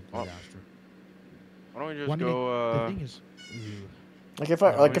 I could play Astra. Why don't we just Well, I mean, go? the thing is, Like if I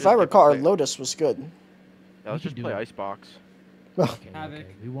why don't we if just I get recall, our play- Lotus was good. Yeah, let's can just do play it. Icebox. okay, Havoc. okay,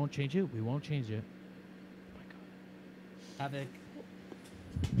 we won't change it. We won't change it. Havoc.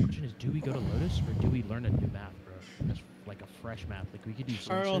 The question is, do we go to Lotus or do we learn a new map, bro? That's like a fresh map. Like we could do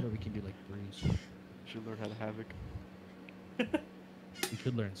Sunset Earl. or we can do like Breeze. Should learn how to havoc. We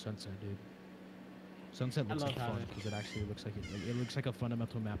could learn Sunset, dude. Sunset I looks like love fun Havoc. because it actually looks like it looks like a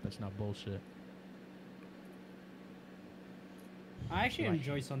fundamental map that's not bullshit. I actually Right.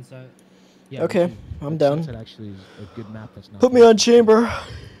 enjoy Sunset. Yeah, Okay, me too. I'm But down. Sunset actually is a good map that's not. Put me on bullshit. chamber.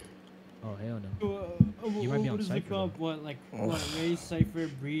 Oh hell no. You might be on what is it Cypher, called? though. What, like, what, Raze, Cypher,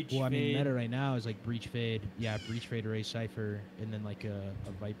 Breach, Well, I mean, Fade? meta right now is like Breach Fade. Yeah, Breach Fade, Ray Cypher, and then like a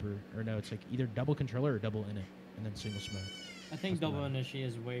Viper. Or no, it's like either double controller or double in it, and then single smoke. I think That's the double meta. initiate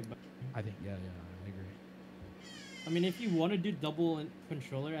is way better. I think, yeah, I agree. I mean, if you want to do double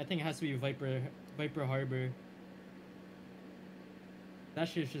controller, I think it has to be Viper Harbor. That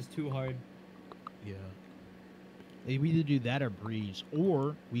shit's just too hard. Yeah. We either do that or Breeze,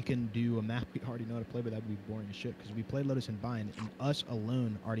 or we can do a map we already know how to play, but that'd be boring as shit. Because we play Lotus and Bind, and us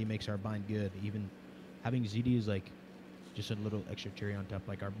alone already makes our Bind good. Even having ZD is like just a little extra cherry on top.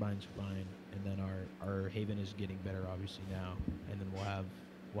 Like our Bind's fine, and then our Haven is getting better obviously now, and then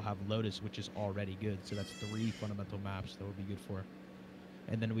we'll have Lotus, which is already good. So that's 3 fundamental maps that would be good for.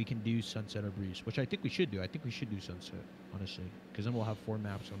 And then we can do Sunset or Breeze, which I think we should do. I think we should do Sunset, honestly, because then we'll have 4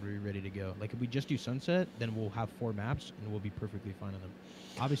 maps and we'll be ready to go. Like if we just do Sunset, then we'll have 4 maps and we'll be perfectly fine on them.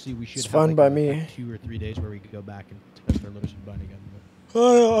 Obviously, we should It's have fine like, by a- me. like 2 or 3 days where we could go back and test our Lotus and Bind again.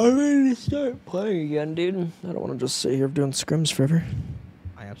 I'm ready to start playing again, dude. I don't want to just sit here doing scrims forever.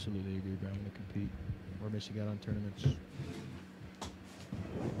 I absolutely agree, bro. I'm gonna compete. We're missing out on tournaments.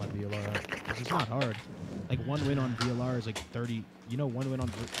 My VLR. 'Cause it's not hard. Like 1 win on VLR is like 30. You know, 1 win on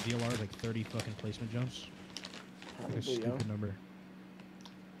VLR is like 30 fucking placement jumps. Like a Probably, yeah. stupid number.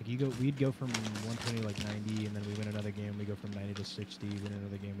 Like we'd go from 120 to like 90, and then we win another game. We go from 90 to 60. Win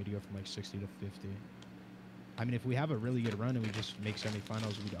another game. We'd go from like 60 to 50. I mean, if we have a really good run and we just make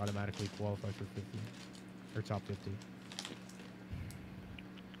semifinals, we'd automatically qualify for 50 or top 50.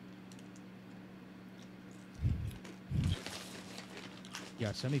 Yeah,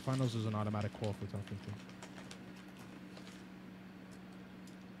 semifinals is an automatic qual for top 50.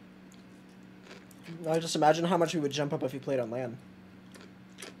 I just imagine how much we would jump up if we played on land.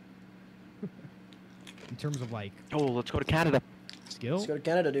 In terms of like Oh, let's go to Canada. skill, Let's go to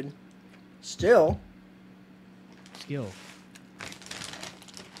Canada, dude. Still, skill.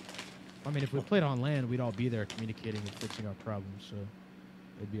 I mean, if we played on land, we'd all be there communicating and fixing our problems. So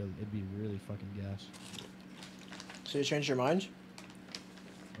it'd be really fucking gas. so you changed your mind?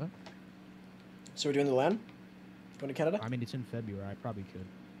 What? So we're doing the land? Going to Canada? I mean, it's in February. I probably could.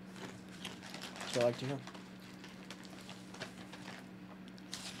 That's what I like to hear.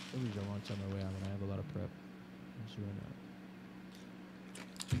 February's a long time away. I mean, I have a lot of prep. Let's see right now.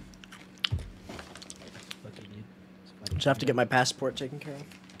 What do you need? Just have to get my passport taken care of.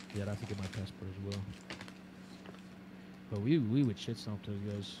 Yeah, I'd have to get my passport as well. But we would shit stomp those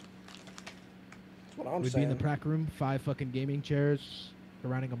guys. That's what I'm We'd saying. be in the prac room, 5 fucking gaming chairs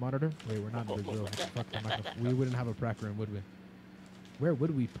surrounding a monitor. Wait, we're not in Brazil. Fuck, we wouldn't have a prac room, would we? Where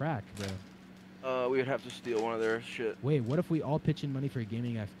would we prac, bro? We would have to steal one of their shit. Wait, what if we all pitch in money for a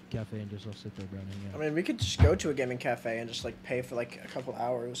gaming cafe and just all sit there, bro, and hang I out? mean, we could just go to a gaming cafe and just like pay for like a couple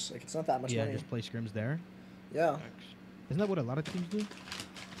hours. Like it's not that much Yeah, money. just play scrims there. Yeah. Isn't that what a lot of teams do?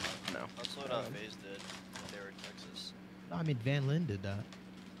 No. That's what FaZe did when they were in Texas. No, I mean, Van Lin did that.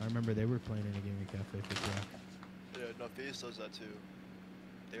 I remember they were playing in a gaming cafe for prac. Yeah, no, FaZe does that too.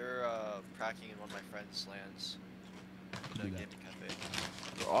 They were pracking in one of my friend's lands. In a Do that. gaming cafe.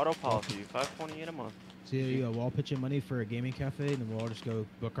 For auto policy, $5.28 a month. So yeah, yeah, we'll all pitch in money for a gaming cafe, and then we'll all just go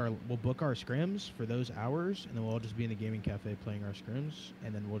book our scrims for those hours, and then we'll all just be in the gaming cafe playing our scrims,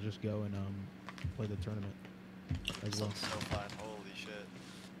 and then we'll just go and play the tournament as well. Sounds so fun. Holy shit.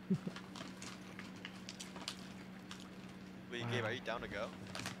 Wait, Gabe, are you down to go?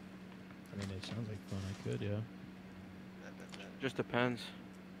 I mean, it sounds like fun. I could, yeah. Just depends.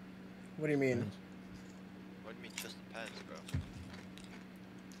 What do you mean? What do you mean just depends, bro?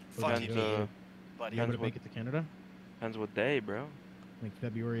 Depends, Fuck you, buddy. You able depends to make it to Canada? Depends what day, bro. Like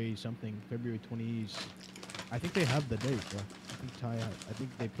February something, February 20s. I think they have the date, bro. I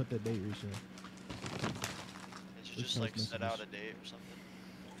think they put the date recently. It should Which just like sounds set nice. out a date or something.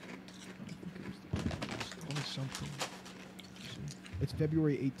 It's only something. It's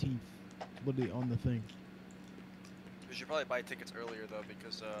February 18th. Literally on the thing. We should probably buy tickets earlier though,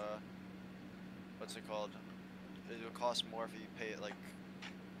 because what's it called? It'll cost more if you pay it like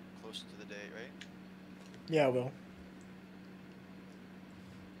closer to the date, right? Yeah, I will.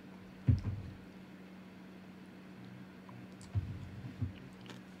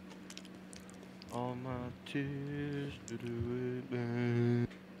 All my tears to do it, man.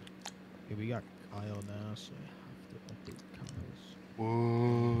 Okay, we got Kyle now, so I have to update Kyle's.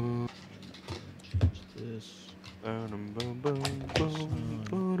 Whoa. Change this. I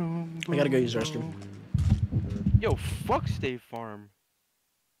gotta go use the restroom. Yo, fuck State Farm.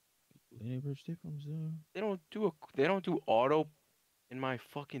 Neighbor State Farm's there. They don't do auto in my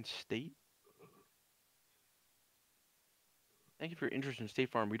fucking state. Thank you for your interest in State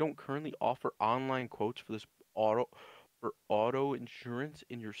Farm. We don't currently offer online quotes for this auto insurance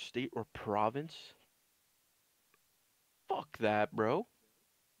in your state or province. Fuck that, bro.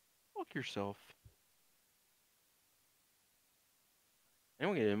 Fuck yourself.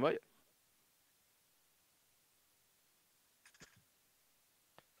 Anyone get an invite?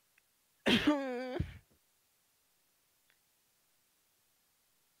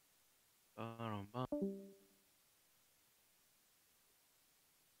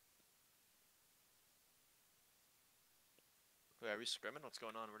 Wait, are we scrimming? What's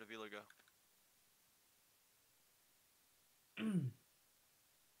going on? Where did Vila go?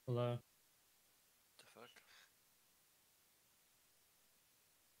 Hello. The fuck?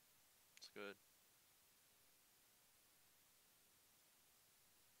 It's good.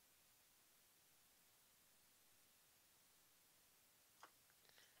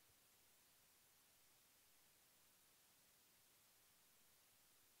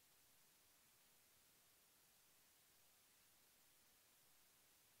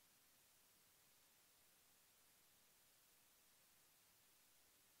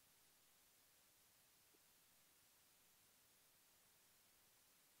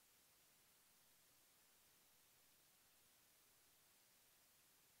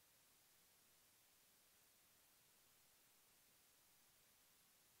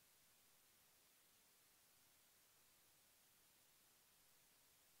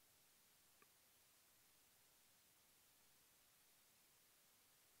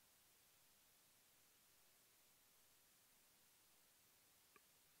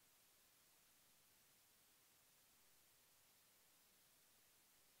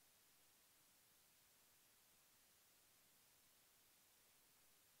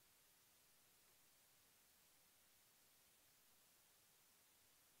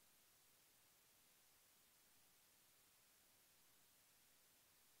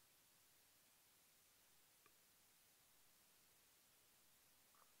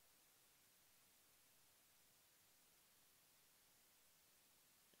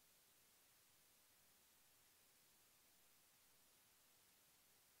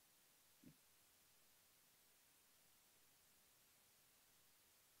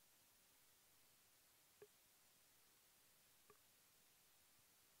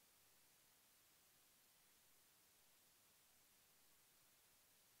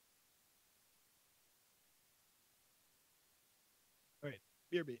 Alright,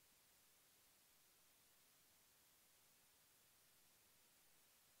 BRB.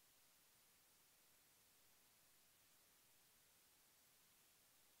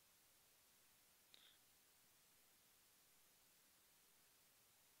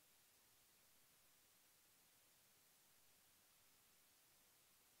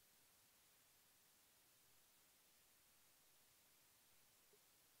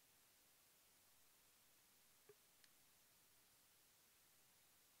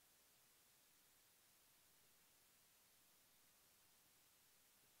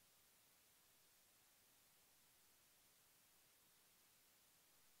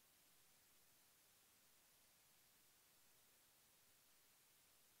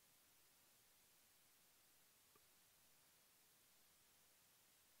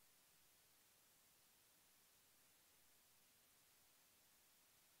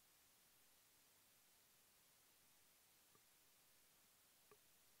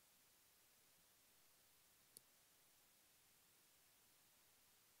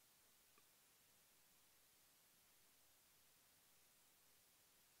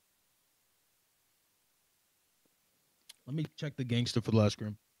 Let me check the gangster for the last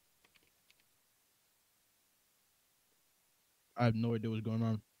scrim. I have no idea what's going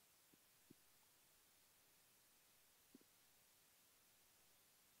on.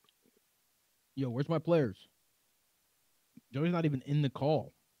 Yo, where's my players? Joey's not even in the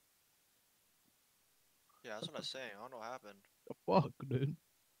call. Yeah, that's what I was saying. I don't know what happened. The fuck, dude?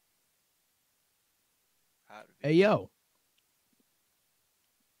 Hat Hey, yo.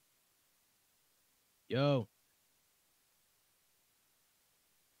 Yo.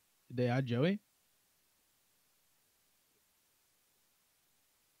 Did they add Joey?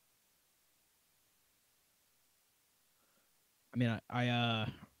 I mean, I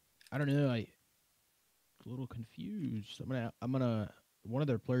don't know. a little confused. One of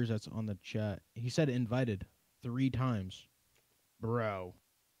their players that's on the chat, he said invited 3 times. Bro.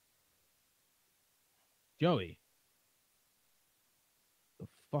 Joey. The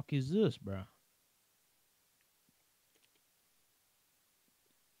fuck is this, bro?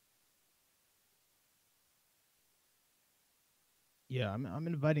 Yeah, I'm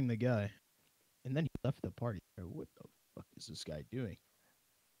inviting the guy. And then he left the party. What the fuck is this guy doing?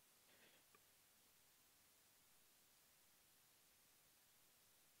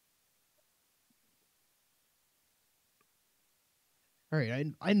 All right,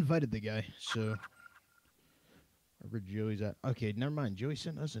 I invited the guy, so wherever Joey's at. Okay, never mind. Joey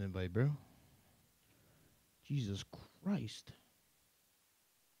sent us an invite, bro. Jesus Christ.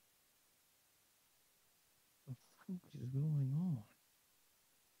 What the fuck is going on?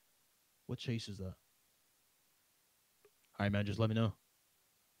 What chase is that? All right, man, just let me know.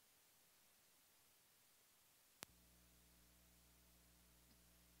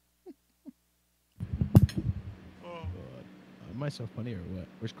 Am I so funny or what?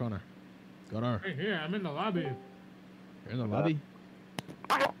 Where's Connor? Connor. Hey, here, I'm in the lobby. You're in the lobby?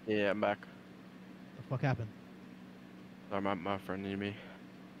 Yeah, I'm back. What the fuck happened? Sorry, my friend needed me.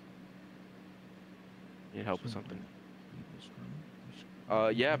 Need help with something.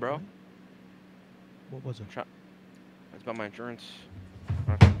 Yeah, bro. What was it? It's about my insurance.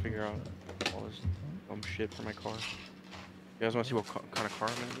 I'm trying to figure out all this dumb shit for my car. You guys want to see what kind of car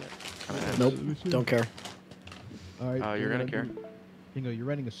I'm gonna get? Nope, don't care. All right. You're gonna care. Bingo, you're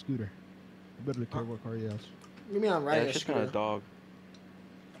riding a scooter. You better care what car he has. You mean I'm riding it's a just kind scooter? of dog.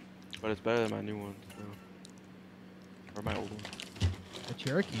 But it's better than my new one. So. Or my old one. A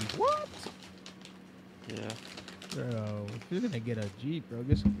Cherokee? What? Yeah. Bro, if you're gonna get a Jeep, bro,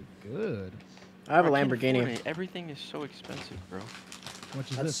 get something good. I have a can't Lamborghini. afford it. Everything is so expensive, bro. How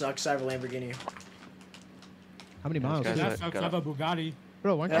much is That this? sucks. I have a Lamborghini. How many miles? Guys, That sucks. I have a Bugatti.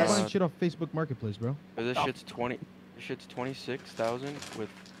 Bro, why aren't you Yes. buying shit off Facebook Marketplace, bro? This shit's 26,000 with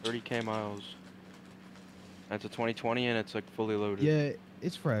 30k miles. And it's a 2020 and it's like fully loaded. Yeah,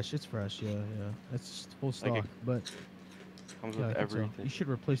 it's fresh. It's fresh. Yeah, yeah. That's full stock, Like but Comes yeah, with I think so. everything. You should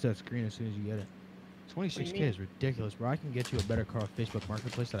replace that screen as soon as you get it. 26K is ridiculous, bro. I can get you a better car off Facebook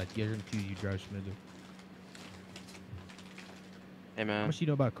Marketplace that I guarantee you drive smoothly. Hey How man, much do you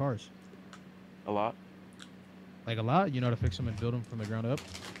know about cars? a lot. Like a lot? You know how to fix them and build them from the ground up?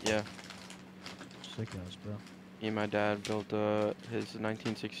 Yeah. Sick ass, bro. Me and my dad built his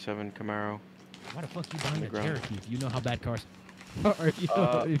 1967 Camaro. Why the fuck you buying the a ground. Cherokee if you know how bad cars are? If you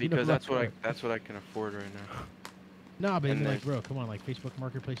know Because about that's what cars? that's what I can afford right now. Nah, but and like, bro, come on, like Facebook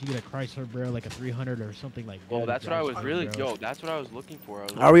Marketplace, you get a Chrysler, bro, like a 300 or something like that. Well, that's what I was Drives really, fine, bro. yo, that's what I was looking for. I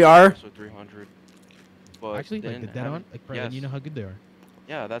was Are we looking are? for a 300. But Actually, like the didn't dead have on, it. like, bro, yes. and you know how good they are.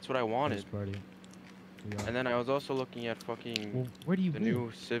 Yeah, that's what I wanted. Nice party. Yeah. And then I was also looking at fucking Well, where do you the live?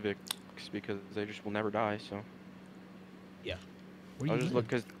 new Civics because they just will never die. So Yeah. I was just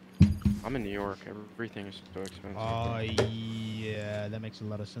looking because I'm in New York. Everything is so expensive. Oh, yeah, that makes a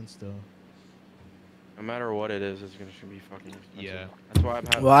lot of sense, though. No matter what it is, it's gonna be fucking expensive. Yeah. That's why I'm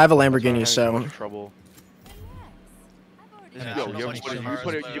having. Well, I have a that's why I'm Lamborghini, having so so much trouble. Yeah, Yo, I don't know you, much put, about you, cars,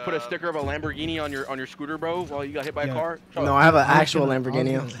 put a, but, you put a sticker of a Lamborghini on your scooter, bro, while you got hit by Yeah. a car. Shut no, up. I have an I was actual gonna-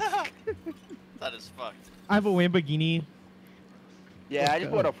 Lamborghini. That is fucked. I have a Lamborghini. Yeah, I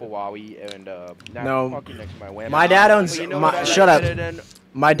just bought a Ferrari and now No. I'm fucking next to my Lamborghini. My dad owns. But you know My, what I shut like up. better than-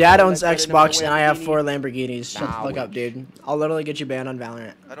 My dad I like owns better than Xbox, my and I have Lamborghini? 4 Lamborghinis. Shut the Nah, fuck up, wait. dude. I'll literally get you banned on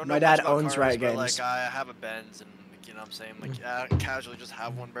Valorant. I don't know My dad much about owns cars, Riot but, Games. Like, I have a Benz, and you know what I'm saying, like, casually just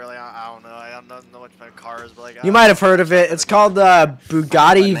have one barely. I don't know. I don't know much about cars, but like. You might have heard of it. It's called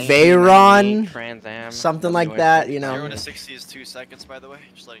Bugatti Veyron, Trans Am, something like that. You 0 know. to 60 is 2 seconds, by the way.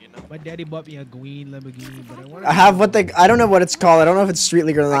 Just letting you know. My daddy bought me a green Lamborghini, but I wanted I have what they. I don't know what it's called. I don't know if it's street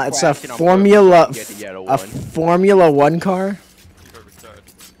legal or not. It's a Formula 1 car.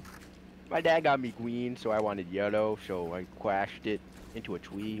 My dad got me green, so I wanted yellow, so I crashed it into a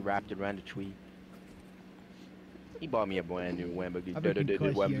tree, wrapped it around the tree. He bought me a brand new Lamborghini. I bet you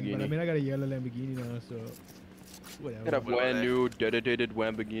cuss young, but I mean, I got a yellow Lamborghini now, so whatever. Got a brand new dedicated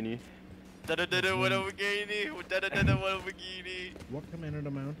Lamborghini. Lamborghini. What commanded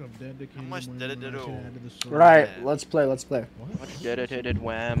amount of dedicated? How much dedicated? Right. Let's play. Let's play. What dedicated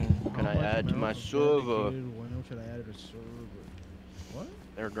Wham can I add to my server? When should I add to the server? What?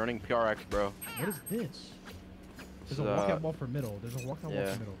 They're running PRX, bro. What is this? There's a It's, walkout wall for middle. There's a walkout wall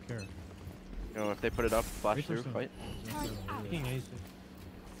yeah. for middle. Care. You know, if they put it up, flash Wait for through, some- fight. King Ace.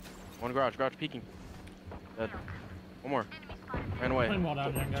 One garage peeking. Dead. One more. Ran away. Playing well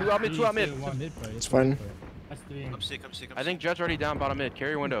down, young guy. Two out mid, two out mid. Three, two, one. Mid fight. It's fine. That's 3. Come see, come see, come I think Jet's already down bottom mid.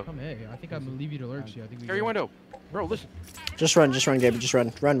 Carry your window. Come here. I think I'm gonna leave you to lurk. See, I think we Carry your got- window. Bro, listen. Just run, Gabe. Just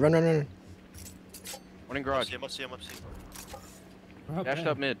run. Run. One in Up garage. see him, up see him, up see him. We're up Dashed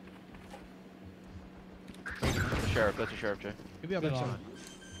there. up mid. The sheriff. That's a sheriff, Jay. Could be up Good next on. time.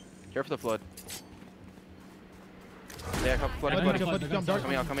 Care for the flood. Yeah, come flood. Yeah, Flood. yeah, yeah. I'm dogging.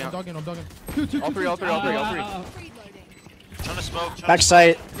 Coming out. I'm dogging. Two. All three. Oh, Reloading. Trying to smoke. trying Back to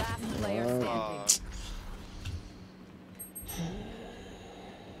sight. Last player smoke.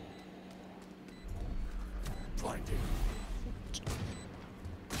 standing.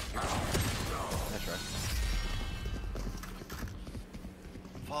 That's right.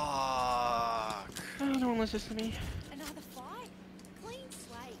 Fuck. Oh, no one listens to me. Another fight? Clean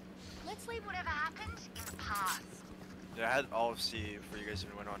slate. Let's leave whatever happened in the past. Yeah, I had all of C before you guys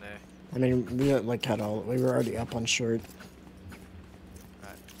even went on A. I mean, we like had all. We were already up on short.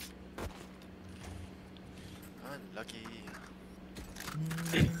 Unlucky.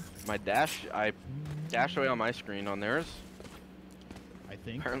 My dash, I dashed away on my screen on theirs. I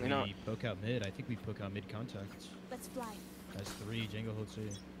think Apparently we not. poke out mid. I think we poke out mid contacts. Let's fly. That's 3. Django hold C.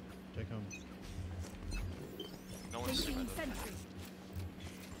 Check home. No one's Placing seen it. sentry.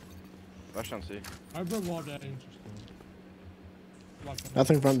 Rush on C. I brought water.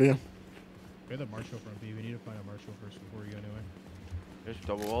 Nothing front B. We have the Marshall from B. We need to find a Marshall first before we go anywhere. There's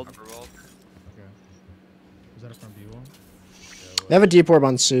double walled. Upper wall. Okay. Is that a front B wall? They have a deep orb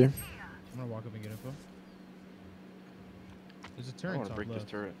on C. I'm gonna walk up and get info. There's a I turret want to top break left.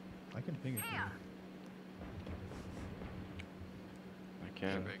 this turret. I can ping it for you. I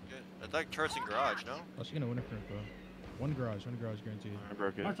can. I think turret's in garage, no? Oh, she's gonna win it for info. One garage guaranteed. I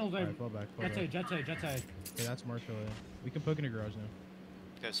broke it. Marshall's Alright, in. fall back. Jet A, Jet A, Jet A. Okay, that's Marshall. We can poke in a garage now.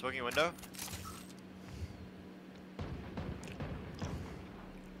 Okay, smoking window.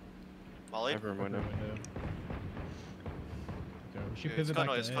 Molly. Never Poke window. Okay, we should Okay, it's pivot cut back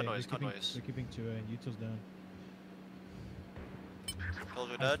noise, to cut A. noise, cut They're noise. keeping 2A. Util's down.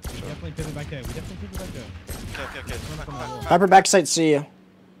 Soldier dead. We definitely pivot back to A. Okay, okay. Run from the wall. Viper backside C.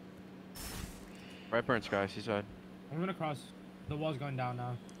 Right burn sky, seaside. I'm gonna cross. The wall's going down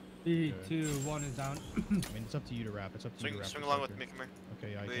now. 3, Okay. 2, 1 is down. I mean, it's up to you to wrap. It's up to you to wrap. Swing this along with fucker. me, come here.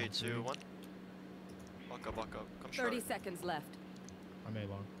 Okay, yeah, I 3, can. 2, 1. Walk up, come 30 short. seconds left. I'm A long.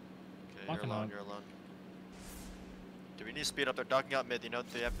 Okay, Walking you're alone, out. you're alone. Do we need to speed up? They're docking out mid, you know?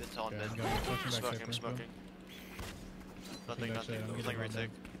 They have intel on Okay, mid. I'm going. Pushing back Smoking, safe, I'm smoking. Nothing, back nothing. side, I'm Playing getting retake. around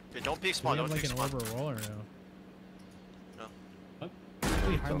Okay, don't peek Do we spawn, have don't like peek an spawn. orb or wall or no? No.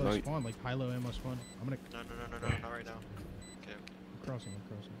 Really Don't high-low know. spawn, like high-low ammo spawn. I'm gonna. No, not right now. Okay, I'm crossing.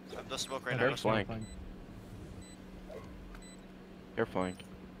 I'm no smoke right They're now. flank. They're flank.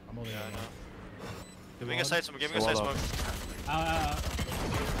 I'm holding Yeah, I out. know. Give me a sight smoke, give me a Wall sight up.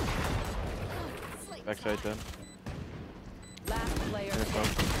 smoke. Backside then. Last player Here it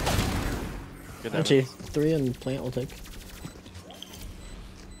standing. comes. Good Empty. damage. 3 and plant will take.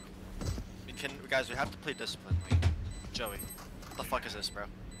 We can, guys, we have to play discipline. Like, Joey, what the fuck is this, bro?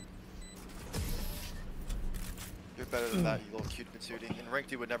 You're better than that, you little cute Mitsudi. In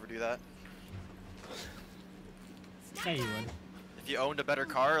ranked, you would never do that. Yeah, you would. If you owned a better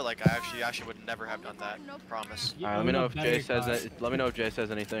car, like I actually would never have done that. Promise. You Alright, let me own know a if better Jay says car. that. Let me know if Jay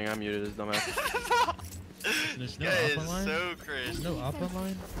says anything. I'm muted as dumbass. There's no Yeah, up it's online. so crazy. There's no up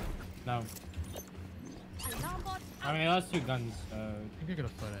online. No. I mean, that's 2 guns, so. I think we're gonna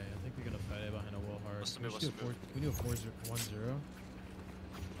fight A. I think we're gonna fight A behind a wall hard. What's the We move, should do a what's we do a 4-1-0.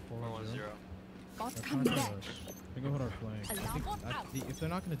 4-1-0. Bot They're coming trying to back. push. We go hold our flank. I think if they're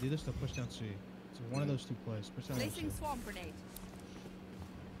not gonna do this, they'll push down C. So one of those 2 plays. Push down C. Placing swamp grenade.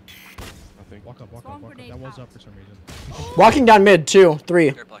 Nothing. Walk up. Swamp That grenade wall's out. up for some reason. Walking down mid. 2,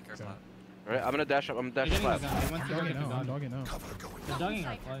 3. Care black, care black. Alright, I'm gonna dash up. I'm They're dashing getting the flat. gun. They want I'm to go dogging get the now. I'm gun. dogging now. They're dogging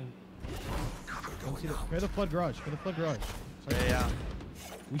our flank. Don't see the. Clear the flood garage. Clear the flood garage. Sorry. Yeah.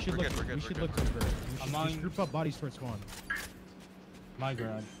 We should We're look. good, we're good, We we're should good. look to the garage. We I'm should on- just group up bodies towards spawn. My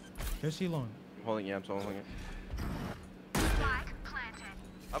garage. There's C long. I'm holding. Yeah, I'm still holding it. I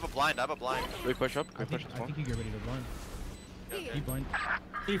have a blind, Quick push up. I Quick push think, up. I Spawn. think you get ready to blind. Okay. Keep blind.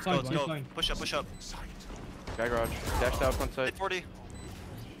 3 Let's flank, go, 3 let's go. flank. Push up. Guy garage. Dashed out front side. 840.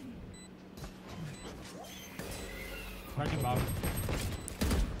 Cracking bomb.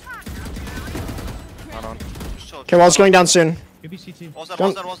 Not on. Just chill. Okay, wall's going down soon. Could be CT. Wall's down,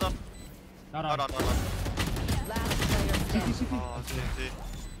 Don't- wall's down. Not Not on. on. Last player standing. Oh, CT.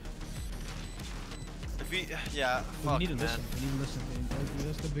 If we, yeah, We fuck, need to man. listen. We need to listen.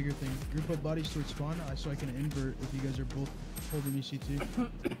 That's the bigger thing. Group up bodies towards spawn, so I can invert if you guys are both holding me CT.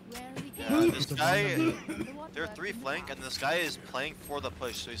 Yeah, this It's a guy, one-on-one. they're 3 flank, and this guy is playing for the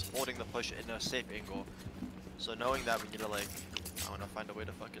push, so he's holding the push in a safe angle. So knowing that, we need to like, I wanna find a way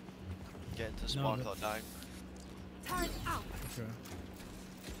to fucking get into spawn without dying. Turret out. Okay.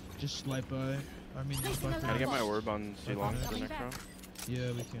 Just slide by. I mean, just Can I get my orb on C long for the next round?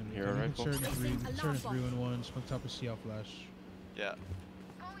 Yeah, we can. Hero We can rifle. start in 3 and 1. Smoke top of C, I'll flash. Yeah.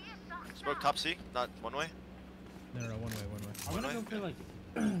 Smoke top C, not one way. No, one way. I'm gonna go for like.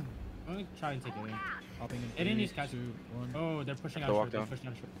 I'm gonna try and take it in. Hopping in It didn't 3, use catch. 2, 1. Oh, they're pushing out Go short. walk They're down. pushing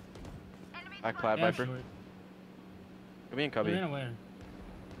out short. Back Plaid Yeah, Viper. short. Could be in They Cubby. ran away. And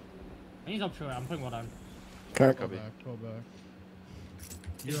he's up short. I'm putting one on. Kirk. Pull Cubby. back, pull back.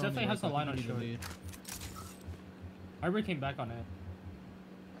 It You're on definitely the has left, the I line on think you need to short. lead. Harbor came back on it.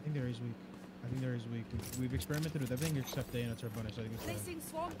 I think there is weak. We've experimented with everything except A, and it's our bonus. I think it's Placing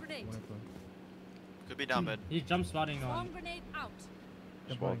swarm grenade. one play. Could be down mid. He's jump spotting Swarm on. grenade out.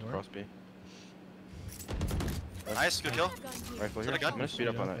 Just walled across B. Nice, good kill. Rifle Is here. that a gun? I'm gonna speed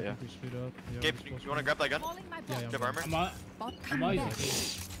up on that, yeah. Gabe, you wanna grab that gun? Calling my Yeah, bot. yeah. Grab armor. I'm out. I'm out.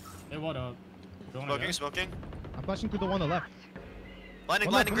 Hey, what up? Don't wanna Smoking, go? smoking. I'm flashing through the one on the left. Blinding,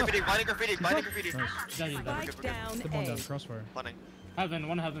 Come up, blinding come up. graffiti, blinding graffiti, blinding graffiti. Nice. Yeah, he's dead. Spike down Step one A. down, crossfire. Blinding. Heaven,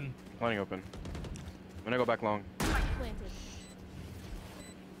 one heaven. Lining open. I'm gonna go back long. Planted.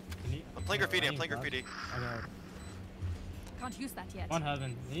 I'm playing graffiti, I'm playing graffiti. Okay. Can't use that yet. One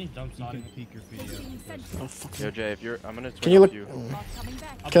heaven. He's jump You spotting. can peek your feet. Placing sentry. Oh, fuck. Yo, Jay, if you're, I'm gonna switch Can you look? with you. Bot coming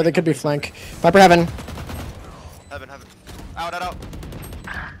back. Okay, they could be flank. Viper heaven. Heaven. Out.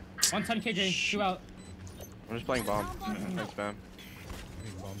 110 KJ. 2 out. I'm just playing bomb. Thanks, spam.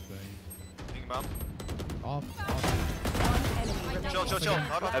 Big bomb thing. Ping bomb. Off. Chill.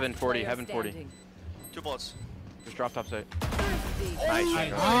 Hold on. Heaven 40, heaven 40. 2 bullets. Just drop top sight.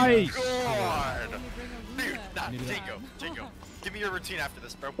 Nice. Nice. God. Dude, nah, Need to- Django. Give me your routine after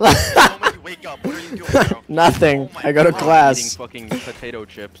this, bro. The moment you wake up, what are you doing, bro? Nothing. Oh my I go to God. Eating class. fucking potato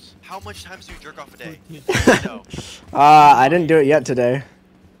chips. How much times do you jerk off a day? No. I didn't do it yet today.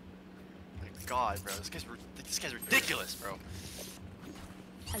 My God, bro. This guy's ridiculous, bro.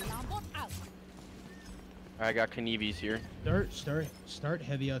 Alarm bot out. I got Knieves here. Start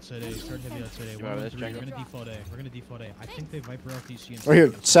heavy outside A. Start heavy outside A. You 1 want 1 this, 3. We're Django? gonna default A. We're gonna default A. I think they Viper off DC and We're here.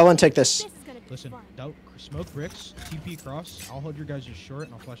 CP. Sell and take this. This is gonna be Listen, fun. smoke bricks, TP cross. I'll hold your guys just short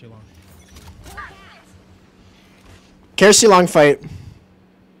and I'll flash you long. Care C long fight.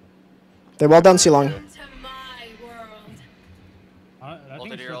 They well done C long. Into my world. I Ult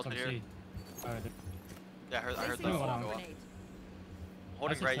think it it's here, still ult some it here. C. Alright. Yeah, I heard Placing that. Hold swarm on. Go up. grenade. Holding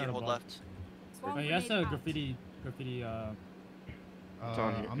That's a right, you turtle hold ball. left. Swarm He has grenade a out. graffiti. It's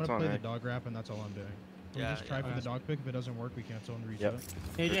on here. I'm It's gonna on play the A. dog rap and that's all I'm doing. We'll Yeah, just try yeah. for the dog pick. If it doesn't work, we cancel and reset.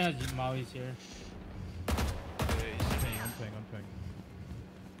 Yep. KJ has Molly's here. I'm ping.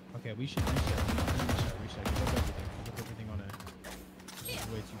 Okay, we should reset. Reset. Give up everything on A. This is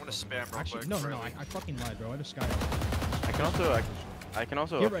way too I'm gonna fucking spam hard. real Actually, quick no, for I everything. fucking lied, bro. I have a sky. I can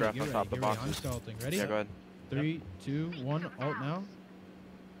also Get updraft ready, on top the get ready. I'm boxes. scouting. Ready? Yeah, go ahead. 3, 2, 1. Alt now.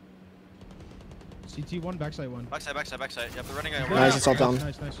 CT1, backside 1. Backside. Yep, they're running away. Nice, it's all down.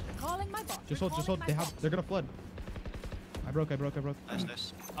 Nice. Calling my bot. Just hold. Calling my bot. They're gonna flood. I broke.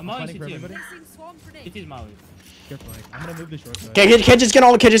 Nice. I'm Molly planning for CT. everybody. Placing swarm grenade. CT's Molly. Careful, Mike. I'm gonna move this short side. Okay, Kid's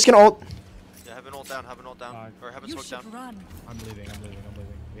gonna ult. Yeah, have an ult down. Or have it You smoke should down. run. I'm leaving.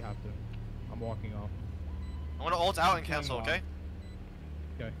 We have to. I'm walking off. I'm gonna ult out and cancel, okay?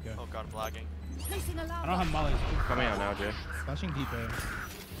 Okay, go. Oh god, I'm lagging. Placing alarm. I don't have Molly's. Coming out now, Jay. Flashing deep A.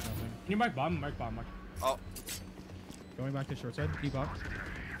 Nothing. Can you mark bomb? Mark. Oh, Going back to short side. Deep up.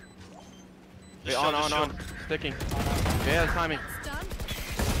 Hey, just on. show. Sticking. Yeah, timing. Done.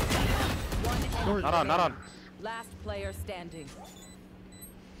 Short. Not on. Last player standing.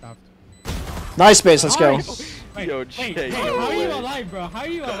 Soft. Nice space. Let's go. Wait, Yo, wait, Jay, wait, no how are you way. alive, bro? How are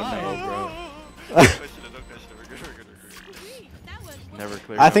you alive? No, bro. Don't question it. We're good. That was Never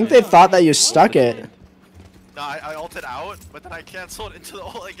clear. I think they thought that you stuck it. No, I ulted out, but then I canceled into the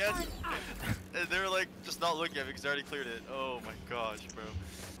ult again. And they were like, just not looking at me because I already cleared it. Oh my gosh, bro.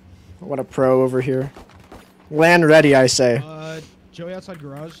 What a pro over here. Land ready, I say. Joey outside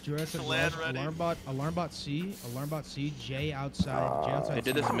garage. Land ready. Alarm bot C. Jay outside. They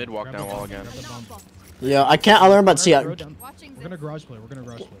did this C. mid walk Grab down the wall bomb, again. grab the bomb. Yeah, I can't. I learn about C. Throw down. watching We're gonna garage play.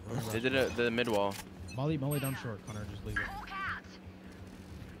 They did it the mid wall. Molly down short. Connor, just leave it.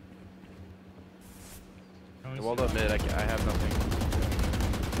 They walled up mid. I have nothing.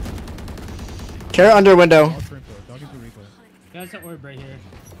 Care under window. Dog for info. Dog into replay. That's an orb right here.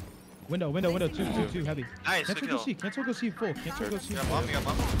 Window. Two heavy. Nice, Cancel good go kill. C. Cancel go C full. Cancel go C Yeah, full. bomb, you got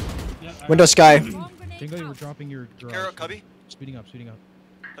bomb. Yep, I Window got- sky. Swarm grenade Jingo, you were out. dropping your garage. Carrot, Cubby. Speeding up.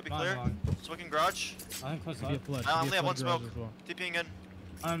 Cubby Long, clear. long. Smoking garage. I think close Could be a up. flood. I could only be a have one flood garage smoke. as well. TPing in.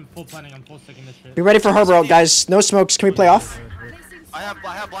 I'm full planning. I'm full sticking this shit. Be ready for harbor out, guys. No smokes. Can we play off? I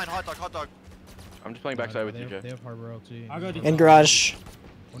have blind hot dog. I'm just playing backside with you, They Jay. have harbor LT. I'll go In garage.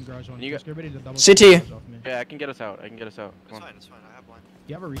 One garage, one. You Let's get ready to double CT. garage off me. Yeah, I can get us out. Come It's on. fine. I have blind. Do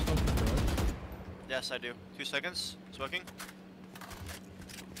you have a respawn for the garage? Yes, I do. 2 seconds. Smoking.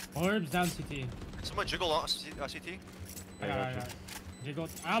 Orbs down CT. Someone jiggle on CT. I got it. Jiggle.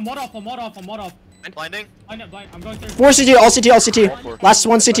 I'm mod off. Blinding. I'm going through. 4 CT. All CT. All CT. Last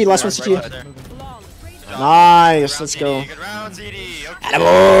one CT. Last one CT. Nice. Let's go. Good round, ZD. Okay.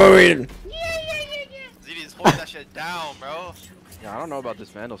 Attaboy. ZD's holding that shit down, bro. Yeah, I don't know about this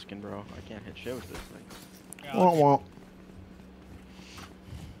Vandal skin, bro. I can't hit shit with this thing. Yeah, Womp womp.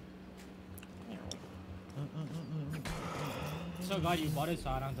 I'm so glad you bought it, so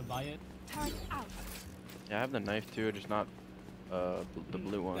I don't have to buy it. Turret out. Yeah, I have the knife too, just not the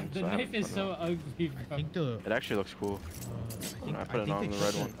blue one. The so I knife haven't is put it so on. ugly. I think the. It actually looks cool. I put it on the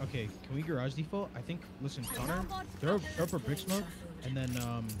red one. Okay, can we garage default? I think. Listen, Connor, throw up a brick smoke, and then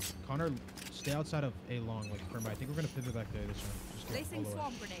Connor, stay outside of A long, like firm. I think we're gonna pivot back there this round. Just go Placing all the way.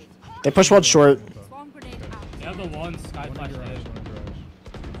 swarm grenade. They push one short. Swarm grenade out. They have the one sky One flash in garage, there. one in garage.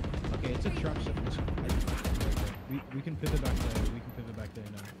 Okay, it's a trap set. We can pivot back there. We can pivot back there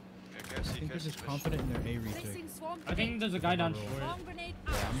now. I think they're just confident in their A retake. Placing swarm I think there's a guy down short. Swarm grenade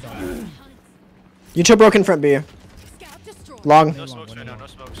Yeah, out. I'm down. You two broken front B. Scout destroyed. Long. No smokes right now. No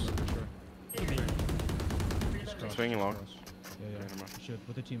smokes. Swinging long. Yeah, yeah. You should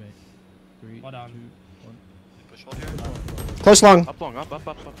with a teammate. 3, 2, Hold on. 1. Push hold here. Close long. Up long, up.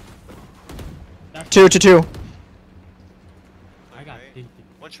 That's 2 to 2. I got Okay. 50.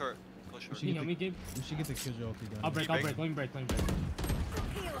 One short. Close short. See, You know me, Gabe? We should get the kill ulti gun. I'll break. Let me break.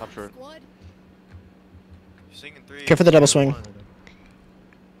 Top short. Squad. Singing 3. Care for the double swing.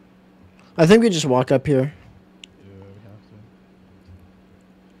 I think we just walk up here. Yeah, we have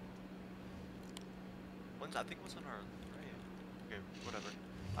to. I think what's on our right. Okay, whatever.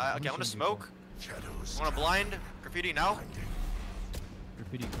 Okay, I want to smoke. I want to blind. Graffiti now.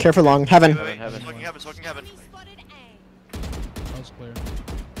 Graffiti. Care for long. Heaven. Wait. Heaven. Smoking heaven. Smoking heaven. Enemy spotted A. That was clear.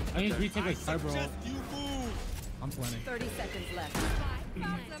 I need to retake like turbo. I'm planning. 30 seconds left.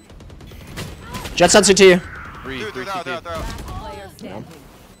 Found them. Jets on CT. 3 Dude, they're out. CT. Player standing.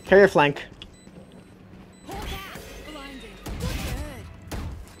 Carrier flank. Hold out. Blinding. Good.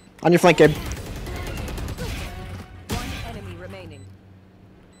 On your flank, Gabe. One enemy remaining.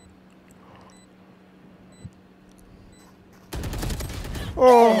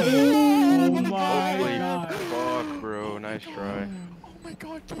 Oh. Oh my Holy god. fuck, bro. Nice try. Oh my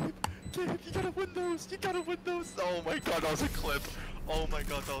god, Gabe. Gabe, you gotta win those. Oh my god, that was a clip. Oh my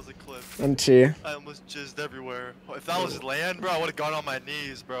god, that was a clip. NT. I almost jizzed everywhere. If that was land, bro, I would have gone on my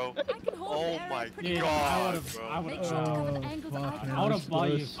knees, bro. I can hold Oh area my pretty Yeah, well. god, Make sure bro. to cover the angles fuck, I man. I would Let's have bought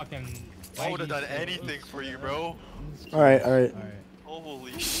you close. fucking. I would have done wagyu anything shit. for you, bro. Alright, alright. Alright.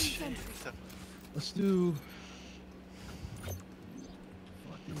 Holy shit. Let's do. Fuck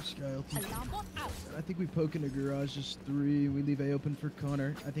this Sky ulti. Alarm bot out. I think we poke in the garage, just 3. We leave A open for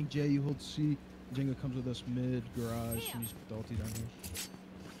Connor. I think Jay, you hold C. Jenga comes with us mid, garage. We just put the ulti down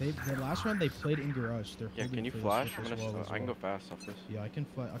here. The last round they played in garage. They're Yeah, holding can you for this flash? switch I'm as gonna. well as I can well. go fast off this. Yeah, I can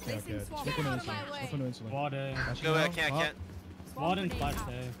flash. Okay, Placing okay. swamp Step into out of instantly. my way. Step into instantly. Water. Flashing No, I now. can't, I Up. can't. Swarm Water and grenade flash out.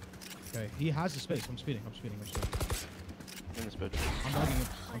 there. Okay, he has the space. I'm speeding. In this bitch.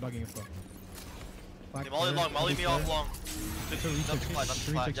 I'm dogging it. Black Hey, Molly clear, long, Molly me off long. It's a retake. Nothing flat, It's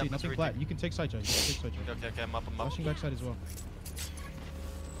a nothing flat. retake. Yep, that's a Nothing flat. You can take side charge. Okay, I'm up. Flashing backside as well.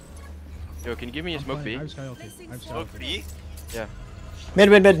 Yo, can you give me a I'm smoke playing. B? I have Sky ulti. I have Sky Smoke ulti. B. Yeah.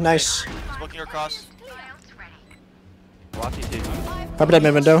 Mid. Nice. Smoking across. Last CT. Pop it at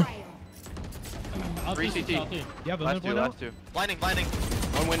mid window. I'll 3 do CT. CT. You have a Last limit two. point now? Last 2. Blinding.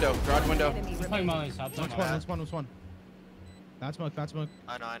 One window. Garage window. Enemy I'm playing remaining. Molly, so I'm playing Molly. That's one. Bad smoke.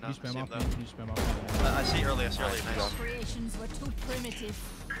 I know. You spam Same off though. me. You spam off me. I see early. Nice. Creations were too primitive.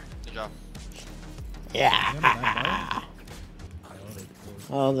 Good job. Yeah.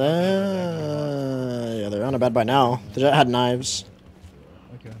 Oh, yeah, they're on a bad buy now. They just had knives.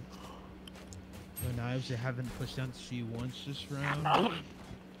 Okay. No knives. They haven't pushed down C once this round.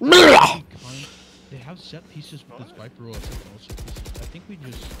 They have set pieces with this Viper roll. I think we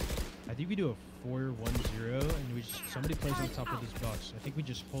do a 4-1-0 and we just somebody plays on top of this box. I think we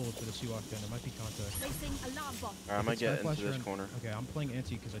just hold for the C walk down. It might be contact. Placing alarm bot. Alright, I'm gonna get Sky into this around- corner. Okay, I'm playing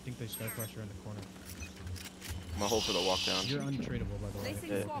anti because I think they sky flash around the corner. I'm gonna hold for the walk down. You're untradeable by the way. Placing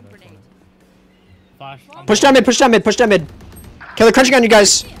Yeah. swarm grenade. Flash. I'm Push down mid. Killer crunching on you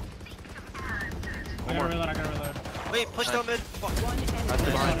guys. I gotta reload. Wait, push down mid. Fuck. That's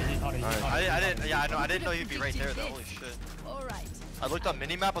the He's line. hot, he's hot. I didn't. Yeah, I know. I didn't know you'd be right there though. Holy shit. All right. I looked on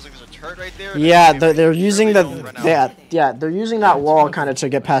minimap. I was like, there's a turret right there. Yeah, they're using the Don't run out. they're using that wall kind of to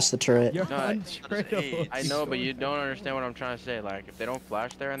get past the turret. You're No, untrainable. I know, but you don't understand what I'm trying to say. Like, if they don't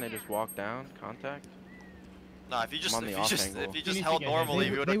flash there and they just walk down, contact. Nah, if you just I'm on the off angle. if you just need to held get normally,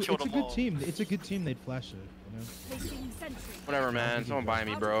 hit. we would have killed It's a them good all. team. It's a good team. They'd flash it. You know. Placing sentry. Whatever, man. Someone buy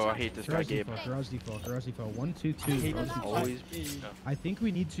me, bro. I hate this guy, Garage Gabe. default. Garage default. Garage default. 1, 2, 2. I hate Garage this default. always. I think we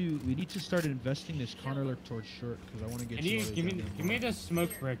need to start investing this counter lurk towards short because I want to get. Can you some give me other give me the smoke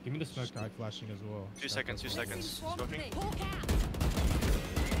brick? Give me the smoke sky brick. flashing as well. 2 seconds. 2 seconds. Smoking.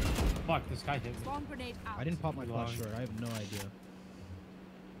 Fuck, this guy hit me. Bomb grenade out. I didn't pop my flash Long. short. I have no idea.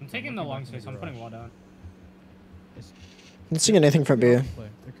 I'm taking the looking long back in the space. I'm putting garage. wall down. I'm not seeing anything from B. There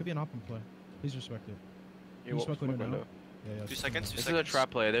could be an op in play. Please respect it. You You smoke smoke window now? window. Yeah, 2 smoke seconds. 2 This is seconds. a trap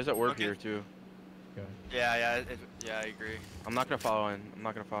play. There's at work Okay. here too. window. Okay. Yeah, I agree. I'm not gonna follow in. I'm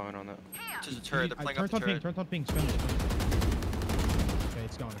not gonna follow in on that. Just a turret. They're playing up Turn the on ping. turret. Turn on ping. Spam it. Okay,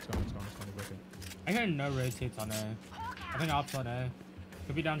 it's gone. It's gone. It's gone. It's gone. It's broken. I hear no rotates on A. I think ops on A.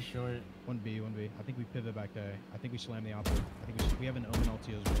 Could be down short. 1B. 1B. I think we pivot back to A. I think we slam the opposite. I think we have an omen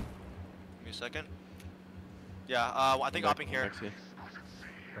ulti as well. Give me a second. Yeah, I think Back- hopping here. back C.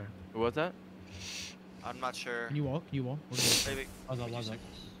 Who was that? I'm not sure. Can you walk? Can you walk? We're gonna Maybe. Was up.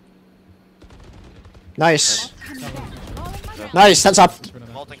 Nice. Oh, Nice. That's up.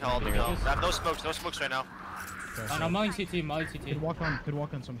 Vaulting hell. I have no smokes. No smokes right now. Okay, No, molly CT, molly CT. Could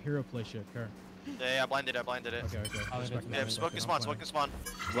walk on some hero play shit. Fair. Yeah, I blinded it. I blinded it. Okay. Oh, Respect yeah, it, Yeah, smoking respect it, spawn. I'm Smoking spawn.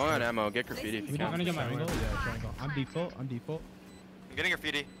 Long on ammo. Get graffiti if you We can. I'm gonna get my triangle? ring. Yeah, triangle. I'm default. I'm default. I'm getting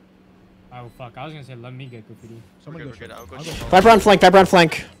graffiti. Oh fuck, I was gonna say let me get graffiti. Someone We're go good, we're good. short. I'll go I'll short. go Viper on flank. Viper on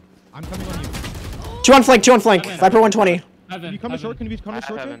flank. I'm coming on you. 2 on flank. 2 on flank. Viper 120. Heaven, Can you come to short? Can you come I to have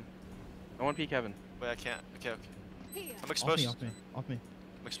short? heaven. I want peek heaven. Wait, I can't. Okay. Here. I'm Off exposed. me. Off me. Off me.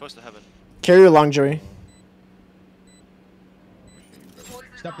 I'm exposed to heaven. Carry your long, Joey.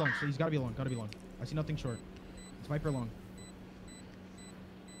 Step long. So he's gotta be long. Gotta be long. I see nothing short. It's Viper long.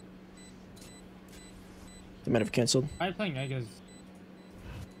 They might have canceled. I'm playing Egas.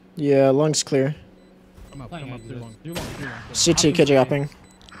 Yeah, long's clear. Come up. Playing Come up. exit. Through long. Through long. Through long. CT KJ upping.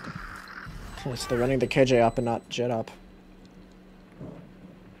 Oh, so they're running the KJ up and not Jet up.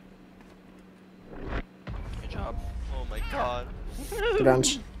 Good job. Oh my god. Good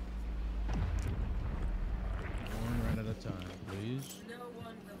rounds. One round at a time, please.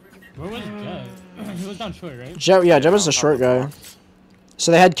 Where was Jet? He was down short, right? Jet, yeah, Jet was the short guy.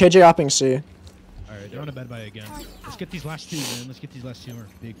 So they had KJ upping C. Alright, they're on a bed by again. Let's get these last two, man. Let's get these last two. We're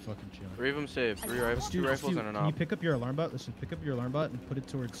big fucking chill. 3 of them saved. 3 rifles, 2 Dude, rifles and an can you op. pick up your alarm bot? Listen, pick up your alarm bot and put it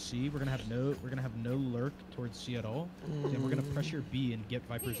towards C. We're gonna have no lurk towards C at all. And we're gonna pressure B and get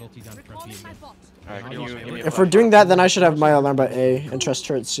Viper's ulti down front B again. Alright, I'll give use me me. a If we're flash. doing that, then I should have my alarm bot A and trust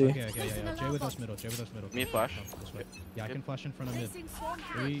turret C. Okay, yeah. Jay with us middle. Jay with us middle. Me a flash. Come this way. Yeah, I Yep. can flash in front of mid. Placing swarm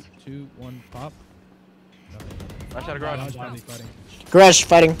 3, 2, 1, pop. Nothing. Flash out of Garage garage. probably fighting. Garage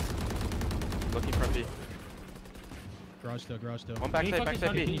fighting. Looking front B. Garage still. Garage still. One Can you backside, focus backside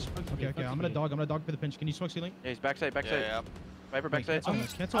on- B. can you focus on Okay, me? I'm gonna dog for the pinch. Can you smoke ceiling? Yeah, he's backside, Yeah, backside. yeah. Viper backside. Cancel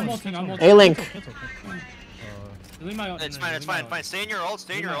this, cancel I'm this, ulting, cancel I'm this. ulting. A-Link. Cancel. Leave my ult. It's no, fine. leave It's my fine. ult. Fine. Stay in your ult.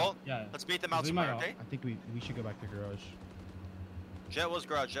 Stay in Leave your my ult. Yeah. Let's beat them out Leave my somewhere, ult. okay? I think we should go back to garage. Jet was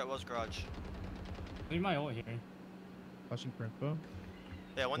garage. Jet was garage. Leave my ult here. Flashing for info.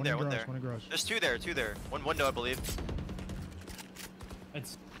 Yeah, one in there. One garage, there. One in garage. There's 2 there. 2 there. One window, I believe.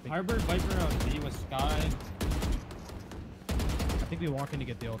 It's Harbor, Viper on B with Sky. I think we walk in to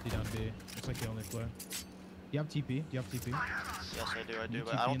get the ulti down B. Looks like the only play. Do you have TP? Do you have TP? Yes, I do. I You do.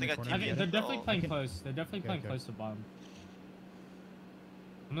 But TP I don't in think the I corner. I TP think at they're all. definitely playing Okay. close. They're definitely Okay, playing okay. close to bottom.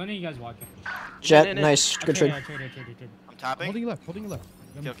 I'm letting you guys walk in. Jet, in. nice. Good trade. Trade. I'm tapping. Holding you left. Holding you left.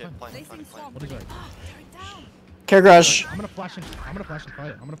 Okay, okay. Fine, Placing fine, fine. swarm What is grenade. that? Down. Care garage. I'm gonna flash and fight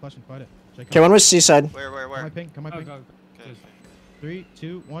it. I'm gonna flash and fight it. Jake, Okay, one was C side. Where? Come my Where? ping. Come my Go, ping. go. Okay. Just- 3,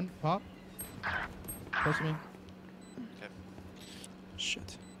 2, 1, pop. Close to me.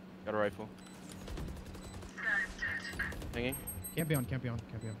 Shit. Got a rifle. Hanging. Can't be on. Can't be on.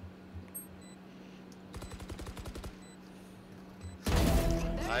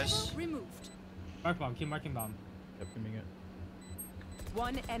 Nice. Removed. Mark bomb. Keep marking bomb. Yep, giving it.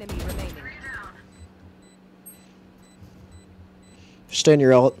 One enemy remaining. Stay in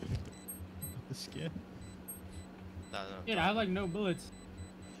your ult. The skin. No. Dude, I have like no bullets.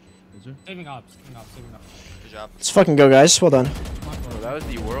 Is there? Saving ops. Saving ops. Good job. Let's fucking go, guys. Well done. Bro, that was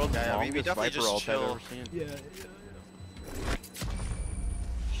the world's Yeah, we longest definitely Viper just ult I've chill. ever seen. Yeah.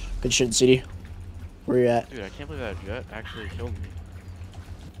 Good shit, CD. Where you at? Dude, I can't believe that jet actually killed me.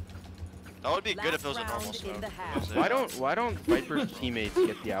 That would be good if it was a Last normal round in smoke. the half. Why don't Viper's teammates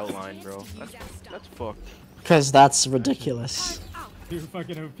get the outline, bro? That's fucked. Because that's ridiculous. You're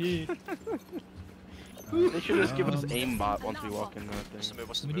fucking OP. They should just give us aimbot once we walk in that What's the thing. move?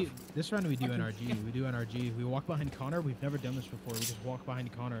 What's the We move? do, this round we do NRG. We do NRG. We walk behind Connor. We've never done this before. We just walk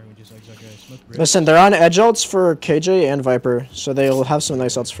behind Connor and we just like smoke bridge. Listen, they're on edge ults for KJ and Viper, so they'll have some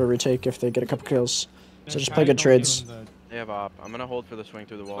nice ults for retake if they get a couple kills. So just play good trades. They have op. I'm gonna hold for the swing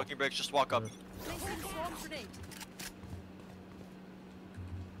through the wall. Smoking breaks, just walk up.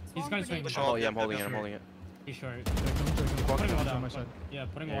 He's going to swing. Oh yeah, I'm holding it. I'm holding it. He's short. Walk Putting wall down. down. my side. Yeah,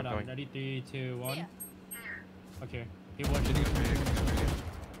 putting Yeah, wall down. going. Ready? 3, 2, 1. Okay. He watched.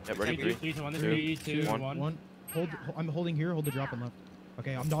 Yep, ready? 3, 3, 2, 1. 2, 3, 2, 1. 1. I'm holding here. Hold the drop and left.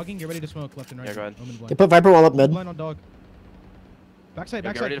 Okay, I'm dogging. Get ready to smoke left and right. Yeah, go ahead. I'm in blind. They put Viper wall up mid. Blind on dog. Backside, Get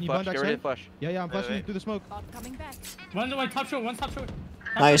backside. ready Can to you flash. blind Get ready to backside? flash. Yeah, I'm flashing wait. through the smoke. Coming back. One's away, top short, one's top short.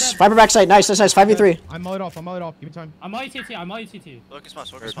 Nice. Viper backside. Nice. 5v3. I'm mullet off. I'm mullet off. Give me time. I'm ITT, I'm ITT. Look at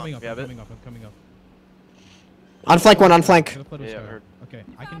spots, look Or at Coming spots. up. Yeah, I'm but- coming up. I'm coming up. On flank one. On flank. Gonna flood with Yeah, Sky. heard. Okay,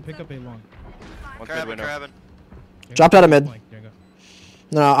 I can pick up a long. One third Crabbing, window. crabbing. Okay, Dropped out of mid. flank, there you go.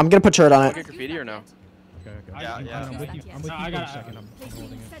 No, I'm gonna put turret on Want it. your graffiti or no? Okay, okay. Yeah, I'm- yeah. I'm with you. I'm with No, you I for got a it. second. I'm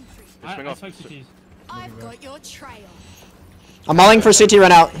holding it. Swing I off. spiked CTs. I've got your trail. I'm mulling for CT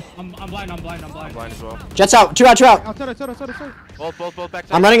run out. I'm blind, I'm blind, I'm blind. I'm blind as well. Jets out. 2 out. 2 out. Outside. Both back.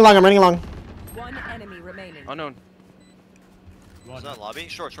 I'm running along. One enemy remaining. Unknown. Is that lobby?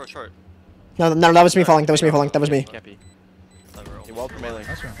 Short. No, that was me falling. That was me. Cappy. Thought we were He walled for mailing.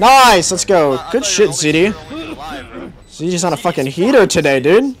 That's right. Nice. Let's go. I Good thought shit, you ZD. were only alive, bro. ZD's on a fucking heater today,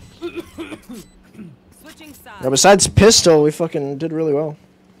 dude. Switching sides. Yeah, besides pistol, we fucking did really well.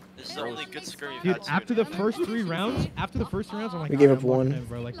 This is the only good scrim you've Dude, had. after the first 3 rounds, I'm like, We gave "Alright, up I'm walking one. in,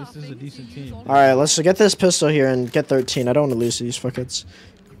 bro. Like, this is a decent team. All right, let's get this pistol here and get 13. I don't want to lose to these fuckers.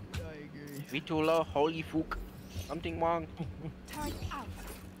 Vitula, holy fuck. Something wrong. Turret out.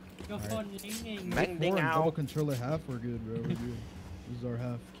 Go for leaning. Bang Four ding and ball out. controller half, we're good, bro. We're good. This is our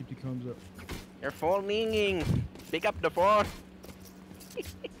half. Keep the comms up. You're falling. Pick up the phone.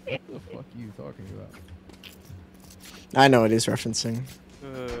 What the fuck are you talking about? I know what he's referencing.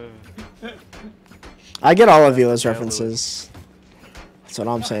 I get all of Vila's Yeah, references. That's what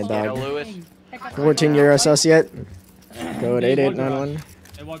I'm saying, Yeah, dog. Lewis. 14-year associate. Code 8891.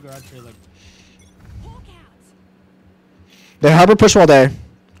 They walk garage here like. They harbor push wall there.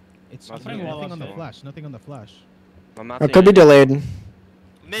 It's Nothing nothing on the else. flash. Nothing on the flash. I'm not Or seeing could be it. delayed.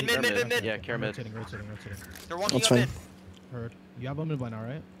 Mid. Yeah, care mid. Rotating. They're walking That's up fine. mid. Heard. You have a mid blind,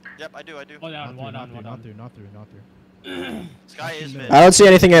 alright? Yep, I do. One down, one down, one Not down. through. Sky is mid. I don't see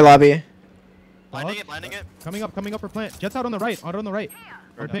anything A lobby. Blinding it. Coming up or plant. Jets out on the right. On the right.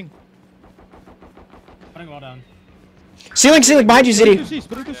 On ping. Putting wall down. Ceiling behind you,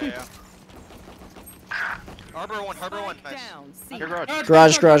 ZD. Yeah. Harbor one. Nice. Down. C. Your garage.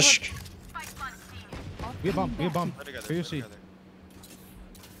 Garage. We have bomb. Play together. For your seat.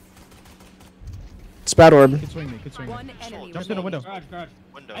 It's bad orb. Could swing me. One enemy Jump in the window. Garage.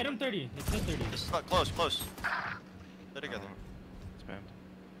 Window. Item 30. It's mid 30. This is close. Play together. Spammed.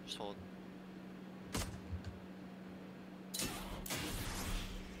 Just hold.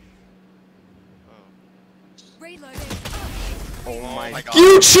 Reloading. Oh my god.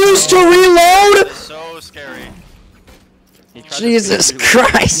 You choose to reload? So scary. He tried to Jesus sneak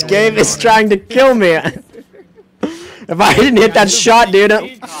Christ, Yeah, Gabe yeah, is yeah. trying to kill me. If I didn't hit that shot, dude.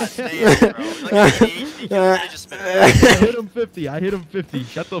 God damn, bro. Like ADHD, they just spit it out. I hit him 50.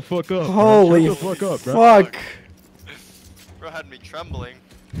 Shut the fuck up. Holy Shut the fuck up, bro. fuck. Bro had me trembling.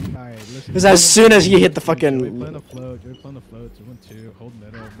 Alright, listen. Because as soon as he hit the Joey fucking... playing the float. 2-1-2. Hold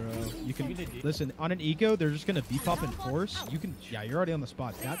middle, bro. You can listen on an eco. They're just gonna beef up and force. You can. Yeah, you're already on the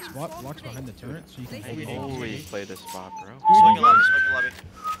spot. That spot blocks behind the turret, so you can hold it. Always play this spot, bro. Smoking lobby.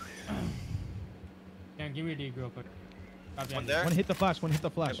 Yeah, give me a dig real quick. Copy One that. there. One hit the flash.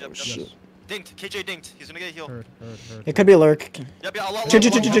 Yep. Yes. Dinked. KJ dinked. He's gonna get a heal. Heard. It could be a lurk. Yep, yeah, I'll Two.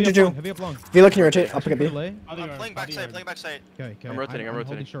 Heavy up long. Vila, can you rotate? I'll pick up B. Delay. I'll do I'm yours, playing I'll do yours. backside. Okay. I'm rotating, I'm holding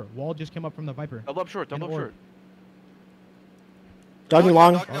rotating. short. Wall just came up from the Viper. Double up short. Dogging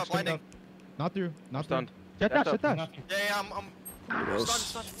long. Dog, no, blinding. Not through. Not through. Stunned. Jet dash. Nothing. Yeah, I'm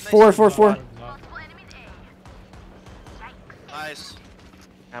stunned. Four. Nice.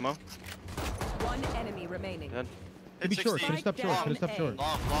 Ammo. One enemy remaining. Dead. Could be Hit short. 60. Could have stepped short.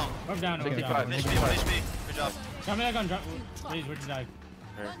 Long. Up down, up 65. down. 1 HP. Good job. Come here, gun drop. Please, where'd you die?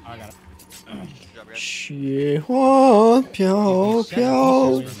 I got it. Good job, guys. 雪花飘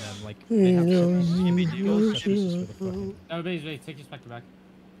飘。 Like, they have services for the fucking- No, base, take your spectre back.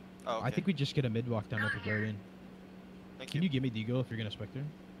 Oh, okay. I think we just get a mid walk down at the very end. Thank Can you. you give me Deagle if you're gonna Spectre?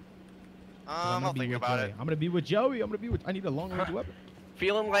 I'll think about it. I'm gonna be with Joey. I need a long range weapon.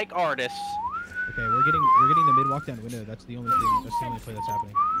 Feeling like artists. Okay, we're getting the mid walk down window. That's the only thing. That's the only play that's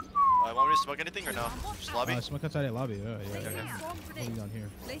happening. Want me to smoke anything or no? Just lobby? Smoke outside at lobby. Yeah. Swarm What grenade. are we down here?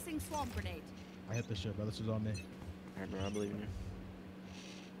 Placing swarm grenade. I hit this shit, bro. This is on me. Alright, bro, I believe in you.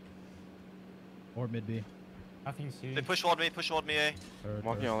 Or mid B. Nothing C. They push walled me, A. I'm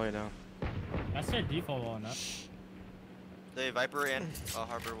walking all the way down. That's their default wall, no? They Viper and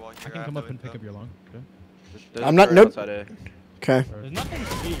Harbor wall here. I can come up and pick up your long. Okay. There's I'm not- turret nope. outside A. Okay. There's nothing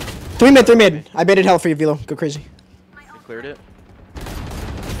C. 3 mid, 3 mid. I baited hell for you, Velo. Go crazy. You cleared it?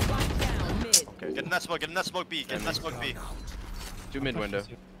 Spike down mid. Okay, get in that smoke, B. Get in that smoke, B. 2 mid window.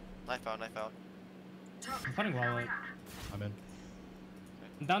 Knife out. I'm putting wall up. I'm in.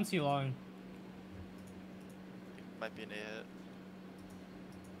 I'm down C long. Might be an A hit.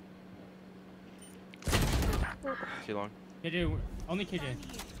 Too long. KJ, only KJ.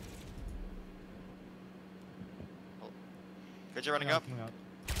 KJ running Yeah, up. coming up.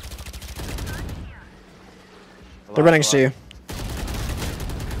 They're running C. Last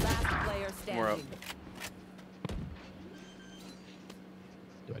player More up. standing.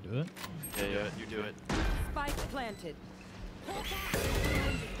 Do I do it? Yeah. You do it. Spike planted.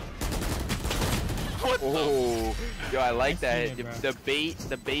 Oh, yo, I like that. seen it, bro. The bait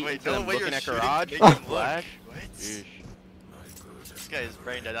Wait, instead of wait, looking you're at shooting, garage. make him look. Flash. What? Yeesh. This guy is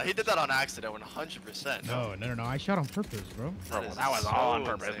brain dead. He did that on accident, 100%. No. I shot on purpose, bro. Bro, is that was all on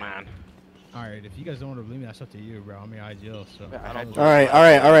so purpose, insane. man. All right, if you guys don't want to believe me, that's up to you, bro. I'm your IGL, so. Yeah, I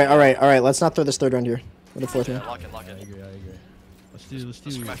had- All right. Let's not throw this third round here. Or the fourth Yeah, round. lock it. I agree. Let's do. Let's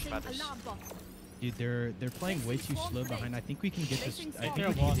smash matters. Alarm bot. Dude, they're playing way too slow behind. I think we can get this. I think we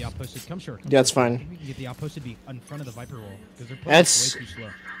Yeah, can get the boss. outpost. Come short. Yeah, it's I fine. think we can get the outpost to be in front of the Viper wall because they're playing That's- way too slow.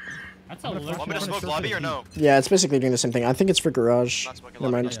 That's a I'm gonna lurk. Want me to I'm gonna smoke lobby circle or the no? Yeah, it's basically doing the same thing. I think it's for garage. Not smoking Never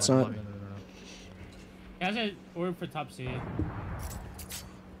lobby. mind, it's not. No. He has an orb for top C.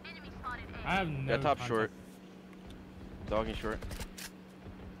 I have no Yeah, top contact. short. Dogging short.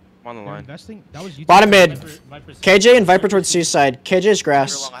 I'm on the They're line. investing. That was you. Bottom mid. Viper C. KJ and Viper towards C side. KJ's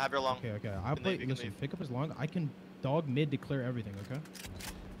grass. I have your long. Okay. I'll can play. leave, you can Listen, leave. pick up as long. I can dog mid to clear everything. Okay.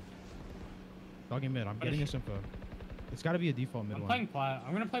 Dogging mid. I'm getting this info. It's got to be a default mid I'm one. playing plat.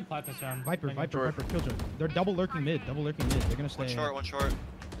 I'm gonna play plat this round. Viper, Like, Killjoy. They're double lurking mid. They're gonna stay. One short.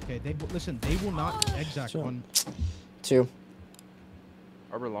 Okay, listen. They will not exact Sure. on. 2.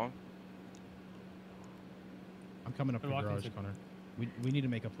 Arbor long. I'm coming up They're for walking garage, to- Connor. We need to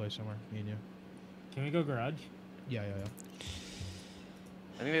make a play somewhere. Me and you. Can we go garage? Yeah.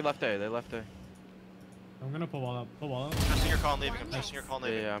 I think they left A. I'm gonna pull wall up. Pull wall up. I'm testing your call and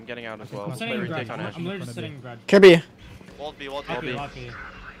leaving. Yeah, I'm getting out as well. I'm We'll sitting play in garage. retake on I'm Ash. literally Front just of sitting B. in garage. Kirby. Walled B. Lobby. Lobby.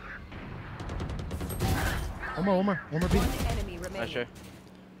 One more B. One enemy Nice, remaining. Shay.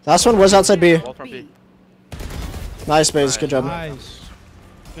 Last one was outside B. Wall front B. Nice, Baze. Good job. Nice.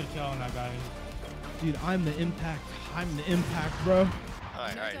 Good kill on that guy. Dude, I'm the impact, bro.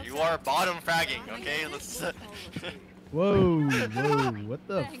 Alright. You are bottom fragging, okay? Let's. Whoa, what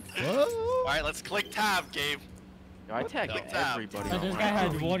the fuck? Alright, let's click tab, Gabe. Yo, I tagged Click tab. everybody. Hey, this on guy my-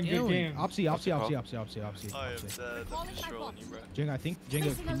 had one good game. Opsy. I am Opsy. dead. I'm just trolling you, bro. Jenga, can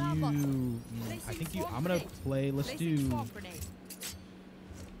you? I think you. I'm gonna play. Let's do.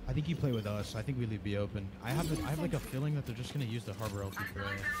 I think you play with us. I think we leave B open. I have like a feeling that they're just gonna use the harbor LT for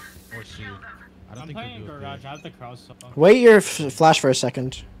A or C. I don't I'm think playing they'll do it. garage. I have the cross. Wait your flash for a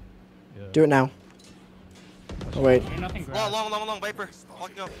second. Yeah. Do it now. Oh, wait. You're nothing grass. Long, Viper.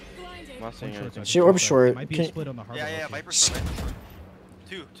 Walking up. I'm not seeing One anything. She orb short. Might be a Can- split on the harbor. Yeah, LT. Viper short.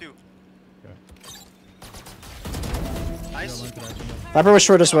 Two. Nice. Viper was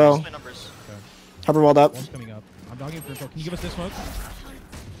short as well. My numbers. Harbor walled up. One's coming up. I'm dogging for info. Can you give us this smoke?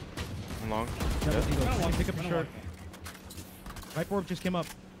 I'm long. Pick up a short. Viper orb just came up.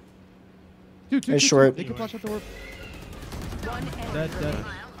 Two. It's short. They can flash out the orb. One enemy Dead. remaining.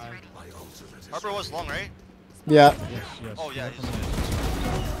 Harbor was long, right? Yeah. Yes. Oh, yeah, he's-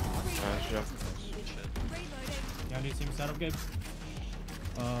 Nice, yeah. Yeah, need team setup, Gabe.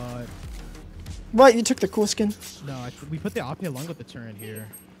 What? You took the cool skin? No, we put the AP along with the turret here.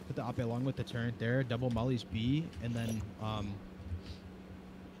 Put the AP along with the turret there. Double Molly's B, and then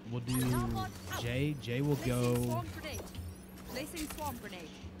we'll do J. J will go. Placing swarm grenade.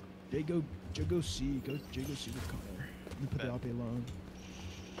 J go C. J go C with Connor. We put the AP along.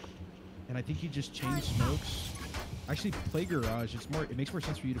 And I think you just change smokes. Actually, play garage. It makes more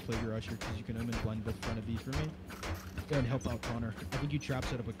sense for you to play garage here because you can omen blend both front of B for me. And help out Connor. I think you trap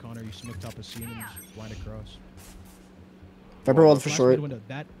set up with Connor. You smoke top of C and then just blind across. Viper walled for Flash short. mid window.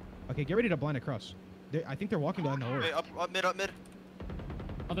 Okay, get ready to blind across. I think they're walking behind the horde. Wait, up mid.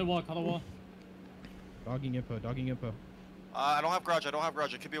 Other wall. Dogging info. I don't have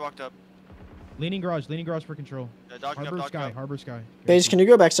garage. It could be walked up. Leaning garage for control. Yeah, dog Harbor up, sky, up. harbor sky. Baze, can you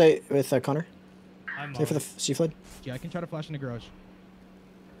go backside with Connor? I'm Stay for the sea flood. Yeah, I can try to flash in the garage.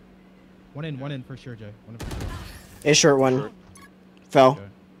 One in for sure, Jay. One in for sure. A short one. Fell.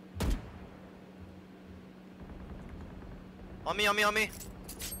 Okay. On me.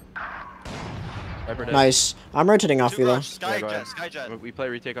 Viper dead. Nice. I'm rotating off Two you though. garage, Sky Yeah, go ahead. jet, sky jet. We play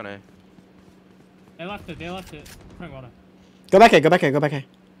retake on A. They left it. Playing water. Go back A.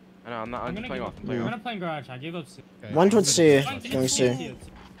 I know, I'm I'm just gonna playing give off. up. I'm playing I'm off. gonna play in garage. I gave up. Okay. One towards C. Fine, Going C.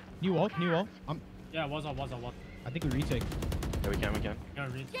 New wall. Yeah, was up. I think we retake. Yeah, we can.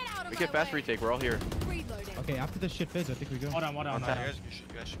 Gotta read. We can fast retake. We're all here. Reloading. Okay, after this shit fades, I think we go. Hold on. On You top. guys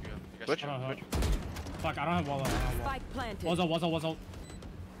should go. Switch. Hold on, Switch. Fuck, I don't have wall. Spike planted. Was up.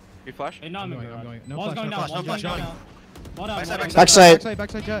 We flash. Hey, no, I'm in I'm garage. going. No Wall's flash, going no down. flash, Wall's no going flash. down. What up? Backside.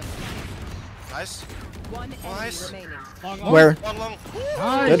 Backside. Jet. Nice. One enemy Nice. remaining. Long. Where? Long.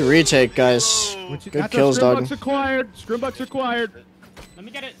 Nice. Good retake, guys. Good kills, dog. Scrimbucks acquired. Let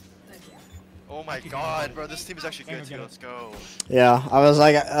me get it. Oh my god, bro, this team is actually good too. Let's go. Yeah, I was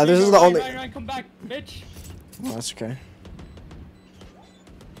like, this is the only. Ryan, come back, bitch. Oh, that's okay.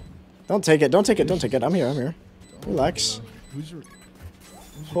 Don't take it. I'm here. Relax.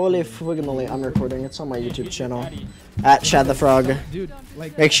 Holy friggin' moly, I'm recording. It's on my YouTube channel. At Chad the Frog. Dude,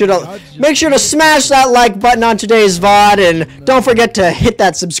 like, Make sure to smash that like button on today's VOD, and don't forget to hit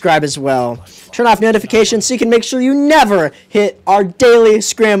that subscribe as well. Turn off notifications so you can make sure you never hit our daily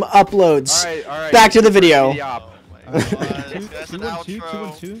scrim uploads. Alright. Back to the video. That's an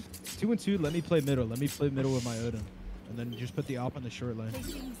outro. 2 and 2. Let me play middle. Let me play middle with my Odin, and then just put the op on the short lane.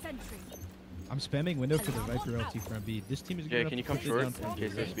 Placing sentry. I'm spamming window for the Viper LT from B. This team is Yeah, gonna can you come put it short down in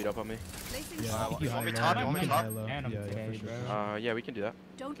case they speed up on me? Placing Yeah, I think you want me high top? low. You want me can top? high low. And I'm Yeah, dead, for sure. bro. Yeah, we can do that.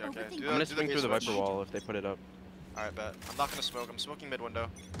 Don't Okay. overthink Do I'm gonna the swing A through the switch. Viper wall if they put it up. Alright, bet. I'm not gonna smoke. I'm smoking mid window.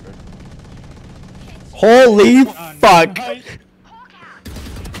 Holy fuck. Nice.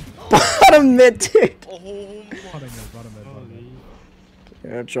 Bottom mid, dude. Oh, Bottom mid. Holy.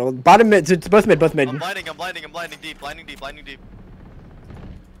 Yeah, troll. Bottom mid, dude. Both mid. I'm blinding deep.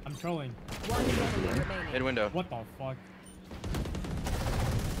 I'm trolling. One enemy remaining. Mid window. What the fuck?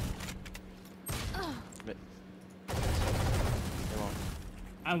 Come on.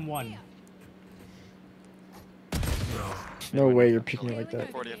 I'm one. No way you're peeking it like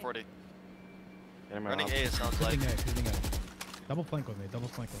that. 40 at 40. Get him Running out. A, it sounds like. Shooting A. Double flank on me.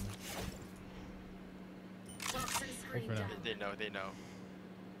 Wait for now. They know.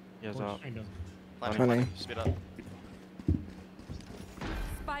 He has out. Running. Speed up.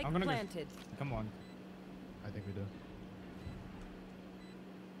 Spike I'm gonna go- planted. Come on. I think we do.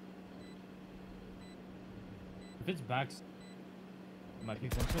 If it's backs. I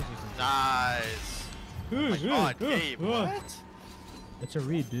think one kills is Nice. Oh my god, Gabe, what? It's a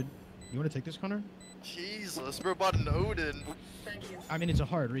read, dude. You want to take this, Connor? Jesus, bro bought an Odin. I mean, it's a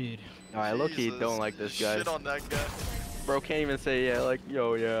hard read. I low-key Jesus. don't like this guy. Shit on that guy. Bro can't even say yeah, like,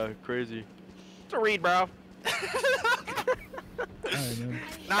 yo, yeah, crazy. It's a read, bro. Alright, man.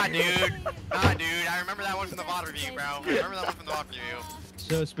 Nah, dude. I remember that one from the VOD review, bro. I remember that one from the VOD review.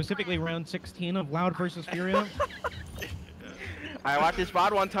 So, specifically round 16 of Loud versus Furia. I watched this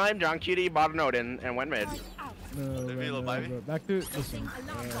VOD one time, John Cutie bought an Odin and went mid. No, Did we no, low no, Bobby? no. Back to listen.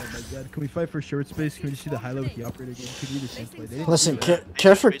 Oh my god, can we fight for short space? Can we just see the highlight with the operator again? Could we do the same play? They didn't Listen, do that.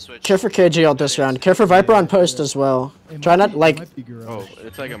 care for KJ out this round. Care for Viper on post as well. It Try might not be- like. it might be garage. Oh,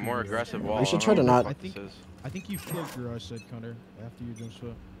 it's like a more aggressive wall. We should I try don't to know not- what the fuck this is. I think you killed garage, said Connor, after you jump shot.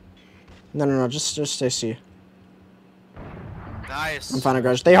 No. Just stay C. Nice. I'm fine,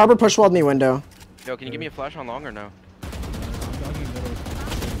 garage. They harbor push walled me window. Yo, can you give me a flash on long or no? I'm dogging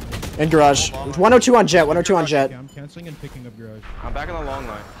middle. In garage. 102 on jet. 102 on jet. Okay, I'm canceling and picking up garage. I'm back on the long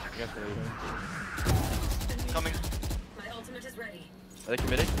line. You guys can leave. Coming. Are they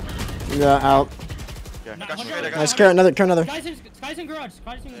committed? Yeah, out. Okay. Got you straight, I got Nice. you. Care another. Guys in garage.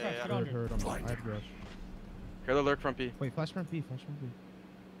 Yeah, Get Heard, on here. heard. I have garage. Hear the lurk from P. Wait, flash front B.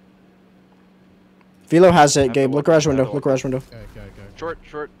 Velo has it. to Gabe, walk look garage in, I window. have to Look walk garage window. Okay.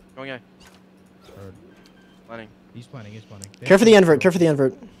 Short, going A. Heard. Planning. He's planning. They Care have for the to- invert. Care for the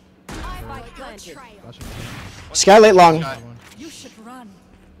invert. Spike planted. Flashing. Sky late long. Sky. You should run.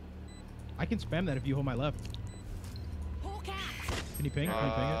 I can spam that if you hold my left. Hawk out. Can you ping? Can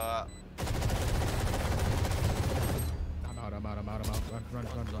you ping it? I'm out. Run.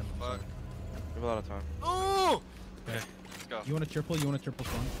 Fuck. We have a lot of time. Ooh! Okay. Let's go. You want a triple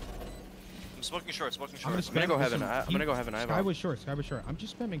spawn? I'm smoking short. I'm gonna I'm gonna spam. go heaven. listen, I'm gonna go heaven. I have Sky out. was short. I'm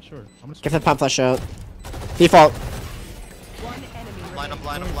just spamming short. I'm gonna Give that pump flash out. Default. One enemy I'm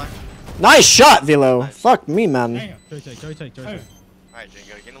blind. remaining. Nice shot, Velo. Fuck me, man. Damn. Joy take. Hey. Alright,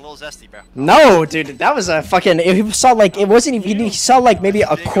 Jingo, getting a little zesty, bro. No, dude, that was a fucking. He saw like it wasn't even. He saw like maybe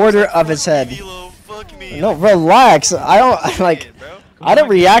a quarter of his head. No, relax. I don't like. I don't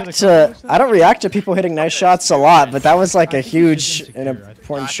react to people hitting nice shots a lot, but that was like a huge and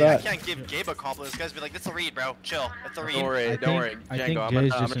important shot. I can't give Gabe a compliment. This guy's be like, "That's a read, bro. Chill. That's a read." Don't worry, don't worry, Django. I'm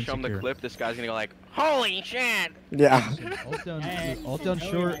gonna show him the clip. This guy's gonna go like, "Holy shit!" Yeah. Alt down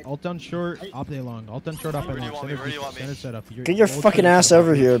short, up day long. Alt down short, up day long. Center setup. Get your fucking ass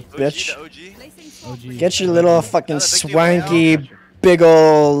over here, bitch. Get your little fucking swanky, big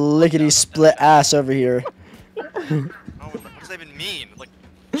ol' lickety split ass over here. What does that even mean? Like,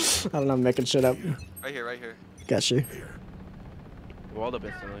 I don't know, I'm making shit up. right here. Got you. Walled up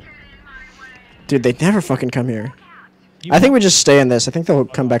instantly. Dude, they never fucking come here. I think we just stay in this. I think they'll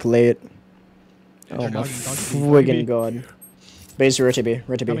come back late. Oh my friggin' god. Base rotate to B,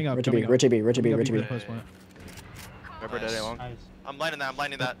 rotate to B, rotate to B, rotate to B, rotate to B, rotate to B. I'm blinding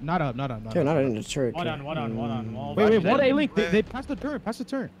that. Not up. Dude, not in the turret. One on. Wait, what A-Link? They passed the turn.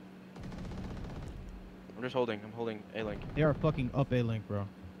 I'm just holding. I'm holding A-Link. They are fucking up A-Link, bro.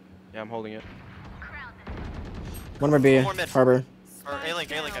 Yeah, I'm holding it. One more B, Harbor. Or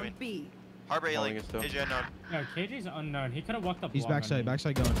A-Link, I mean. Harbor A-Link. KJ unknown. No, KJ's unknown. He could have walked up. He's backside going.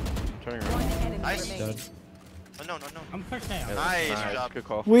 I'm turning around. Nice. Unknown. I'm pushing out. Nice, good job. Good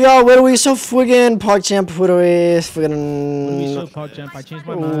call. We are, what are we so friggin' PogChamp? What are we friggin'? So PogChamp, I changed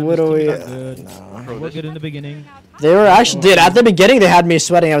my mind. What are we? No. We're good in the beginning. They were actually, dude, at the beginning they had me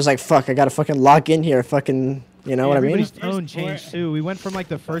sweating. I was like, fuck, I gotta fucking lock in here. Fucking, you know what I mean? Everybody's tone changed too. We went from like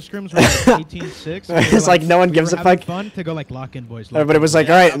the first scrims where like 18-6. It's like no one gives a fuck. Fun to go like lock in, boys. Everybody was like,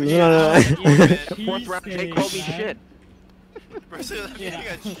 alright. The fourth round, Jake called me shit.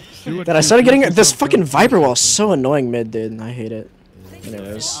 Dude, I started getting this fucking Viper wall so annoying mid, dude. I hate it.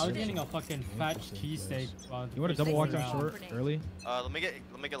 Anyways. I was getting a fucking fat cheesesteak. You want to double walk down short early? Let me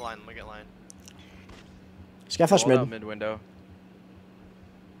get line. Sky flash mid. Mid window.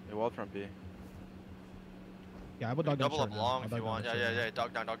 They walled front B. Yeah, I would dog down. Double up long if you want. Yeah.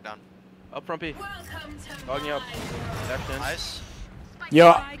 Dog down. Up front B. Dogging up. Nice.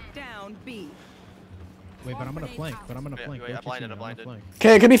 Yo. Down B. Wait, but I'm gonna flank. Wait, I blinded.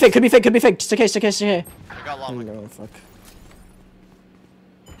 Okay, could be fake. Stay. I got long. Oh, fuck.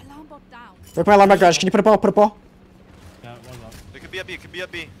 Alarm bot down. Break my alarm by garage. Can you put a ball? Yeah, one up. It could be a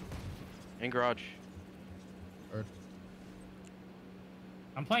B. In garage.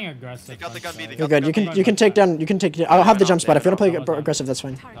 I'm playing aggressive. They got the gun B. You're good. You can take down. I'll have the jump spot. If you wanna play aggressive, that's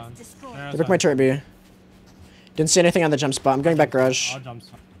fine. They broke my turret B. Didn't see anything on the jump spot. I'm going back garage. I'll jump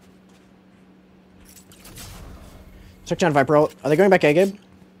spot. Took down Viper ult. Are they going back A, Gabe?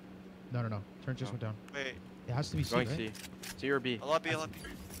 No. Turn just went down. Wait. It has to be C, Going right? C. C or B. I'll let B.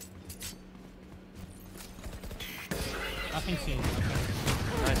 Nothing C.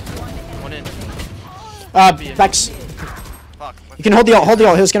 Nice. One in. Backs. Fuck. You can hold the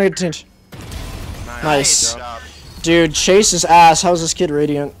ult. He's gonna get changed. Nice. Dude, Chase is ass. How's this kid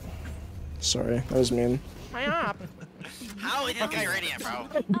radiant? Sorry, that was mean. How is this guy radiant, bro?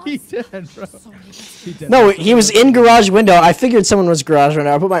 He's dead, bro. No, he was in garage window. I figured someone was garage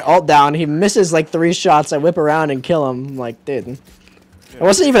window. I put my ult down. He misses like 3 shots. I whip around and kill him. I'm like, dude. It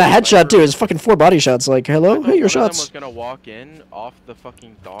wasn't even a headshot, too. It was fucking 4 body shots. Like, hello? Hit your shots. I was gonna walk in off the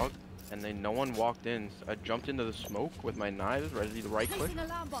fucking dog, and then no one walked in. So I jumped into the smoke with my knives, ready to right click.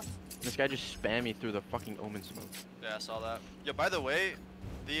 This guy just spammed me through the fucking omen smoke. Yeah, I saw that. Yeah, by the way,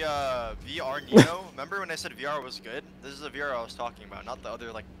 the VR Neo, remember when I said VR was good? This is the VR I was talking about, not the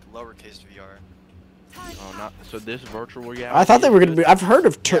other, like, lowercase VR. Oh, not so this virtual reality. I thought they were gonna be. I've heard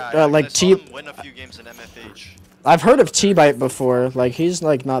of like T. Win a few games in MFH. I've heard of T-Bite before. Like he's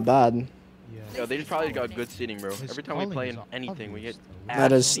like not bad. Yo, they just probably got good seating, bro. Every time we play in anything, we get.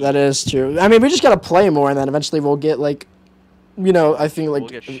 That is true. I mean, we just gotta play more, and then eventually we'll get like, you know, I think like. We'll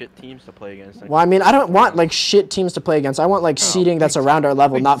get shit teams to play against. Well, I mean, I don't want like shit teams to play against. I want like seating that's around our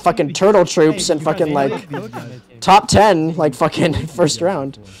level, not fucking turtle troops and fucking like top 10 like fucking first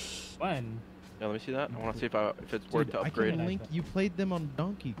round. When? Yeah, let me see that. I want to see if it's worth to upgrade. Link, you played them on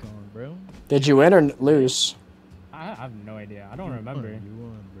Donkey Kong, bro. Did you win or lose? I have no idea. I don't remember. You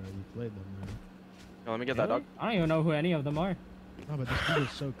won, bro. You played them, man. Yo, let me get that dog. I don't even know who any of them are. No, but this dude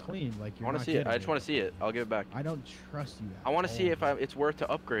is so clean. Like I want to see it. I just want to see it. I'll give it back. I don't trust you. I want to see if it's worth to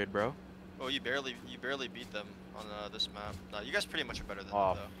upgrade, bro. Oh, you barely beat them on this map. No, you guys pretty much are better than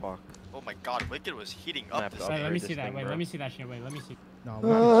them, though. Fuck. Oh my god, Wicked was heating up this Wait, let me see that. Wait, let me see that shit. Wait, let me see. No,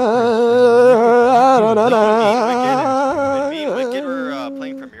 when me and Wicked were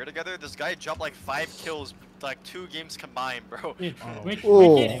playing Premiere together, this guy dropped like 5 kills, like 2 games combined, bro. Dude,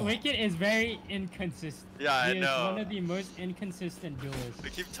 Oh. Wicked is very inconsistent. Yeah, I He is know. one of the most inconsistent duelists. I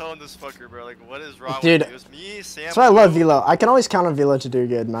keep telling this fucker, bro, like, what is wrong Dude, with you? It was me, Sam. That's why I love Blue. Velo. I can always count on Velo to do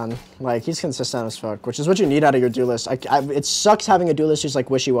good, man. Like, he's consistent as fuck, which is what you need out of your duelist. It sucks having a duelist who's, like,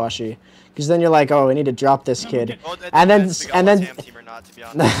 wishy-washy. Because then you're like, oh, I need to drop this kid. Well, it And then, depends if we got one Sam team or not, to be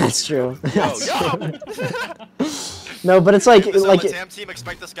honest. That's true. That's Yo, true. No, but it's like, so like, the Sam team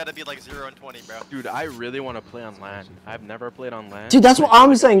expect this guy to be like 0 and 20, bro. Dude, I really want to play on LAN. I've never played on LAN. dude, that's what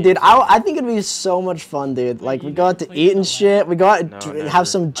I'm saying, dude. I think it'd be so much fun, dude. Like, we go out to eat and shit. We go out and No, have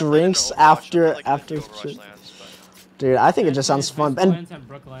some drinks after shit. Dude, I think it just sounds fun. And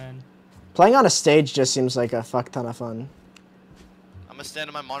Brooklyn. playing on a stage just seems like a fuck ton of fun. I'm gonna stand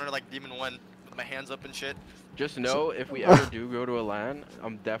on my monitor like Demon 1 with my hands up and shit. Just know, if we ever do go to a LAN,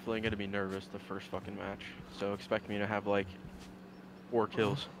 I'm definitely gonna be nervous the first fucking match. So expect me to have like 4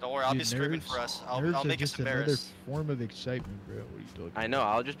 kills. Don't worry, I'll be Dude, screaming nerves- for us. nerves I'll are make us just another embarrassed. form of excitement, bro. What are you talking I know.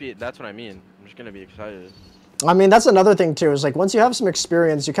 I'll just be. That's what I mean. I'm just gonna be excited. I mean, that's another thing too. Is like once you have some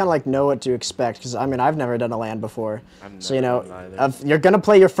experience, you kind of like know what to expect. Because I mean, I've never done a LAN before, so you know, you're gonna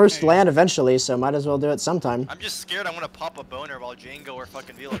play your first LAN eventually. So might as well do it sometime. I'm just scared I'm gonna pop a boner while Django or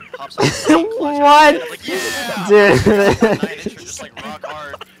fucking Velo pops up. What? I'm like, yeah! Dude. 9-inch are just like rock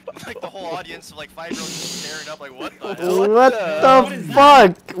hard. Like the whole audience of like 5-year-olds just staring up like, what the hell? What the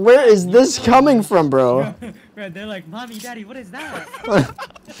fuck? Where is this coming from, bro? Bro, they're like, mommy, daddy, what is that?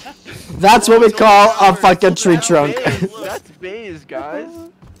 That's what we call a fucking tree trunk. That's Baze, guys.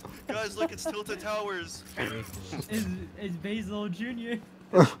 Guys, look, it's Tilted Towers. Is Basil Jr.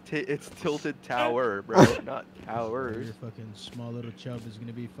 It's Tilted Tower, bro, not towers. Your fucking small little chub is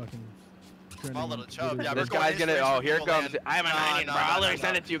gonna be fucking. Small little chub. Yeah, This we're guy's going gonna. Oh, here it People comes. land. I'm an onion, bro. I'll literally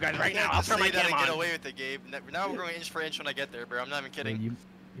send it to you guys right now. I'll turn my Say that cam and get on. away with it, Gabe. Now we're going inch for inch when I get there, bro. I'm not even kidding. You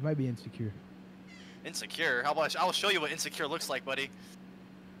might be insecure. Insecure? How about I'll show you what insecure looks like, buddy.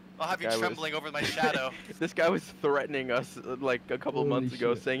 I'll have you Guy was- trembling over my shadow. This guy was threatening us like a couple Holy months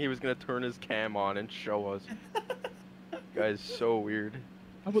ago, shit. saying he was gonna turn his cam on and show us. Guy's so weird.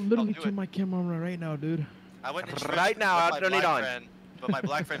 I would literally do turn it. my camera on right now, dude. I went inch for Right inch now, with I'll my turn it black on. friend, but my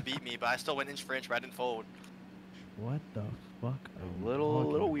black friend beat me, but I still went inch for inch, but I didn't fold. What the fuck? A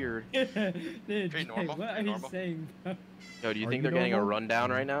little weird. Dude, Pretty normal, what are pretty you normal. saying, bro? Yo, do you Are think you they're getting a normal? rundown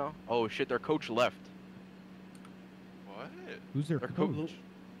right now? Oh shit, their coach left. What? Who's their Their coach?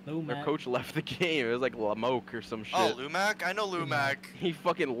 Their coach left the game. It was like Lamoke or some shit. Oh, Lumac? I know Lumac. He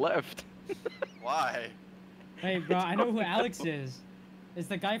fucking left. Why? Hey, bro, I know who Alex is. It's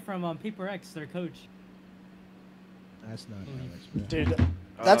the guy from Paper X, their coach. That's not Alex, bro. Dude,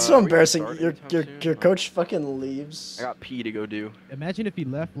 that's so are we embarrassing. starting Your anytime soon? your Oh, coach fucking leaves. I got pee to go do. Imagine if he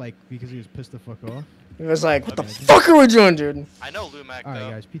left like because he was pissed the fuck off. He was like, "What the fuck are we doing, dude?" I know Lumac, All right, though.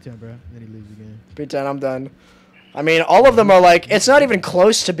 guys, P10, bro. Then he leaves again. P10, I'm done. I mean, all of them are like, it's not even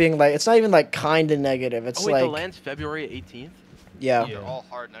close to being like, it's not even like kind of negative. It's Oh wait, the like, land's February 18th? yeah. They're all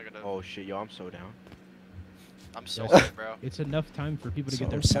hard negative. Oh shit, yo, I'm so down. I'm so Yes. sick, bro. It's enough time for people to That's get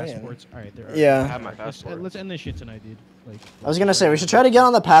their what I'm saying. passports. All right, there. Yeah. I have my Let's, passport. let's end this shit tonight, dude. Like. I was gonna say, we should try to get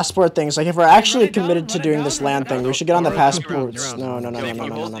on the passport things. Like, if we're actually run it down, committed to run it doing down, this run it land down. thing, we should get on the Don't run it down, passports. round. No, no, no, Yo, no, can no, you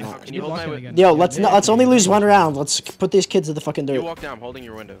no, hold- no, no. Can you hold my Again. window? Yo, let's only lose one round. Let's put these kids in the fucking You dirt. walk down, I'm holding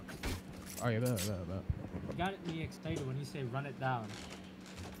your window. All right, bet. You got me excited when you say run it down.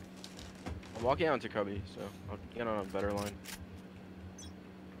 I'm walking out into Cubby, so I'll get on a better line.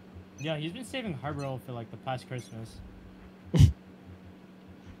 Yeah, he's been saving Harbor Hill for like the past Christmas.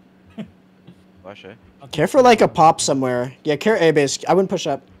 Flash A. Care for like a pop somewhere. Yeah, care A base. I wouldn't push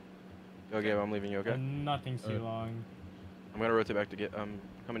up. Yo, Gabe, I'm leaving you, okay? Nothing's too long. I'm gonna rotate back to get,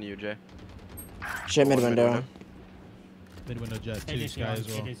 coming to you, Jay. Shit, mid window. Mid window jet, two KDC sky as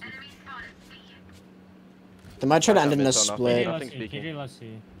well. KDC. They might try to end in a Mid, so split. nothing KD, speaking. let's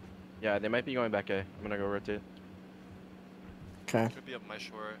see. Yeah, they might be going back A. I'm gonna go rotate. Okay. Could be up my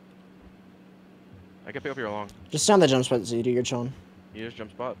shore. I can pick up your long. Just stay on the jump spot, ZD. You're chilling. You just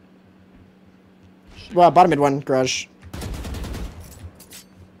jump spot. Well, bottom mid one, garage.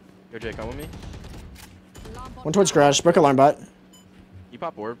 Yo, Jay, come with me. One towards garage. Brick alarm bot. You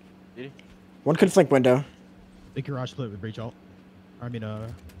pop orb. Did he? One could flank window. Big garage split with breach alt. I mean,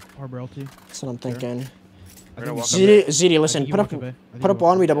 Harbor LT. That's what I'm thinking. We're gonna walk up ZD, listen. you Put up, walk up A. I think put you up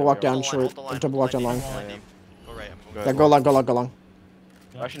one. We double walk Yeah, down Hold the line, short. hold the line, Double hold walk the down line, long. hold the line. Go right, I'm going Yeah, go long, go long, go long.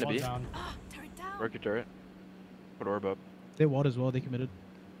 Yeah, Rushing to fall B. down. Turret down. Work your turret. Put orb up. They walled as well. They committed.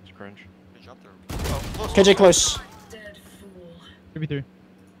 It's cringe. Good job there. Oh, close, KJ close. 3v3.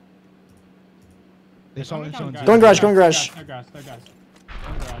 They saw Going it down on garage. Going garage, going garage. They're garage, they're garage.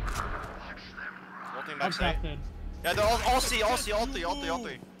 Going garage. Ulting I'm backside. crafted. Yeah, they're all C, all C, all three, all three, all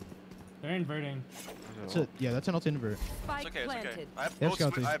three. They're inverting. That's a, yeah, that's an alt invert. It's okay, it's okay. I have They have both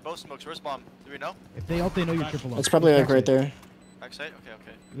scouting. I have both smokes. Where's bomb? Do we know? If they alt, they know you're triple long. It's probably like right there. Backside? Okay,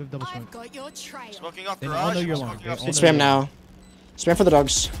 okay. We have double smoke. I've got your trail. Smoking off They all garage. know you're I'm long. smoking They off all It's know spam you're long. now. Spam for the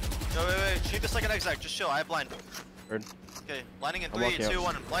dogs. No, wait. Treat this like an exec. Just chill. I have blind. Bird. Okay, blinding in I'm 3, walking out. 2,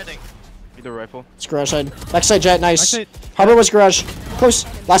 1. Blinding. Need the rifle. It's garage side. Backside jet, nice. Backside. Harbor was garage. Close.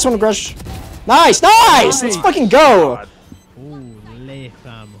 Last one garage. Nice, nice! Let's fucking go! Holy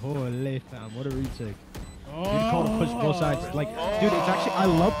fam, holy fam, what a retake. You call to push both sides. Like, dude, it's actually, I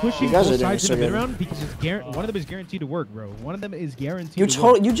love pushing You guys both are doing sides so in the mid good. round because it's one of them is guaranteed to work, bro. One of them is guaranteed You to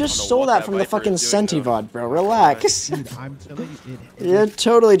work. you just know stole what that that from the Viper fucking is doing, Senti though. VOD, bro. Relax. Dude, I'm telling you, it You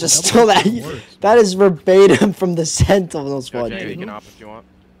totally just stole that. works. That is verbatim from the Sentinel Go, squad. Jay, you dude. can op if you want.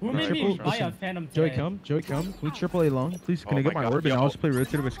 Who made me Triple- buy a listen, Phantom Joey, today? come. Joey, come. We triple A long. Please, can Oh I get my my God, orb and yo. I'll just play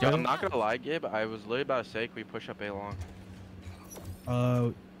rotated with Yo, Sky? I'm not gonna lie, Gabe. I was literally about to say, can we push up A long?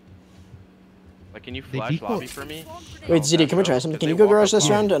 Like, can you They flash default- lobby for me? Wait, ZD, can we try something? Can you go garage this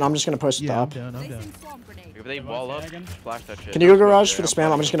round? And I'm just gonna post Yeah, I'm the op. down, I'm down. If they wall up, flash that shit. Can you go Don't smoke garage there, for the I'm spam? I'm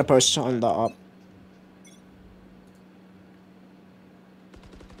fighting just gonna post on the op.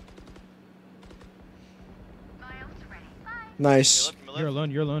 Nice. You're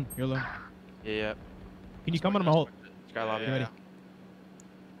alone, you're alone, you're alone. Yeah, yeah. Can you come on my ult? Sky lobby. Get ready.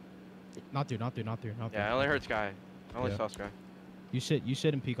 Not through, not through, not through, not through. Yeah, I only heard Sky. I only Yeah. saw Sky. You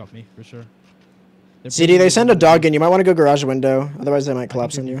sit and peek off me, for sure. ZD, they send a dog in. You might want to go garage window. Otherwise, they might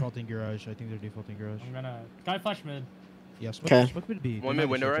collapse on you. Defaulting garage. I think they're defaulting garage. I'm gonna Sky flash mid. Yeah, smoke, 'Kay. smoke mid B. One mid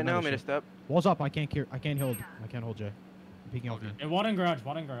window right now, made a step. Walls up, I can't hold. I can't hold Jay. I'm peeking off you. It water in garage,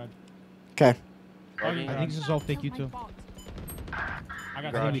 water in garage. Okay. Logging. I think this is all fake you too. I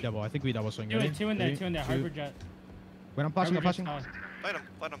got I think we two. double. I think we double swing. Two Ready? in, two in there, Three, two in there. two. Hyper jet. Wait, I'm flashing, I'm Hyper jet's flashing. fine. Light him,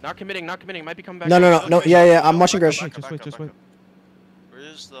 light him. Not committing, not committing. Might be coming back. No, no, no, no. Yeah, yeah. I'm watching garage. Just wait, just wait.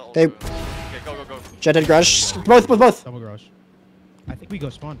 Where's the ult? They- Okay, go. Jet did garage. Both. Double garage. I think we go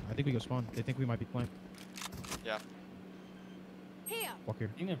spawn. They think we might be playing. Yeah. Here. Walker.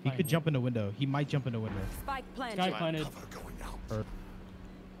 think they're He playing could mid. jump in the window. He might jump in the window. Spike Sky planted. planted.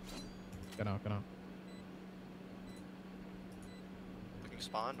 Get out. Looking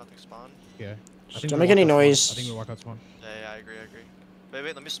spawn, nothing spawn. Yeah. Don't make any noise. I think we walk out spawn. Yeah, I agree.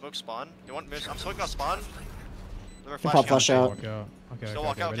 Wait, let me smoke spawn. You want me? I'm smoking out spawn. Let me You pop flash out. Walk out. Okay. Still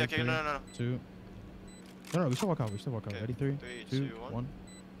walk out. Ready? Okay, Three, no. 2. No, we still walk out. Okay, Ready? 3, 2, 1.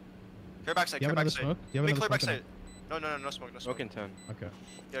 Clear backside. Do you have another smoke? Do you have Let me another clear smoke? backside. No smoke. Smoking 10. Okay.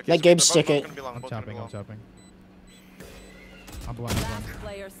 Yeah, Let so Gabe both- stick both it. gonna be long, I'm both gonna be tapping. I'm long. tapping. I'm blind. Last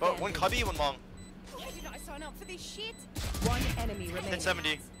player Oh, standing. one cubby, one long. Why did I sign up for this shit? One enemy remaining. Hit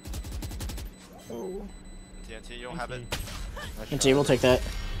 70. TNT, you don't have it. And team will take that.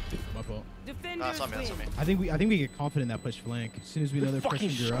 My fault. Defenders Nah, it's on me. win. That's on me. I think we get confident in that push flank. As soon as we know they're Fucking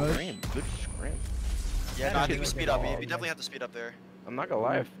pushing garage. scram. Good scram. Yeah, no, I think we speed up. We definitely have to speed up there. I'm not gonna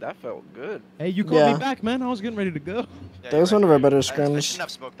lie, that felt good. Hey, you called Yeah. me back, man. I was getting ready to go. Yeah, That was you're one of right. our better I scrims. shouldn't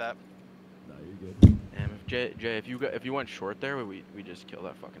have smoked that. No, you're good. Damn, if Jay, if you went short there, we just kill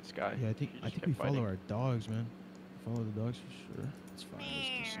that fucking Sky. Yeah, I You think just we kept follow fighting. our dogs, man. Follow the dogs for sure. It's fine.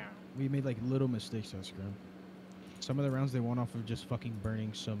 It's decent. We made like little mistakes on scrim. Some of the rounds they won off of just fucking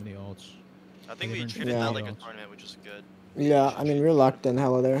burning so many ults. I think They we didn't treated Yeah. that like a tournament, which is good. Yeah, I mean, we're locked in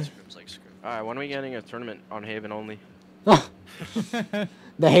hella there. Scrim's like scrim. Alright, when are we getting a tournament on Haven only?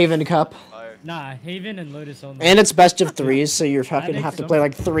 The Haven Cup. Fire. Nah, Haven and Lotus only. And it's best of threes, so you fucking makes have to sense. play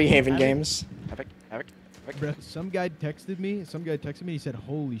like 3 Haven Havoc. games. Havoc. Bro, some guy texted me. He said,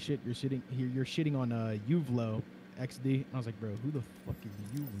 "Holy shit, you're shitting on Uvlo XD." And I was like, "Bro, who the fuck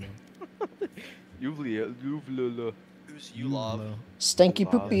is Uvlo?" Uvla. Who's you love? Uvlo. Stanky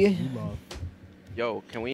Wow. poopy. Uvlo. Yo, can we